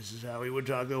 and this is how he would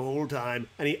talk the whole time.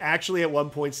 And he actually at one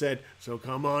point said, "So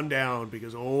come on down,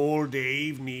 because old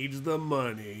Dave needs the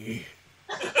money."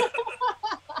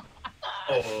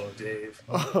 Oh, Dave.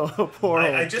 Oh, poor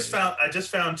old I just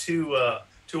found two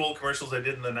old commercials I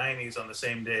did in the 90s on the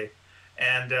same day,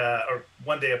 and or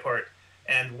one day apart.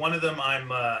 And one of them,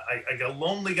 I got a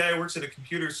lonely guy who works at a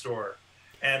computer store,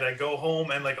 and I go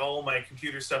home and like all my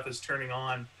computer stuff is turning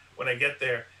on when I get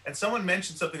there. And someone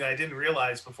mentioned something that I didn't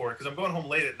realize before, because I'm going home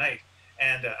late at night,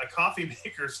 and a coffee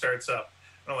maker starts up,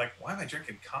 and I'm like, why am I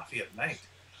drinking coffee at night?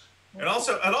 And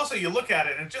also, you look at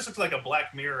it, and it just looks like a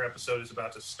Black Mirror episode is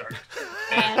about to start,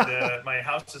 and my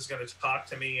house is going to talk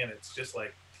to me, and it's just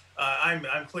like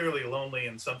I'm clearly lonely,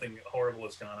 and something horrible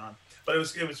has gone on. But it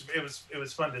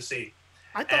was fun to see.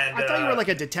 I thought you were like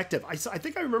a detective. I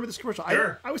think I remember this commercial.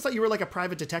 Sure. I always thought you were like a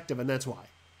private detective, and that's why.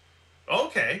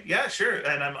 Okay, yeah, sure.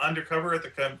 And I'm undercover at the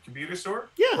computer store?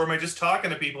 Yeah. Or am I just talking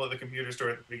to people at the computer store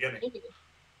at the beginning?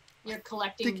 You're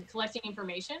collecting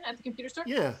information at the computer store?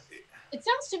 Yeah. It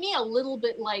sounds to me a little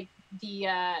bit like the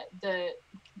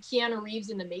Keanu Reeves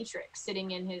in The Matrix,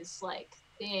 sitting in his like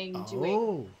thing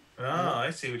doing. Oh, I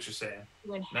see what you're saying.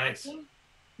 Doing nice. Hacking.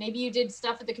 Maybe you did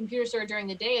stuff at the computer store during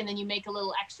the day, and then you make a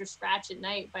little extra scratch at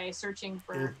night by searching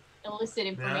for illicit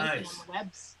information on the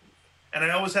webs. And I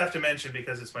always have to mention,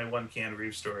 because it's my one Keanu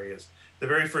Reeves story, is the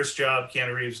very first job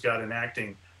Keanu Reeves got in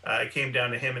acting it came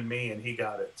down to him and me, and he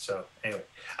got it. So anyway,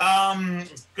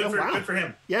 good for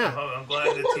him. Yeah, I'm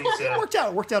glad that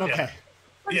he's worked out okay.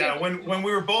 Yeah, when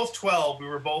we were both 12, we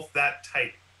were both that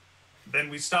tight. Then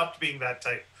we stopped being that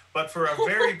tight. But for a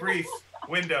very brief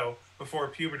window before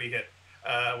puberty hit,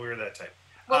 we were that tight.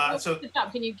 What's the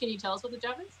job? Can you tell us what the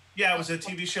job is? Yeah, it was a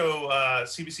TV show,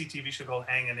 CBC TV show called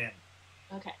Hangin' In.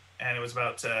 Okay. And it was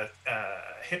about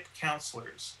hip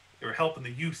counselors. They were helping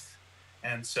the youth.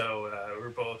 And so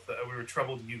we were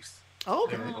troubled youth. Oh,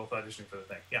 okay. They were both auditioning for the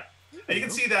thing. Yeah. And you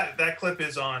can see that clip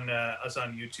is on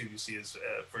YouTube. You see his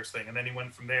first thing. And then he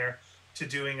went from there to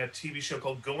doing a TV show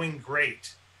called Going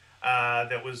Great.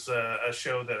 That was a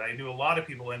show that I knew a lot of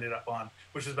people ended up on,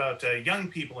 which was about young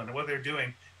people and what they're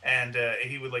doing. And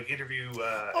he would like interview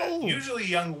usually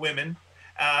young women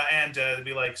and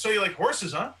be like, so you like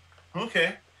horses, huh?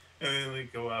 Okay. And then we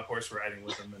go horse riding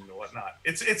with them and whatnot.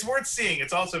 It's worth seeing.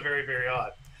 It's also very, very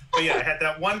odd. But yeah, I had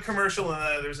that one commercial,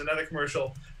 and there's another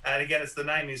commercial. And again, it's the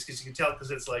 90s because you can tell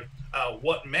because it's like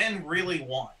what men really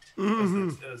want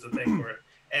is the thing for it.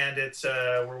 And it's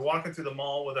we're walking through the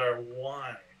mall with our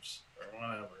wives or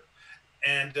whatever.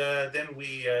 And then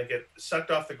we get sucked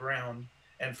off the ground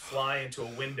and fly into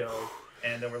a window.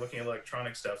 And then we're looking at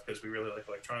electronic stuff because we really like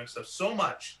electronic stuff so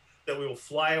much that we will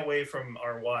fly away from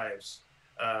our wives,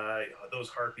 those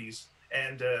harpies,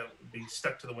 and be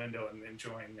stuck to the window and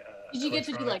enjoying Did you get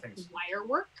to do like things. wire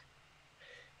work?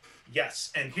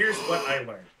 Yes, and here's what I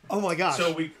learned. Oh my gosh.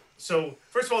 So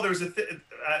first of all, there was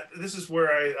this is where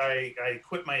I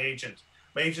quit my agent.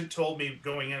 My agent told me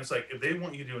going in, it's like, if they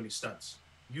want you to do any stunts,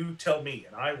 you tell me,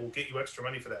 and I will get you extra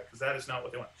money for that, because that is not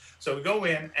what they want. So we go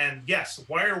in, and yes,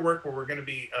 wire work where we're going to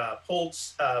be pulled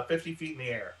 50 feet in the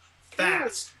air,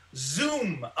 fast,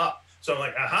 zoom up. So I'm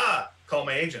like, aha, call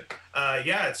my agent.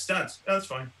 Yeah, it's stunts. Oh, that's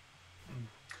fine.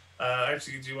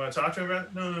 Actually, do you want to talk to him about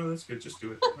it? No, that's good. Just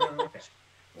do it. Okay.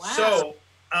 Wow. So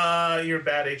you're a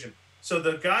bad agent. So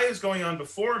the guy who's going on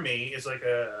before me is like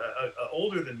a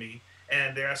older than me,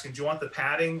 and they're asking, do you want the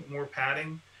padding, more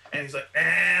padding? And he's like,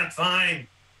 fine.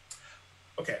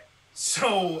 Okay.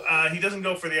 So he doesn't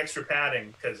go for the extra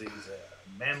padding because he's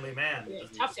a manly man. Yeah,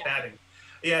 Doesn't tough need guy. padding.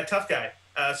 Yeah, tough guy.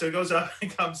 So he goes up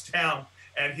and comes down,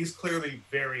 and he's clearly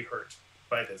very hurt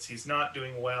by this. He's not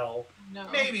doing well. No.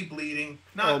 Maybe bleeding.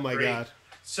 Not Oh my great. God.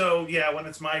 So yeah, when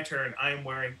it's my turn, I'm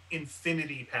wearing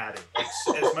infinity padding.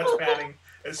 As much padding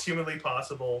as humanly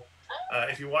possible.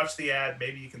 If you watch the ad,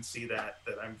 maybe you can see that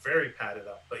I'm very padded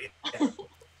up. But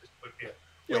yeah,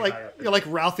 you're like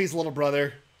Ralphie's little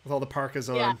brother with all the parkas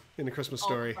on in the Christmas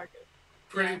Story.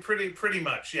 Pretty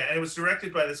much, yeah. And it was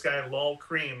directed by this guy Lol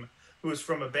Cream, who was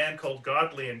from a band called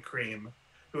Godly and Cream,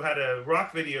 who had a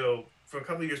rock video from a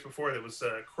couple of years before that was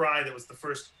Cry, that was the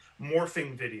first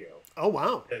morphing video. Oh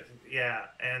wow. Yeah,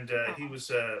 and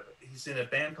he's in a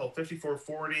band called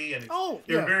 5440, and they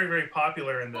yeah. were very, very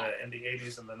popular in the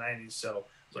 80s and the 90s. So I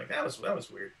was like, that was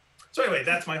weird. So anyway,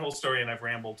 that's my whole story, and I've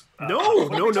rambled. No.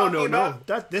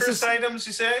 This is items,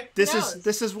 you say? This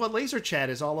is what Laserchat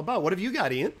is all about. What have you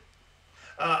got, Ian?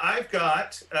 I've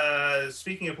got,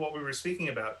 speaking of what we were speaking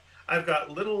about, I've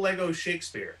got little Lego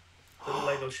Shakespeare. Little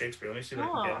Lego Shakespeare. Let me see if I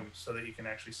can get him so that you can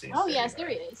actually see him. Oh, yes, there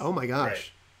he is. Oh my gosh.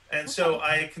 Right. And so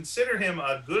I consider him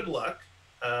a good luck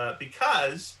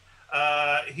because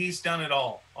he's done it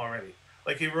all already.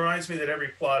 Like, he reminds me that every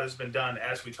plot has been done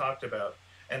as we talked about,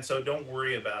 and so don't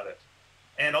worry about it.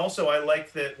 And also, I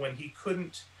like that when he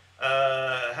couldn't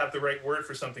have the right word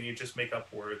for something, you just make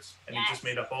up words, and he just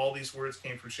made up all these words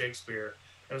came from Shakespeare.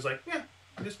 And it was like,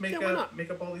 just make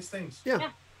up all these things. Yeah.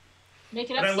 Make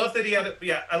it up. And I love that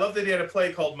he had a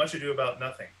play called Much Ado About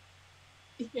Nothing.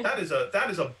 Yeah. That is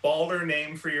a baller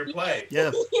name for your play.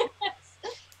 Yeah. Yes.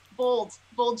 Bold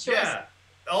choice. Yeah.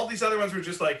 All these other ones were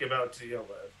just like about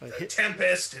a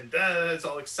tempest and it's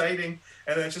all exciting,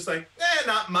 and then it's just like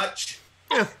not much.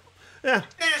 Yeah.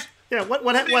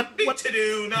 What big to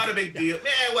do, not a big deal.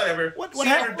 Whatever. What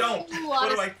happened? Don't. A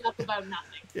lot of stuff about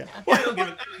nothing. Yeah. I don't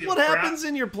give what happens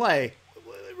in your play?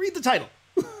 Read the title.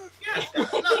 Yeah,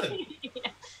 nothing. Nothing.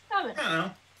 I don't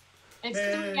know. It's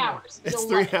 3 hours. It's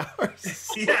 3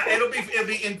 hours. Yeah, it'll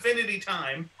be infinity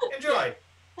time. Enjoy.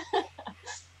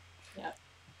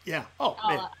 Yeah. Oh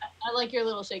man. I like your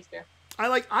little Shakespeare.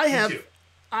 I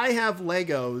have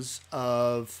Legos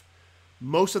of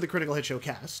most of the Critical Hit Show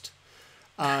cast.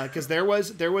 Because there was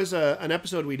an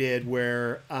episode we did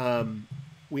where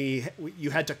you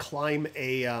had to climb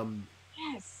a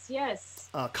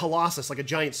colossus, like a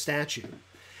giant statue,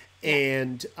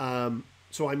 and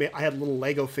so I had little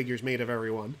Lego figures made of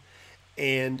everyone,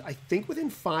 and I think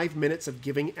within 5 minutes of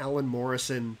giving Alan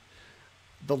Morrison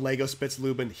the Lego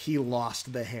Spitzlubin, he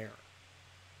lost the hair.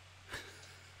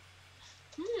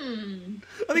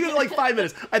 I think it was like 5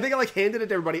 minutes. I think I like handed it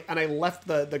to everybody, and I left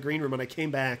the green room, and I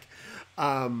came back.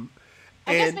 I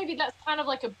guess maybe that's kind of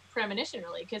like a premonition,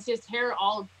 really, because his hair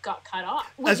all got cut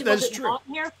off. Was it true. long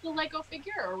hair for the Lego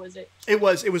figure, or was it? It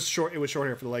was short. It was short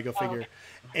hair for the Lego figure,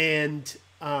 okay. And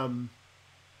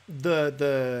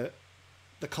the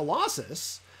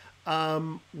Colossus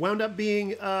wound up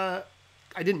being I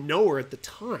didn't know her at the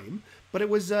time, but it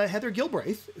was Heather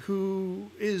Gilbraith,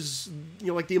 who is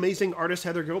like the amazing artist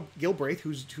Heather Gilbraith,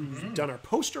 who's done our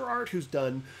poster art, who's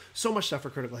done so much stuff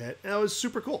for Critical Hit, and it was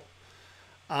super cool.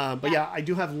 But yeah, I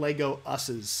do have Lego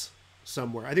Us's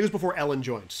somewhere. I think it was before Ellen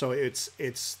joined, so it's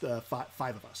the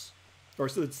five of us, or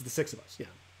it's the six of us. Yeah,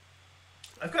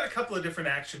 I've got a couple of different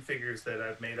action figures that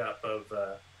I've made up of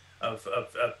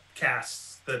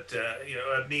casts that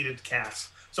I've needed casts.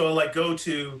 So I'll like go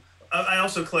to. I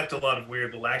also collect a lot of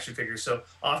weird little action figures. So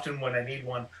often when I need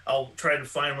one, I'll try to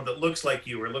find one that looks like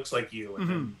you or looks like you, and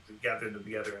then gather them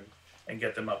together and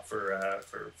get them up for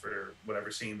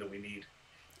whatever scene that we need.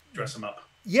 Dress them up.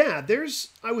 Yeah,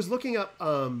 I was looking up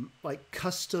like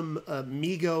custom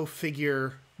Mego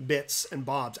figure bits and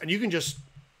bobs, and you can just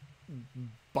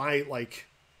buy like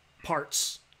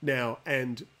parts now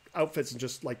and outfits and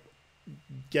just like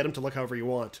get them to look however you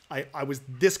want. I was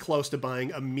this close to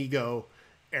buying a Mego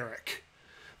Eric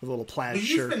with a little plaid shirt.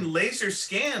 You've been laser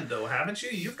scanned though, haven't you?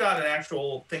 You've got an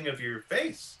actual thing of your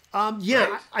face. Yeah,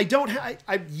 right? I don't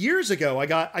have. Years ago, I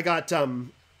got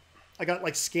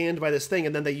like scanned by this thing,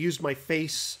 and then they used my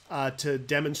face to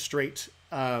demonstrate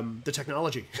the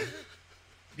technology.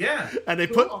 Yeah, and they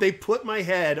put my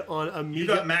head on a Mego. You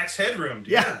got max headroom.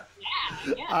 Yeah.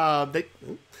 Yeah.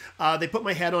 They put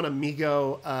my head on a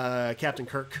Mego Captain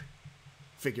Kirk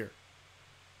figure.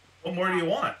 What more do you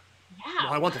want? Yeah,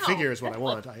 well, I want the figure is what I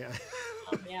want. Oh, yeah.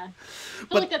 I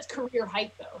feel like that's career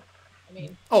height, though. I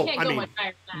mean, you can't go much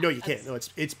higher than that. No, you can't. No,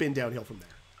 it's been downhill from there.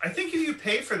 I think if you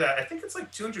pay for that, I think it's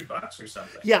like $200 or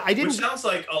something. Yeah, I didn't. Which sounds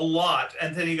like a lot,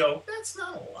 and then you go, that's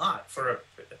not a lot for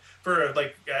a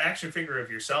like action figure of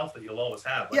yourself that you'll always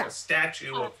have, like a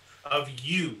statue of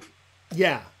you.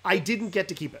 Yeah, I didn't get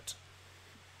to keep it,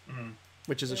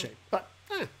 which is a shame. But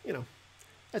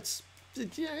that's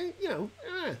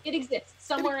it exists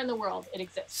somewhere in the world. It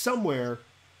exists somewhere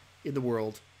in the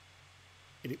world.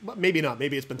 Maybe not.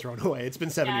 Maybe it's been thrown away. It's been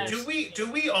 7 years.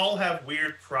 Do we all have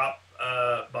weird prop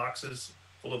boxes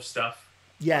full of stuff?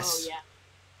 Yes. Oh, yeah.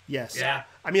 Yes. Yeah.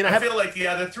 I mean, I feel like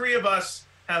the three of us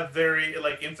have very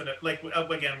like infinite. Like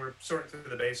again, we're sorting through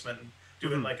the basement and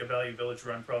doing like a Value Village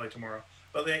run probably tomorrow.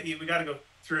 But we got to go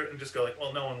through it and just go like,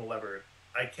 well, no one will ever.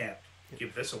 I can't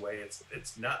give this away.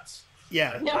 It's nuts.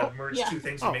 Yeah. I've merged two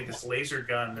things and made this laser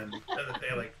gun, and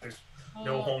they like there's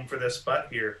no home for this but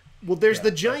here. Well, there's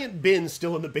the giant bin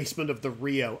still in the basement of the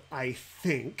Rio, I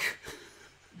think.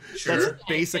 Sure. That's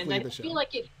basically the show. I feel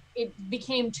like it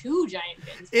became two giant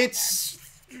bins. It's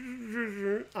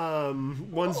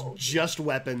one's just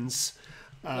weapons.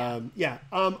 I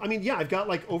mean, I've got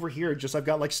like over here, I've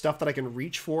got like stuff that I can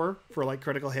reach for like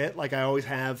Critical Hit. Like I always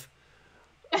have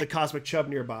the Cosmic Chub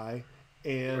nearby,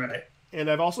 and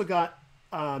I've also got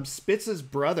Spitz's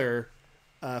brother,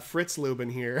 Fritz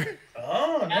Lubin here.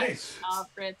 Oh, nice.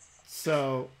 Fritz.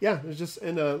 So yeah, there's just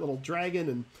in a little dragon,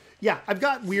 and I've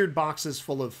got weird boxes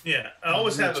full of. Yeah, I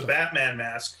always have a Batman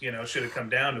mask. Should it come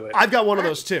down to it. I've got one of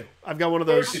those too. I've got one of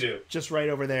those. Of course you do. Just right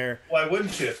over there. Why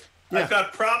wouldn't you? Yeah. I've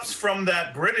got props from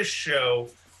that British show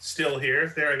still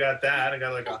here. There, I got that. I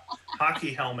got like a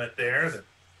hockey helmet there that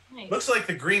looks like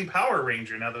the Green Power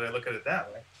Ranger. Now that I look at it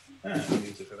that way, I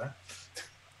use it for that.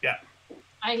 Yeah.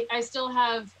 I still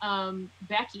have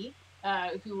Becky,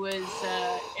 who was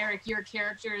Eric, your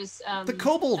character's the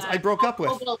kobold I broke up with.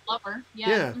 Kobold lover. Yeah.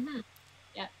 Yeah. Mm-hmm.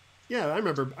 Yeah, I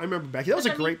remember Becky. That was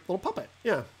a great little puppet.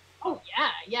 Yeah. Oh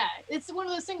yeah. It's one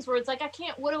of those things where it's like I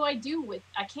can't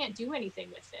do anything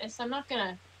with this. I'm not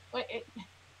gonna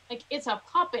it's a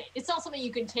puppet. It's not something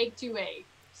you can take to a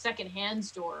secondhand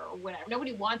store or whatever.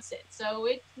 Nobody wants it. So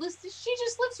she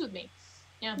just lives with me.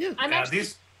 Yeah.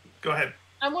 Go ahead.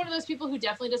 I'm one of those people who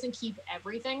definitely doesn't keep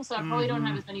everything, so I probably don't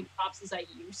have as many props as I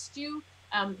used to,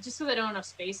 just because I don't have enough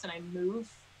space and I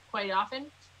move quite often.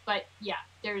 But yeah,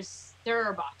 there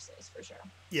are boxes for sure.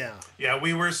 Yeah. Yeah,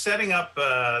 we were setting up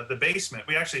the basement.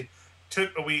 We actually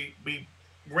we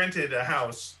rented a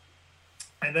house,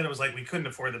 and then it was like we couldn't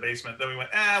afford the basement. Then we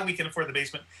went, we can afford the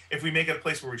basement if we make it a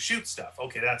place where we shoot stuff.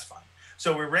 Okay, that's fine.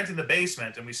 So we're renting the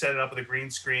basement, and we set it up with a green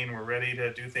screen. We're ready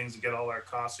to do things and get all our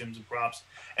costumes and props.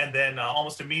 And then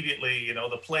almost immediately,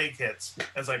 the plague hits. And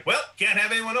it's like, well, can't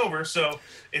have anyone over. So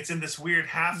it's in this weird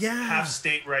half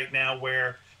state right now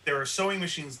where there are sewing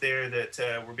machines there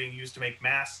that were being used to make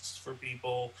masks for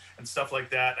people and stuff like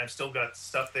that. I've still got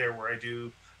stuff there where I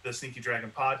do the Sneaky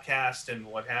Dragon podcast and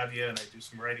what have you, and I do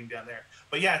some writing down there.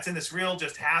 But yeah, it's in this real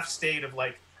just half state of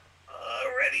like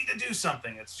ready to do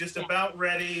something. It's just about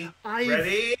ready.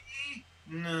 Ready?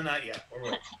 No, not yet.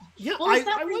 Yeah, well,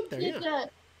 I went there. Yeah.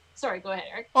 Sorry, go ahead,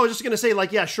 Eric. I was just gonna say,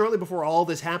 like, yeah, shortly before all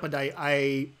this happened,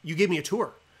 you gave me a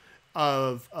tour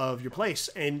of your place,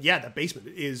 and yeah, the basement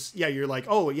is, yeah, you're like,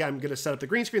 oh yeah, I'm gonna set up the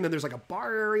green screen. Then there's like a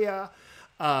bar area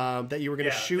that you were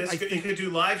gonna shoot. You could do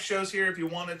live shows here if you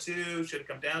wanted to. Should have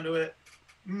come down to it.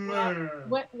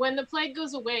 When the plague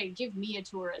goes away, give me a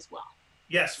tour as well.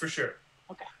 Yes, for sure.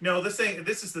 Okay. No, this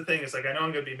is the thing. It's like I know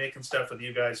I'm going to be making stuff with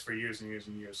you guys for years and years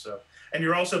and years. So, and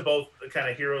you're also both kind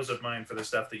of heroes of mine for the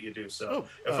stuff that you do. So,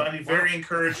 I find it very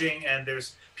encouraging. And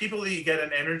there's people that you get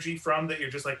an energy from that you're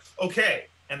just like, okay.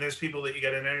 And there's people that you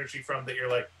get an energy from that you're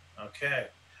like, okay.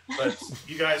 But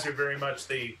you guys are very much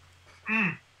the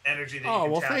energy that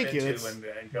you can tap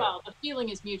into and go. Well, the feeling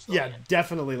is mutual. Yeah,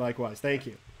 definitely. Likewise. Thank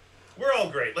you. We're all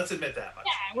great. Let's admit that much.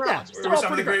 Yeah, we're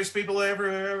some of the greatest people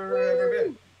ever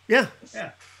been. Yeah.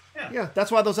 Yeah. Yeah,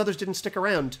 that's why those others didn't stick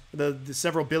around the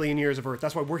several billion years of Earth.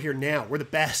 That's why we're here now. We're the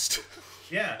best.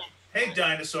 Yeah. Hey,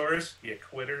 dinosaurs, you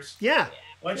quitters. Yeah.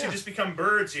 Why don't you just become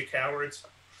birds, you cowards?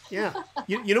 Yeah.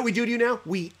 You know what we do to you now?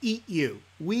 We eat you.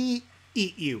 We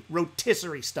eat you,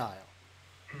 rotisserie style.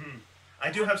 Mm-hmm. I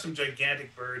do have some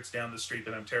gigantic birds down the street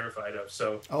that I'm terrified of.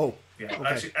 So. Oh. Yeah.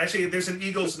 Okay. Actually, there's an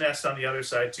eagle's nest on the other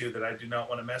side too that I do not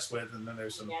want to mess with, and then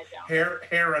there's some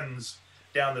herons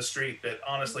down the street that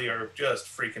honestly are just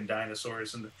freaking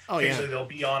dinosaurs, and occasionally they'll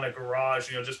be on a garage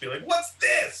and you'll just be like, what's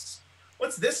this?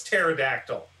 What's this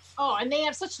pterodactyl? Oh, and they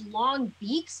have such long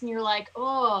beaks, and you're like,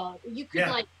 oh, you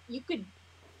could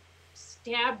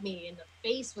stab me in the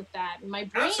face with that, and my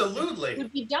brain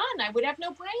would be done. I would have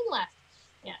no brain left.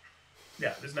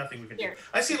 Yeah, there's nothing we can do.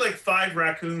 I see like 5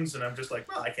 raccoons and I'm just like,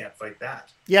 well, I can't fight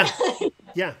that. Yeah.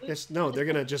 Yeah. They're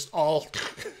gonna just all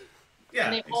Yeah,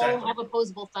 and they all have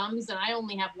opposable thumbs, and I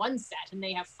only have one set, and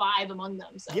they have 5 among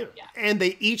them. So yeah. And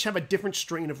they each have a different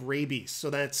strain of rabies, so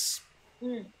that's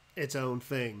its own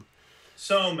thing.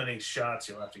 So many shots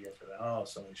you'll have to get for that. Oh,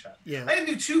 so many shots. Yeah. I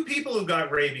knew 2 people who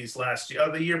got rabies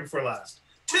the year before last.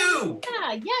 2.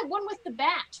 Yeah, one with the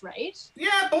bat, right?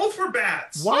 Yeah, both were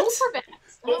bats. What? Both were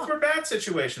bats. Both were bat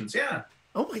situations. Yeah.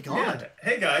 Oh my God. Yeah.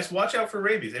 Hey guys, watch out for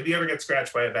rabies. If you ever get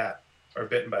scratched by a bat or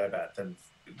bitten by a bat, then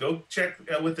go check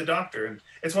with the doctor. And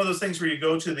it's one of those things where you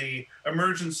go to the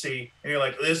emergency and you're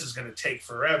like, this is going to take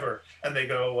forever. And they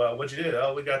go, what'd you do?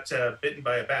 Oh, we got bitten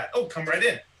by a bat. Oh, come right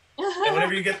in. And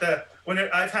whenever you get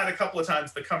I've had a couple of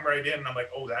times the come right in, and I'm like,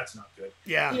 oh, that's not good.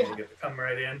 Yeah. You get the come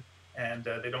right in, and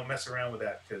they don't mess around with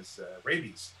that because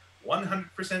rabies,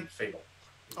 100% fatal.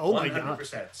 Oh my God.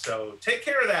 100%. So take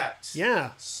care of that.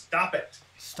 Yeah. Stop it.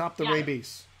 Stop the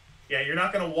rabies. Yeah, you're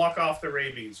not going to walk off the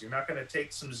rabies. You're not going to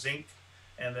take some zinc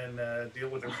and then deal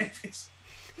with the rabies.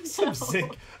 Some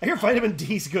zinc. I hear vitamin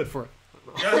D is good for it.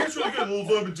 Yeah, it's really good. A little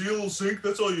vitamin D, a little zinc.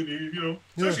 That's all you need. You know,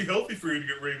 it's actually healthy for you to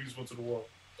get rabies once in a while.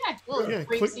 Yeah, well,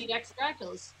 grapeseed extract.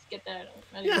 Let's get that.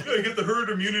 Yeah, you get the herd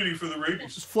immunity for the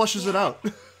rabies. Just flushes it out.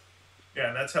 Yeah,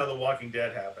 and that's how The Walking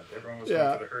Dead happened. Everyone was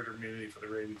going for the herd immunity for the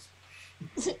rabies.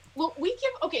 Well, we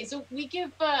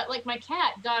give like my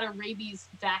cat got a rabies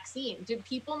vaccine. Do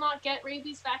people not get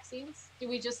rabies vaccines?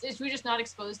 Is we just not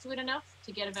exposed to it enough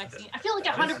to get a vaccine? I feel like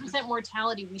 100%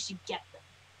 mortality, we should get them.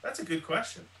 That's a good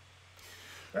question.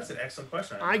 That's an excellent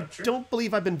question. I don't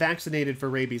believe I've been vaccinated for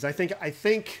rabies. I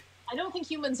don't think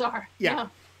humans are. Yeah.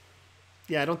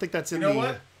 Yeah, I don't think that's in You know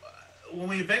what? When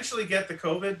we eventually get the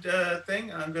COVID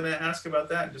thing, I'm going to ask about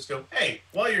that and just go, hey,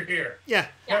 while you're here. Yeah.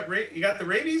 You got the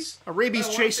rabies? A rabies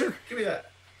chaser? Give me that.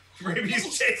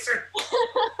 Rabies chaser.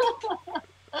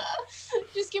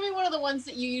 Just give me one of the ones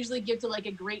that you usually give to like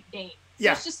a Great Dane. So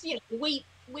yeah. It's just, weight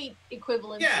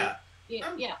equivalent. Yeah.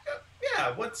 Yeah.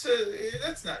 What's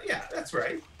that's not, yeah, that's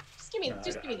right. Just give me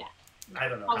that. I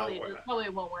don't know probably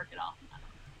it won't work at all.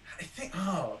 I think,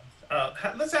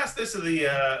 let's ask this of the,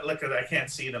 look, I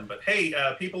can't see them, but hey,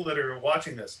 people that are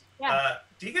watching this,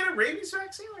 do you get a rabies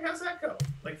vaccine? Like, how's that go?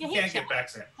 Like, you can't get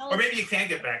vaccinated. Or maybe you can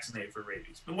get vaccinated for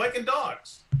rabies, but like in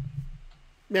dogs.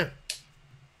 Yeah.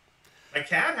 My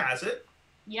cat has it.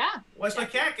 Yeah. Why's my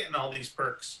cat getting all these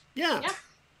perks? Yeah.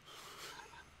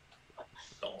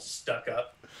 All stuck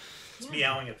up. It's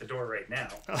meowing at the door right now.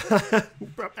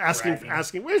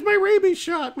 asking, where's my rabies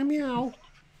shot? Meow.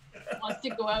 Wants to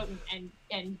go out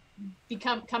and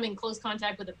come in close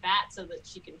contact with a bat so that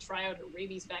she can try out a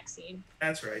rabies vaccine.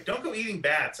 That's right. Don't go eating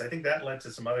bats. I think that led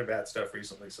to some other bad stuff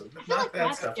recently. So I feel like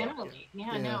bats generally.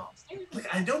 Yeah, no.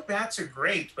 Like, I know bats are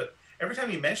great, but every time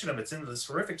you mention them, it's in this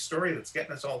horrific story that's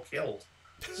getting us all killed.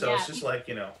 So Yeah. it's just like,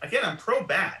 you know, again, I'm pro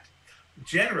bat.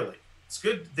 Generally, it's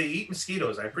good. They eat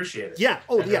mosquitoes. I appreciate it. Yeah.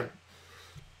 Oh, And yeah.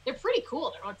 They're pretty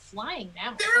cool. They're like flying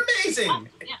now. They're amazing.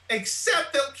 Yeah.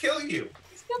 Except they'll kill you.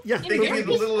 Yeah. They give you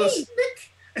the littlest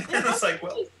stick. And it's like,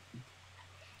 well,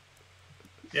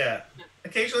 yeah.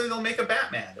 Occasionally they'll make a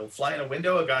Batman. They'll fly in a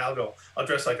window. A guy will go, I'll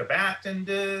dress like a bat, and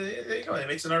there you go. And it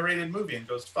makes an R-rated movie and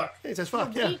goes, fuck. It says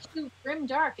fuck. Way Yeah. too grim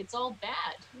dark. It's all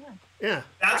bad. Yeah. Yeah.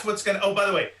 That's what's gonna. Oh, by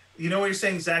the way, you know what you're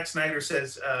saying? Zack Snyder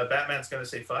says Batman's gonna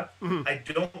say fuck. Mhm. I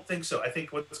don't think so. I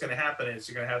think what's gonna happen is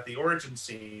you're gonna have the origin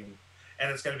scene,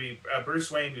 and it's gonna be Bruce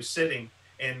Wayne who's sitting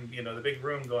in, you know, the big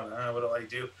room going, what do I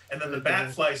do? And then the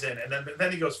bat flies in, and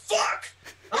then he goes, fuck.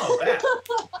 Oh, bat.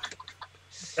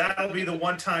 That'll be the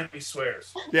one time he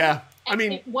swears. Yeah. I And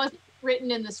mean, it wasn't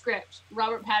written in the script.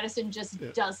 Robert Pattinson just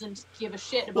doesn't give a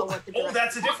shit about what the director. Oh,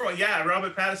 that's a different one. Yeah,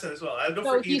 Robert Pattinson as well. I'll go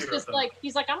So for he's either of just them. like,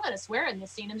 I'm gonna swear in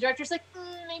this scene, and the director's like,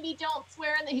 maybe don't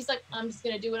swear in that. He's like, I'm just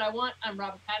gonna do what I want. I'm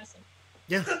Robert Pattinson.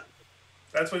 yeah.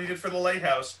 That's what he did for The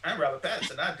Lighthouse. I'm Robert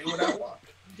Pattinson. I do what I want.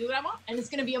 Do what I want, and it's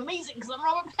gonna be amazing because I'm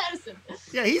Robert Pattinson.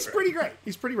 Yeah, he's pretty great.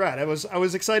 He's pretty rad. I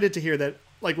was excited to hear that.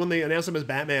 Like when they announced him as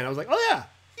Batman, I was like, oh yeah,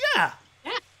 yeah,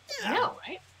 I know,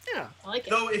 right? yeah, I like it.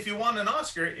 Though, if you want an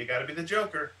Oscar, you got to be the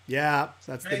Joker. yeah.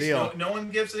 That's the deal. No one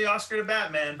gives the Oscar to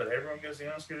Batman, but everyone gives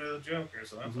the Oscar to the Joker.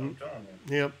 So that's what I'm telling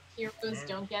you. Yep. Heroes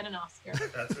don't get an Oscar.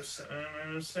 That's a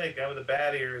mistake. Guy with the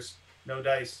bad ears, no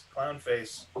dice, clown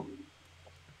face.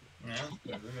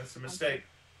 Yeah, that's a mistake.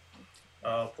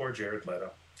 Oh, poor Jared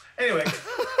Leto. Anyway,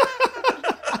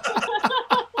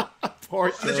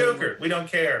 Poor the Joker. We don't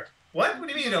care. What? What do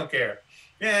you mean you don't care?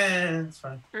 Yeah, it's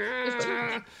fine.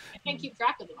 I can't keep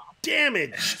track of them all.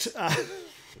 Damaged.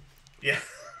 Yeah.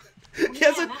 He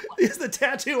has the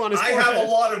tattoo on his I forehead. have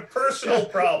a lot of personal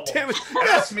problems. Damage.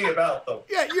 Ask me about them.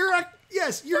 Yeah, you're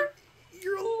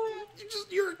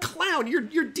a clown. Your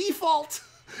default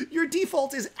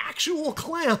is actual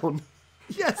clown.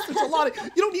 Yes, there's a lot of,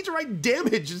 you don't need to write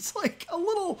damage. It's like a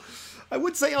little, I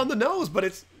would say on the nose, but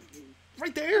it's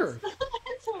right there.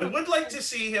 I would like to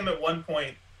see him at one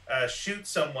point shoot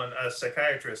someone, a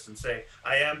psychiatrist, and say,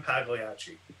 I am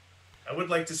Pagliacci. I would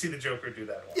like to see the Joker do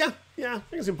that one. Yeah, I think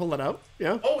he's gonna pull that out.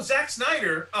 Yeah. Oh, Zack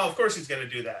Snyder. Oh, of course he's going to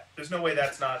do that. There's no way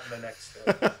that's not in the next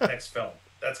next film.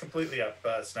 That's completely up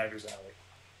Snyder's alley.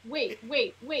 Wait.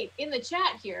 In the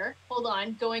chat here, hold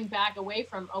on, going back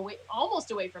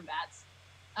almost away from bats.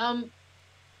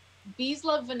 Bees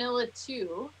Love Vanilla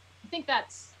 2. I think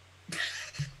that's,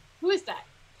 who is that?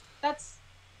 That's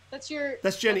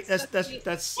Jenny.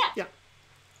 That's yeah.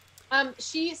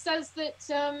 She says that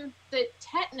that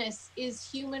tetanus is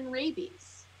human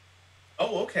rabies.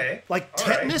 Oh, okay. Like All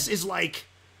tetanus is like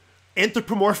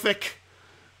anthropomorphic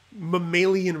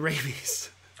mammalian rabies.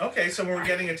 Okay, so when we're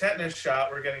getting a tetanus shot,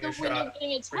 we're getting a So when you're shot.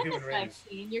 getting a for human tetanus rabies.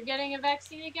 vaccine, you're getting a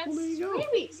vaccine against Well, there you go.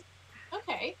 rabies.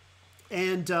 Okay.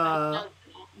 And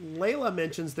Layla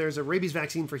mentions there's a rabies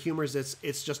vaccine for humans.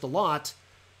 It's just a lot,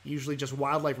 usually just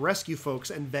wildlife rescue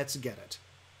folks, and vets get it.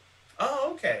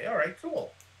 Oh, okay. All right,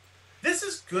 cool. This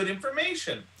is good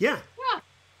information. Yeah.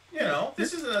 You know,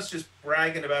 this isn't us just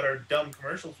bragging about our dumb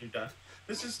commercials we've done.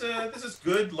 This is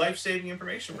good life-saving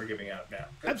information we're giving out now.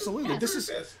 Good Absolutely. for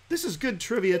This is good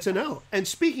trivia to know. And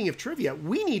speaking of trivia,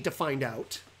 we need to find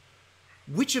out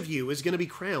which of you is going to be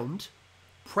crowned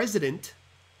president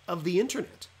of the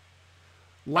internet.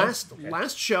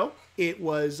 Last show, it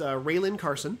was Raylan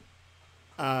Carson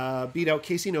beat out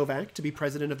Casey Novak to be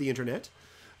president of the internet.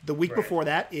 The week before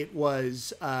that, it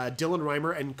was Dylan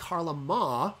Reimer and Carla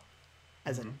Ma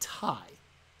as a tie.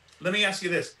 Let me ask you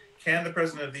this. Can the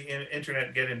president of the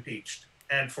internet get impeached?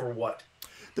 And for what?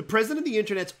 The president of the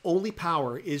internet's only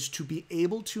power is to be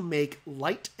able to make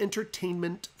light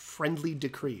entertainment friendly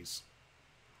decrees.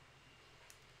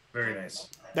 Very nice.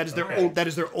 That is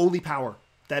their only power.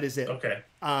 That is it. Okay.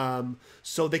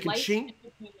 So they can Light change.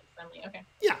 entertainment friendly. Okay.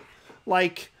 Yeah,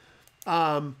 like,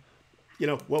 you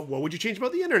know, what would you change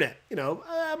about the internet? You know,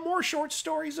 more short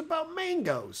stories about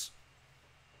mangoes.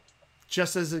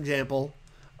 Just as an example.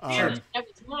 That was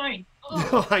mine.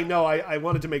 I know. I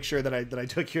wanted to make sure that I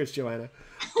took yours, Joanna.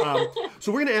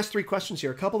 So we're going to ask 3 questions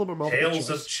here. A couple of them are multiple Tales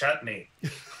choice. of chutney.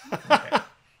 Okay.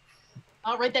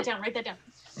 I'll write that down. Write that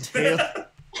down.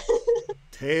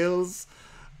 Tales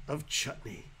of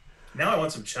chutney. Now I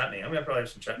want some chutney. I'm gonna probably have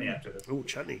some chutney after this. Oh,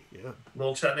 chutney. Yeah.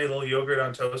 Little chutney, little yogurt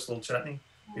on toast, little chutney.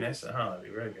 Be nice. That'd be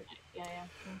very good. Yeah.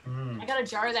 I got a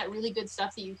jar of that really good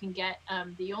stuff that you can get.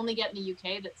 That you only get in the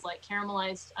UK. That's like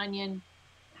caramelized onion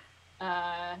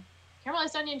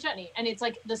chutney, and it's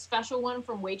like the special one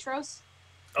from Waitrose.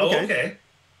 Oh, Okay. okay.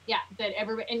 Yeah, that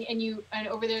everybody and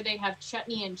over there they have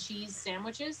chutney and cheese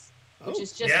sandwiches, which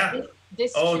is just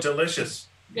this oh, delicious.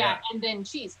 Yeah, and then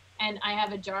cheese. And I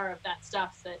have a jar of that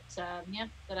stuff that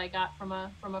that I got from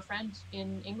a friend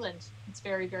in England. It's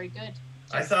very, very good.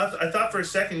 I thought for a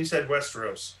second you said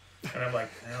Westeros. And I'm like,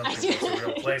 I don't think that's a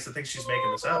real place. I think she's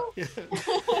making this up.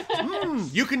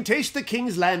 You can taste the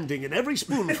King's Landing in every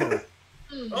spoonful.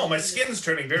 Oh, my skin's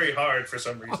turning very hard for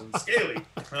some reason. Scaly.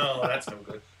 Oh, that's no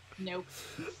good. Nope.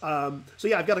 So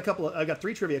yeah, I've got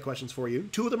 3 trivia questions for you.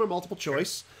 2 of them are multiple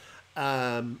choice,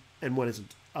 and one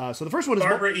isn't. So the first one is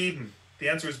Barbara Eden. The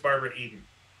answer is Barbara Eden.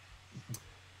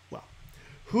 Well,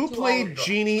 who played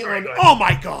Jeannie Sorry, on? Oh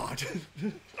my God.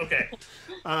 Okay.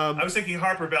 I was thinking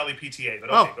Harper Valley PTA,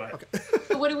 but okay, go ahead. Okay.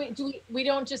 So what we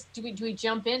don't just do we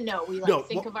jump in? No, we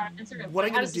think of our answer. What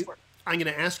I'm going to do? I'm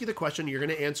going to ask you the question. You're going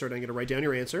to answer it. I'm going to write down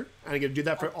your answer, and I'm going to do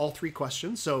that for all 3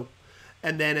 questions. So,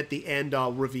 and then at the end,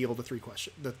 I'll reveal the 3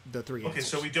 questions, the 3 answers. Okay,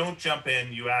 so we don't jump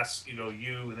in. You ask, you,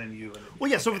 and then you. And then well,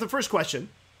 yeah. So for the first question,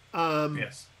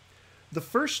 yes, the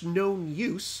first known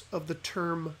use of the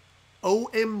term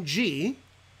OMG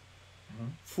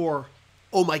for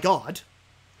 "Oh my God"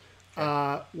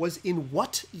 was in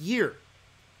what year?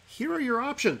 Here are your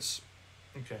options.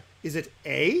 Okay. Is it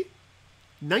A,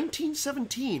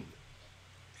 1917?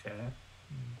 Okay.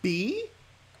 B,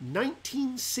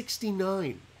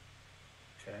 1969.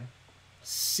 Okay.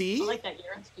 C. I like that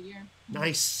year. It's a good year.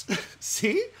 Nice.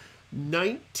 C,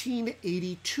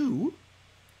 1982.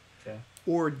 Okay.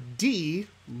 Or D,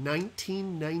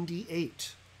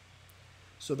 1998.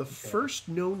 So the first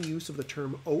known use of the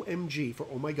term OMG for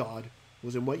 "Oh my God"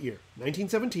 was in what year?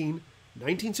 1917,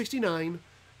 1969,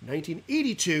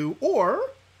 1982,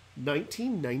 or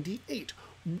 1998.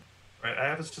 Right, I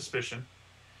have a suspicion.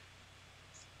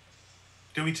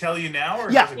 Do we tell you now, or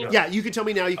yeah, does it go? yeah? You can tell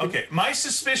me now. You can. Okay, my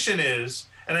suspicion is,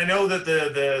 and I know that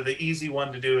the easy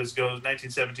one to do is go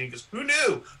 1917 because who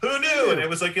knew? Who knew? And it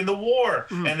was like in the war,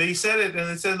 and they said it, and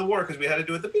they said in the war because we had to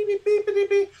do it the beep beep beep beep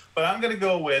beep. But I'm going to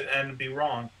go with and be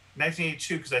wrong.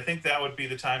 1982 because I think that would be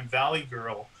the time Valley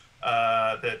Girl,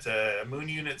 that Moon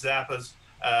Unit Zappa's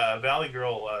Valley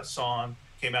Girl song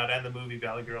came out, and the movie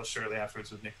Valley Girl shortly afterwards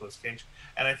with Nicolas Cage,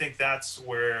 and I think that's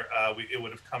where it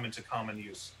would have come into common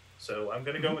use. So I'm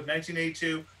going to go with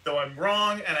 1982, though I'm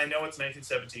wrong, and I know it's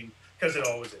 1917 because it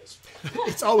always is.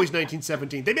 It's always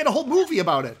 1917. They made a whole movie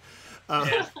about it.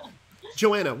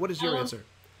 Joanna, what is your answer?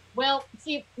 Well,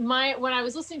 see, when I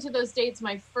was listening to those dates,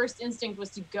 my first instinct was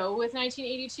to go with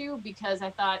 1982 because I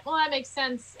thought, well, that makes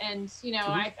sense, and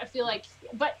I feel like,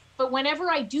 but whenever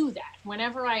I do that,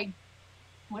 whenever I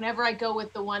go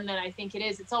with the one that I think it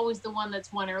is, it's always the one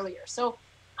that's one earlier. So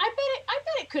I bet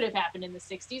it could have happened in the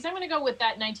 60s. I'm going to go with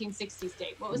that 1960s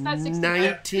date. What was that?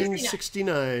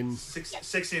 1969.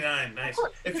 69. Nice.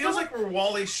 It feels like we're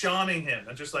Wally Shawning him,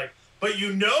 and just like, but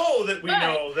you know that we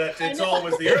know that it's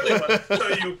always the early one, so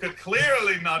you could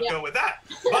clearly not go with that.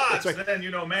 But then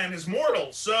man is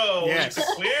mortal, so you could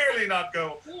clearly not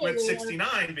go with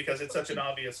 69 because it's such an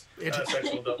obvious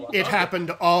sexual double. It happened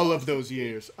all of those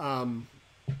years.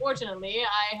 Fortunately,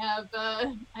 I have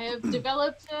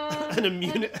developed an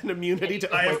immunity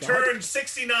to. I have turned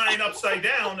 69 upside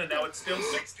down, and now it's still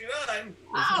 69.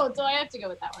 Oh, so I have to go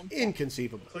with that one.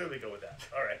 Inconceivable. Clearly, go with that.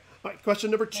 All right. All right.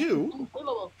 Question number 2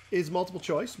 is multiple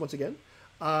choice. Once again,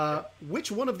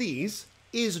 which one of these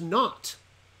is not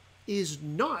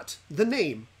the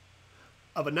name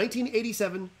of a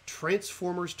 1987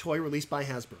 Transformers toy released by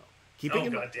Hasbro?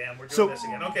 Goddamn, we're doing this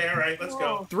again. Okay, all right, let's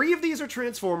go. 3 of these are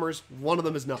Transformers, 1 of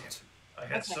them is not. I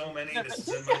had so many. This is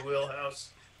in my wheelhouse.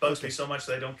 Bugs me so much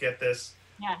that I don't get this.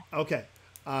 Yeah. Okay.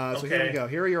 So here we go.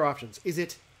 Here are your options. Is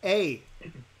it A,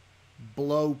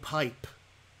 Blowpipe?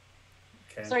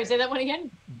 Okay. Sorry, say that one again.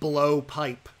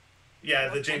 Blowpipe. Yeah,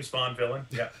 the James Bond villain.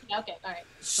 Yeah. Okay, all right.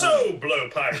 So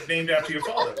Blowpipe, named after your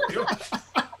father.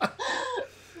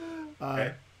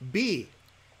 Okay. B,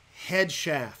 Head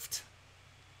Shaft.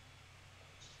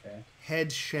 Okay.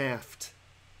 Head Shaft.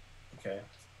 Okay.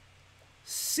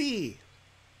 C,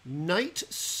 Night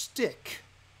Stick.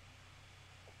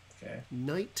 Okay.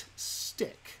 Night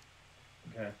Stick.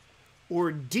 Okay.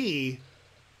 Or D,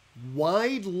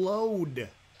 Wide Load.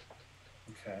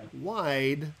 Okay.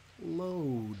 Wide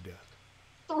Load.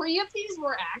 3 of these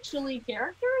were actually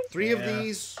characters? 3 of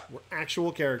these were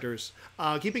actual characters.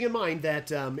 Keeping in mind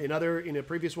that in a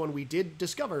previous one we did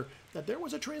discover that there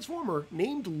was a Transformer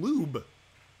named Lube.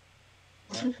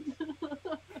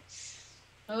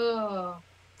 Oh.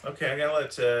 Okay, I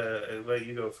gotta let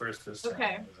you go first this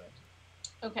time.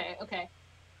 Okay.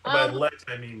 By let,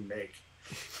 I mean make.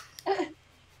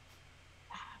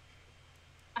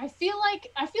 I feel like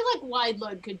wide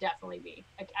load could definitely be.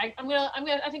 I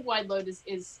think wide load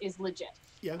is legit.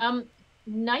 Yeah.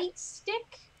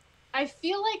 Nightstick. I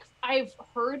feel like I've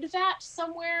heard that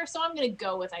somewhere, so I'm gonna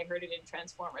go with I heard it in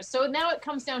Transformers. So now it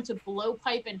comes down to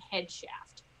blowpipe and head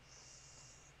shaft.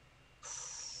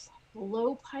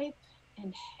 Blowpipe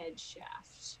and head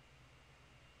shaft.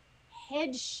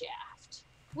 Head shaft.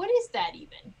 What is that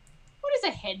even? What is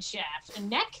a head shaft? A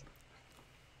neck?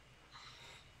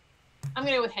 I'm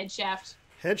gonna go with head shaft.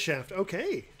 Head shaft.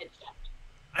 Okay. Head shaft.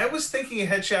 I was thinking a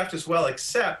head shaft as well,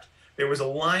 except there was a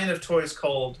line of toys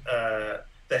called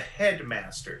the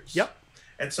Headmasters. Yep.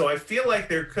 And so I feel like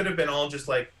there could have been all just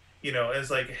like, you know,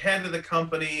 as like head of the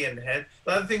company and head, a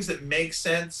lot of things that make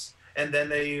sense. And then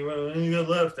they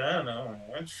left, I don't know.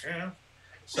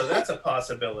 So that's a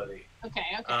possibility. Okay.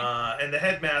 And the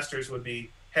Headmasters would be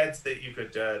heads that you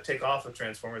could take off of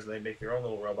Transformers and they make your own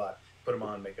little robot, put them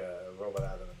on, make a robot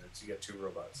out of them. So you get 2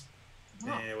 robots. Oh.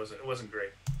 And it wasn't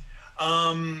great.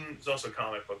 There's also a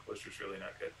comic book, which was really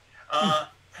not good.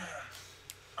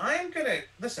 I'm gonna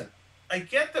listen. I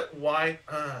get that wide.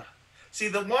 See,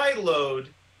 the wide load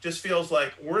just feels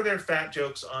like were there fat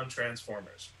jokes on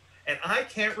Transformers, and I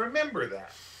can't remember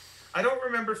that. I don't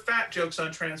remember fat jokes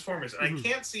on Transformers, and I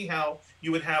can't see how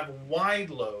you would have wide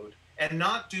load and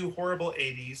not do horrible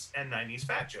 80s and 90s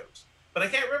fat jokes. But I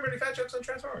can't remember any fat jokes on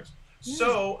Transformers,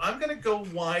 so I'm gonna go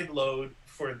wide load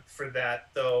for that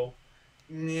though.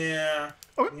 Yeah,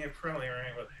 Okay. you're probably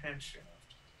right with head shaft.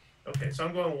 Okay, so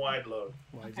I'm going wide load.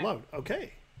 Wide load.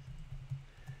 Okay.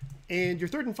 And your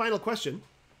third and final question.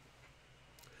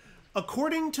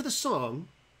 According to the song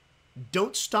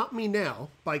Don't Stop Me Now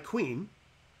by Queen,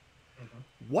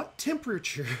 what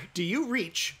temperature do you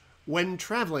reach when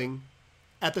traveling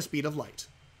at the speed of light?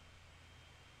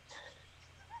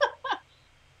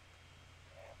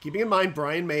 Keeping in mind,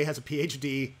 Brian May has a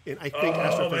PhD in, I think,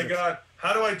 astrophysics. Oh my God.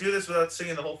 How do I do this without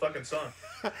singing the whole fucking song?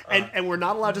 And we're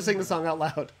not allowed to sing the song out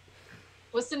loud.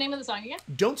 What's the name of the song again?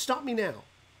 Don't Stop Me Now.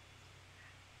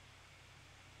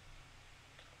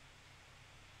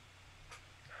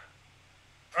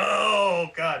 Oh,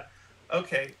 God.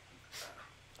 Okay.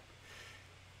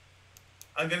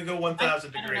 I'm going to go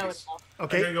 1,000 I don't know degrees. it's all.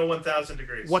 Okay. I'm going to go 1,000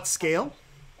 degrees. What scale?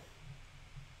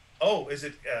 Oh, is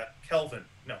it Kelvin?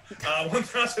 No.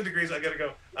 1,000 degrees, I got to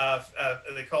go.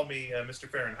 They call me Mr.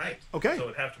 Fahrenheit. Okay. So it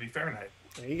would have to be Fahrenheit.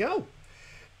 There you go.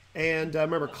 And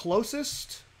remember,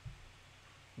 closest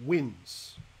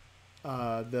wins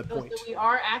the point. So we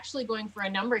are actually going for a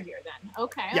number here then.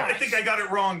 Okay. Yeah. all I right. think I got it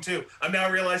wrong, too. I'm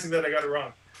now realizing that I got it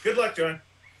wrong. Good luck, Joan.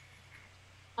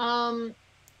 Um,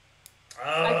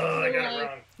 I got it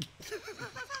wrong.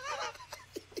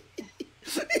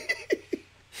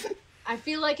 I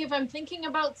feel like if I'm thinking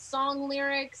about song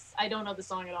lyrics, I don't know the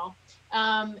song at all.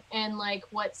 And like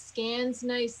what scans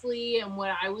nicely and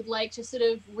what I would like to sort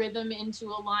of rhythm into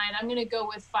a line, I'm gonna go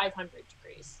with 500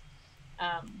 degrees.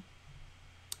 And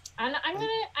I'm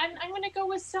gonna go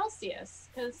with Celsius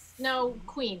because no,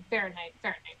 Queen, Fahrenheit.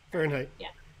 Fahrenheit. Yeah.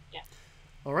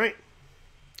 All right.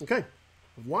 Okay.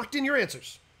 I've locked in your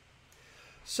answers.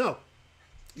 So,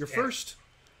 your first.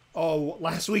 Oh,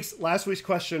 last week's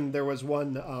question. There was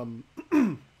one.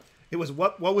 It was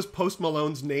what was Post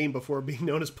Malone's name before being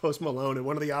known as Post Malone, and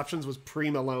one of the options was Pre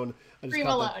Malone. Pre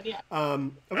Malone, yeah.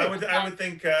 Okay. I would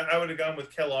think I would have gone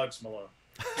with Kellogg's Malone.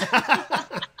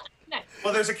 Nice.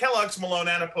 Well, there's a Kellogg's Malone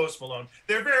and a Post Malone.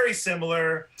 They're very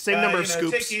similar. Same number of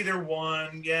scoops. Take either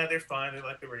one. Yeah, they're fine. They're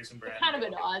like the Raisin Bran. They're kind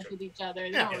of at odds with each other.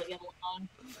 They don't really get along.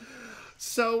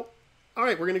 So, all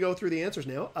right, we're going to go through the answers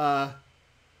now.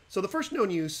 So the first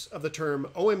known use of the term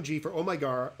OMG for oh my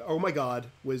god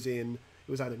was either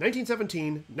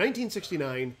 1917,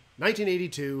 1969,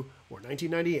 1982, or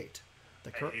 1998. I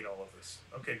hate all of this.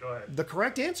 Okay, go ahead. The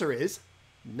correct answer is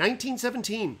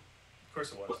 1917. Of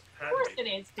course it was. Of course it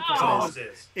is. It always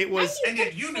is. It was. And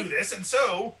yet you knew this, and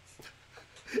so.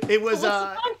 It was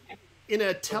Well, what's the context? in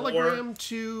a telegram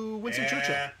to Winston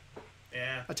Churchill.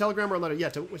 Yeah. A telegram or a letter,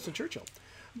 to Winston Churchill.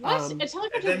 What? A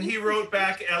telegram And to then he wrote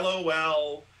back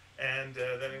LOL, and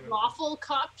then he Lawful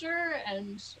copter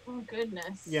and oh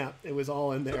goodness. Yeah, it was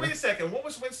all in So there. wait a second. What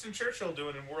was Winston Churchill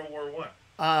doing in World War One?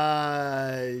 He's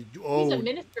a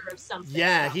minister of something.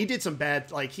 Yeah, he did some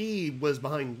bad. Like he was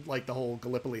behind like the whole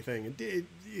Gallipoli thing.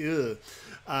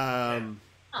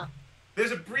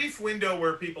 There's a brief window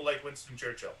where people like Winston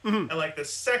Churchill, and like the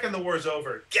second the war's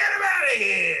over, get him out of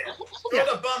here!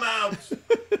 Throw the bum out.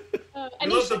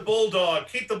 And We love the bulldog.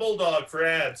 Keep the bulldog for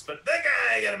ads, but that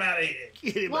guy, get him out of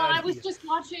here. well, I was just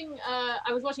watching.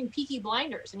 I was watching Peaky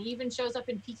Blinders, and he even shows up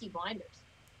in Peaky Blinders.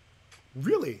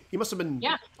 Really? He must have been.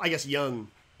 Yeah. I guess young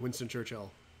Winston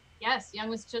Churchill. Yes, Young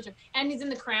with Children. And he's in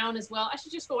The Crown as well. I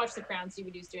should just go watch The Crown, see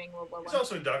what he's doing in World War He's I.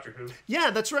 also in Doctor Who.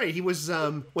 Yeah, that's right. He was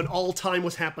when all time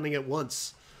was happening at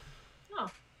once. Oh.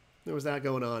 There was that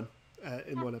going on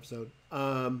in one episode.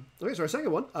 Okay, so our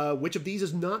second one. Which of these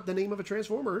is not the name of a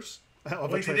Transformers?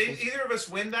 Wait, did either of us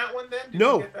win that one then?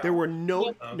 No, there were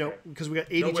no, Okay. because we got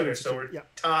 82. No winners, so we're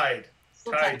tied.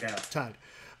 Tied now.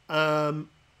 Tied.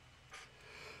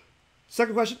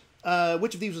 Second question.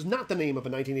 Which of these was not the name of a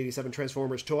 1987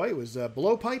 Transformers toy? It was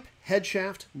Blowpipe, Head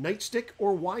Shaft, Nightstick,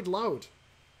 or Wide Load?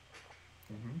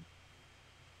 Mm-hmm.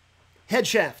 Head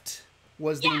Shaft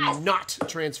was the not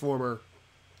Transformer.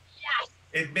 Yes.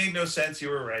 It made no sense. You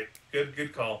were right.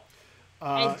 Good call.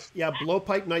 Yeah,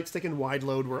 Blowpipe, Nightstick, and Wide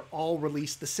Load were all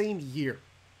released the same year.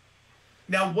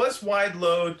 Now, was Wide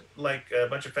Load like a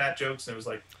bunch of fat jokes and it was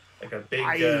like a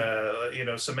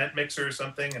big, cement mixer or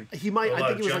something? And he might. I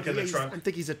think he was junk in the trunk. I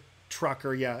think he's a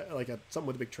trucker. Yeah, like something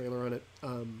with a big trailer on it.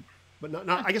 But not.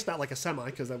 I guess not like a semi,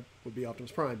 because that would be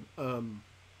Optimus Prime.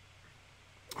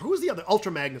 Who was the other?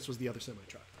 Ultra Magnus was the other semi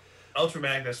truck. Ultra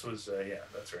Magnus was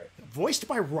that's right. Voiced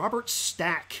by Robert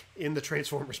Stack in the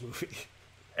Transformers movie.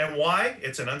 And why?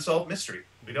 It's an unsolved mystery.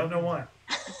 We don't know why.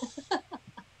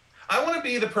 I want to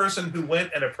be the person who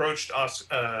went and approached us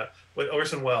with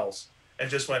Orson Welles and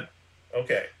just went,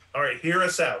 okay, all right, hear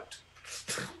us out.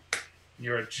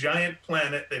 You're a giant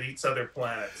planet that eats other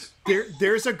planets.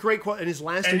 There's a great quote in his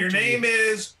last and interview. Your name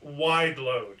is Wide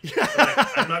Load.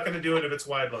 Like, I'm not going to do it if it's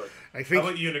Wide Load. I think, how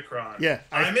about Unicron? Yeah.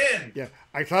 I'm in. Yeah.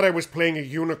 I thought I was playing a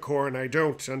unicorn. I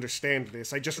don't understand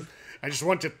this. I just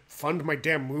want to fund my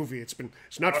damn movie. It's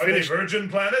not finished. Are they virgin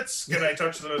planets? Can I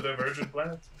touch the virgin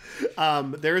planets?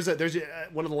 There's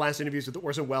one of the last interviews with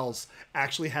Orson Welles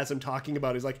actually has him talking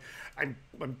about. He's like, I'm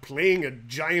playing a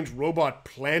giant robot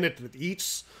planet that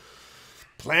eats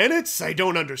planets. I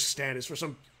don't understand. It's for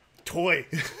some toy,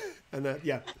 and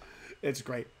it's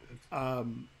great. Yeah,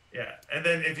 and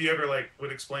then if you ever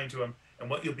would explain to him, and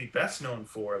what you'll be best known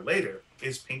for later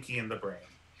is Pinky and the Brain.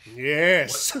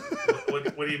 Yes. What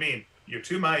do you mean? You're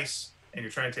two mice and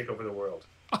you're trying to take over the world.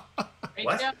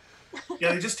 What?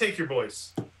 Yeah, they just take your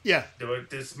voice. Yeah.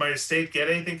 Does my estate get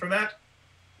anything from that?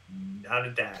 Not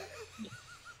a dime.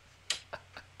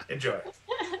 Enjoy.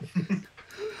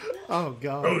 Oh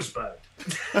God. Rosebud.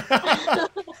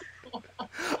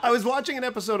 I was watching an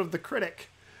episode of The Critic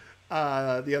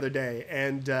the other day,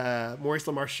 and Maurice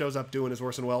LaMarche shows up doing his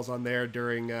Orson Welles on there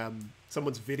during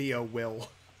someone's video will.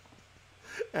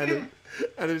 And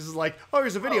it's just like, oh,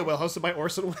 here's a video will hosted by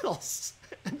Orson Welles.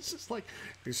 And it's just like,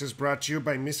 this is brought to you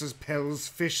by Mrs. Pell's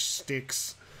Fish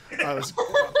Sticks. The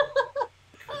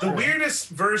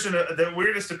weirdest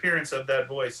appearance of that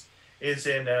voice is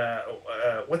in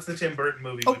what's the Tim Burton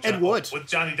movie? Oh, Ed Wood with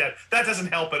Johnny Depp. That doesn't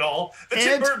help at all. The Ed,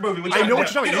 Tim Burton movie with Johnny I know Depp.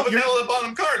 what you're talking about. You know with Helena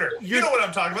Bonham Carter. You know what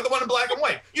I'm talking about. The one in black and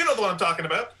white. You know the one I'm talking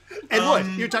about. Ed Wood.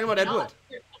 You're talking about Ed Wood.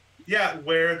 Yeah,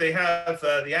 where they have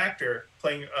the actor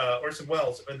playing Orson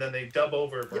Welles, and then they dub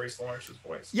over Maurice LaMarche's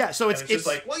voice. Yeah, so it's just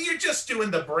like, well, you're just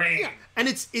doing the brain. Yeah. And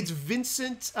it's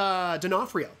Vincent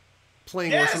D'Onofrio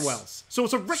playing Orson Welles. So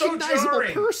it's a recognizable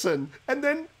person, and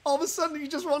then all of a sudden you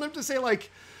just want him to say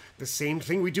the same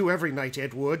thing we do every night,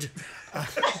 Ed Wood.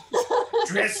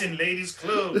 Dress in ladies'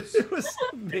 clothes. It was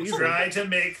amazing. Try to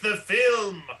make the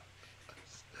film.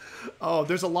 Oh,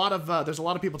 there's a lot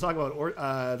of people talking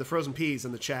about the frozen peas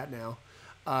in the chat now.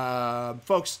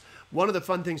 Folks, one of the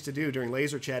fun things to do during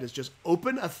Laserchat is just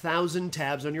open 1,000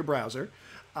 tabs on your browser.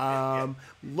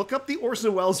 Look up the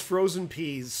Orson Welles frozen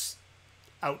peas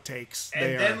outtakes.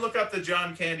 And then look up the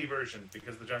John Candy version,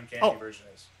 because the John Candy version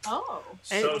is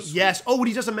so sweet. Yes. Oh, when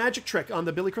he does a magic trick on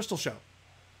the Billy Crystal show.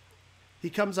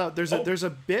 He comes out, there's a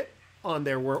bit on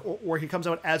there where he comes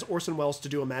out as Orson Welles to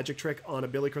do a magic trick on a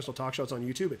Billy Crystal talk show. It's on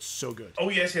YouTube. It's so good. Oh,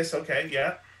 yes, okay,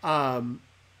 yeah.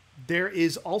 There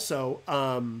is also,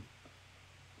 what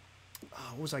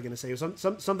was I going to say? It was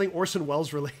something Orson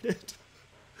Welles related.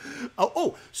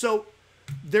 So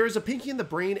there is a Pinky and the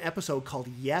Brain episode called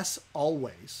Yes,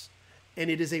 Always. And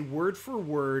it is a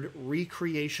word-for-word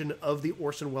recreation of the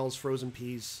Orson Welles Frozen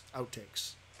Peas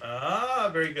outtakes. Ah,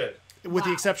 very good. With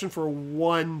the exception for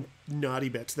one naughty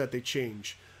bit that they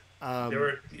change.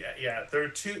 There are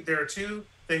two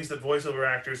things that voiceover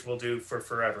actors will do for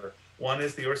forever. One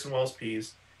is the Orson Welles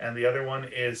Peas, and the other one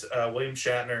is William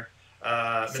Shatner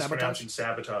mispronouncing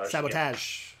sabotage.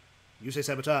 Sabotage. Yeah. You say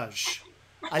sabotage.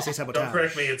 I say sabotage. Don't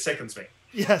correct me. It sickens me.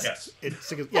 Yes. It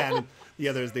sickens. Yeah, and the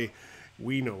other is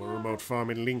we know a remote farm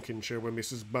in Lincolnshire where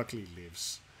Mrs. Buckley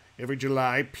lives. Every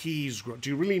July, peas grow. Do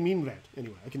you really mean that?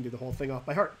 Anyway, I can do the whole thing off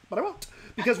by heart, but I won't.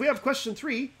 Because we have question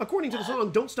 3. According to the song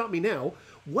Don't Stop Me Now,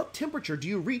 what temperature do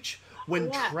you reach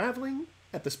when traveling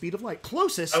at the speed of light.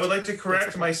 Closest. I would like to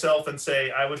correct myself and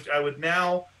say I would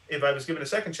now, if I was given a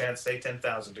second chance, say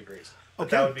 10,000 degrees. But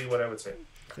Okay. that would be what I would say.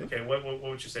 Okay, what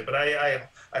would you say? But I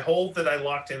hold that I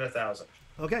locked in 1,000.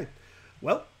 Okay.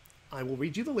 Well, I will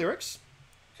read you the lyrics.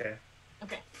 Okay.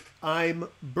 Okay. I'm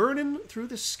burning through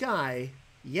the sky,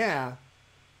 yeah,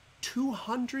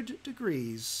 200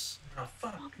 degrees. Oh,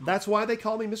 fuck. That's why they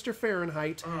call me Mr.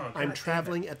 Fahrenheit. Oh, God I'm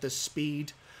traveling at the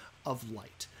speed of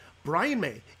light. Brian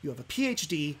May, you have a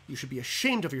PhD. You should be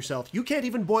ashamed of yourself. You can't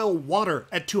even boil water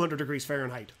at 200 degrees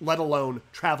Fahrenheit, let alone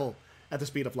travel at the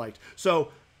speed of light.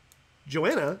 So,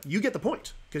 Joanna, you get the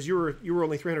point because you were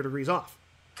only 300 degrees off.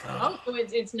 Oh, so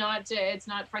it's not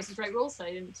Price is Right rules.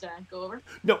 I didn't go over.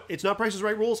 No, it's not Price is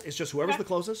Right rules. It's just whoever's the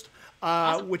closest,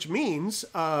 Awesome. which means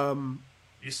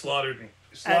You slaughtered me.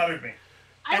 You slaughtered me.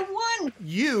 I won.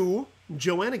 you,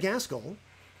 Joanna Gaskell,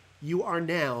 you are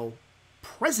now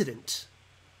president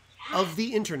of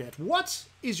the internet. What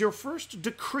is your first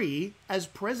decree as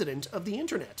president of the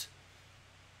internet?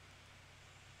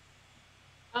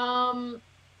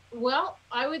 Well,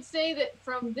 I would say that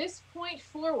from this point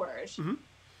forward,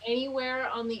 anywhere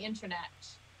on the internet,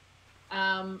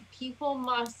 people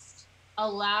must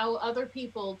allow other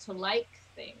people to like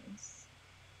things.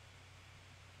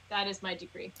 That is my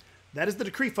decree. That is the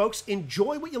decree, folks.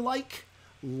 Enjoy what you like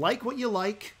what you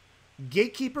like.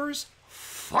 Gatekeepers,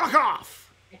 fuck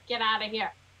off. Get out of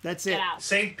here. That's Get it. out.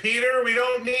 St. Peter, we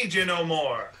don't need you no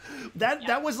more.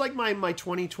 That was like my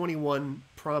 2021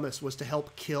 promise was to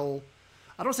help kill,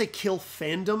 I don't want to say kill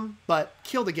fandom, but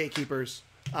kill the gatekeepers.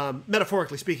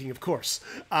 Metaphorically speaking, of course.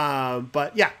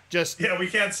 But yeah, just... Yeah, we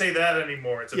can't say that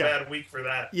anymore. It's a Yeah. bad week for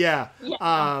that. Yeah.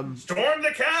 Storm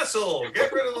the castle.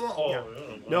 Get rid of them.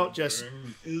 Oh, No, just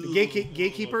the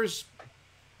gatekeepers,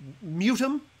 mute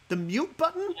them, the mute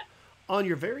button on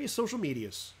your various social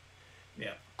medias.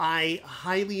 Yeah. I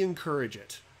highly encourage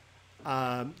it.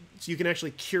 So you can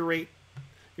actually curate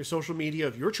your social media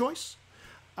of your choice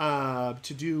to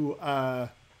do to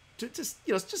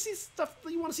just see stuff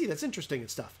that you want to see that's interesting and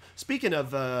stuff. Speaking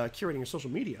of curating your social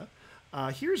media,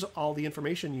 here's all the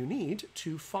information you need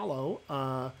to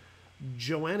follow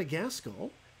Joanna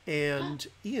Gaskell and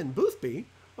Ian Boothby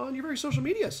on your various social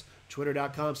medias.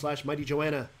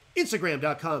 Twitter.com/MightyJoanna,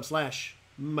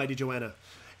 Instagram.com/MightyJoanna.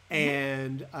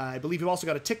 And I believe you've also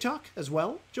got a TikTok as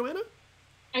well, Joanna?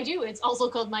 I do. It's also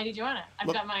called Mighty Joanna. I've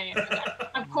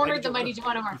cornered the Mighty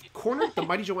Joanna market. Cornered the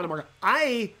Mighty Joanna market.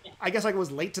 I guess I was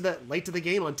late to the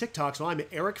game on TikTok, so I'm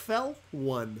Eric Fell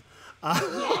 1. Yeah, I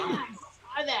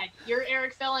saw that. You're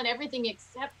Eric Fell and everything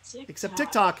except TikTok. Except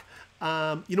TikTok.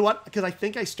 You know what? Because I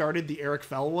think I started the Eric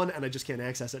Fell one, and I just can't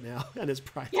access it now, and it's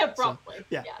private. Yeah, probably. So,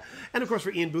 yeah. And of course,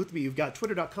 for Ian Boothby, you've got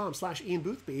twitter.com/Ian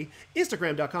Boothby,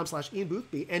 Instagram.com/Ian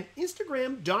Boothby, and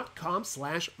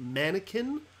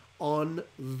Instagram.com/mannequin on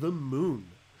the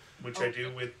moon. Which I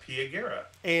do with Pia Guerra.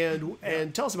 And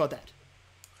tell us about that.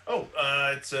 Oh,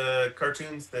 it's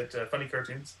cartoons funny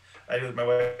cartoons. I do with my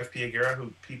wife Pia Guerra,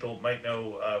 who people might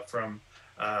know from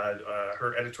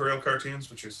her editorial cartoons,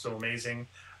 which are so amazing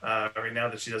right now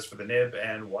that she does for the Nib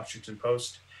and Washington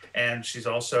Post. And she's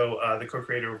also the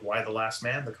co-creator of Why the Last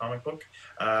Man, the comic book,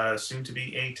 soon to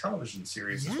be a television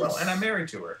series as well. And I'm married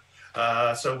to her.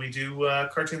 So we do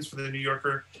cartoons for the New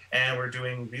Yorker, and we're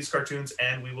doing these cartoons,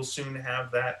 and we will soon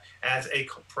have that as a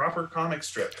proper comic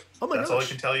strip. Oh my That's gosh. all I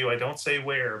can tell you. I don't say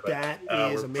where, but That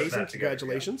is amazing.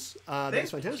 Congratulations.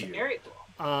 That's fantastic. Very cool.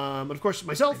 And of course,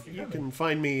 myself, you can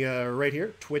find me right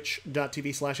here,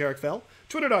 twitch.tv/EricFell,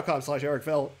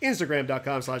 twitter.com/EricFell,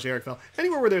 Instagram.com/EricFell,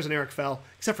 anywhere where there's an Eric Fell,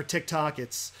 except for TikTok,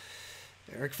 it's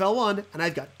Eric Fell 1, and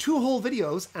I've got 2 whole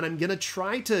videos, and I'm going to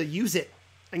try to use it.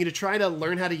 I'm going to try to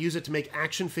learn how to use it to make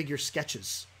action figure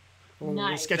sketches.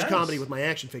 Nice. Sketch comedy with my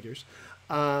action figures.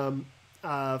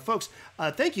 Folks,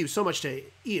 thank you so much to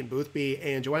Ian Boothby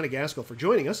and Joanna Gaskell for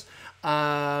joining us.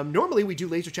 Normally we do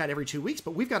Laser Chat every 2 weeks,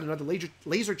 but we've got another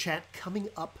Laser Chat coming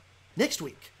up next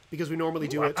week because we normally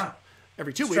do it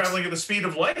every 2 weeks. Traveling at the speed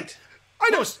of light. I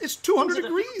know, it's 200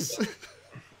 degrees.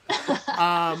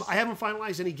 I haven't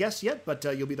finalized any guests yet, but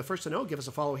you'll be the first to know. Give us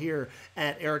a follow here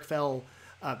at Eric Fell,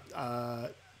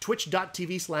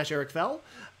 twitch.tv/EricFell.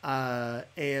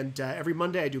 And every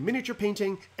Monday I do miniature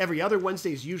painting. Every other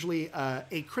Wednesday is usually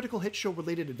a Critical Hit Show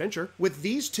related adventure with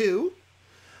these two.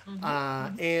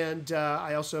 And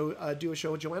I also do a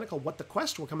show with Joanna called What the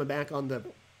Quest. We're coming back on the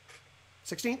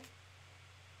 16th?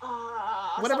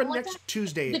 Whatever next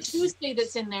Tuesday is. The Tuesday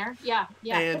that's in there. Yeah.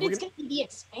 And but it's going to be The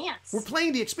Expanse. We're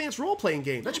playing The Expanse role-playing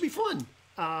game. That should be fun.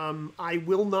 I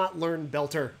will not learn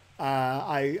Belter.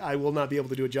 I will not be able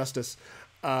to do it justice.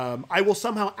 I will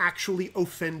somehow actually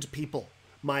offend people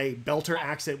my belter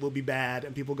accent will be bad,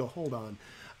 and people go, hold on.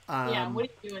 Yeah, what are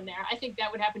you doing there? I think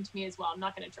that would happen to me as well. I'm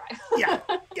not going to try.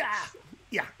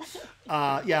 Yeah.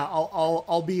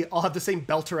 I'll have the same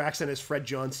belter accent as Fred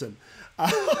Johnson.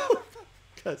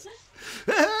 Because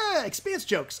Expanse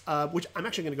jokes, which I'm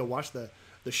actually going to go watch the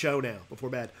show now before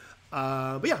bed.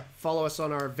 But yeah, follow us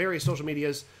on our various social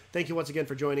medias. Thank you once again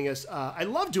for joining us. I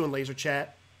love doing Laser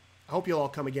Chat. I hope you'll all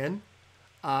come again.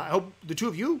 I hope the two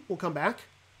of you will come back.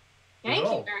 Thank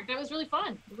you, Eric. That was really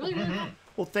fun. Really fun.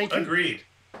 Well, thank you. Agreed.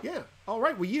 Yeah. All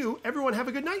right. Well, everyone have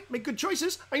a good night. Make good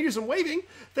choices. I can do some waving.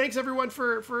 Thanks, everyone,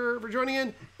 for joining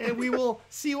in. And we will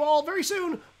see you all very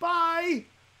soon. Bye.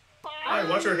 Bye. All right,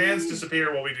 watch our hands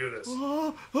disappear while we do this.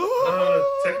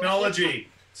 Technology.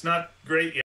 It's not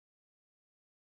great yet.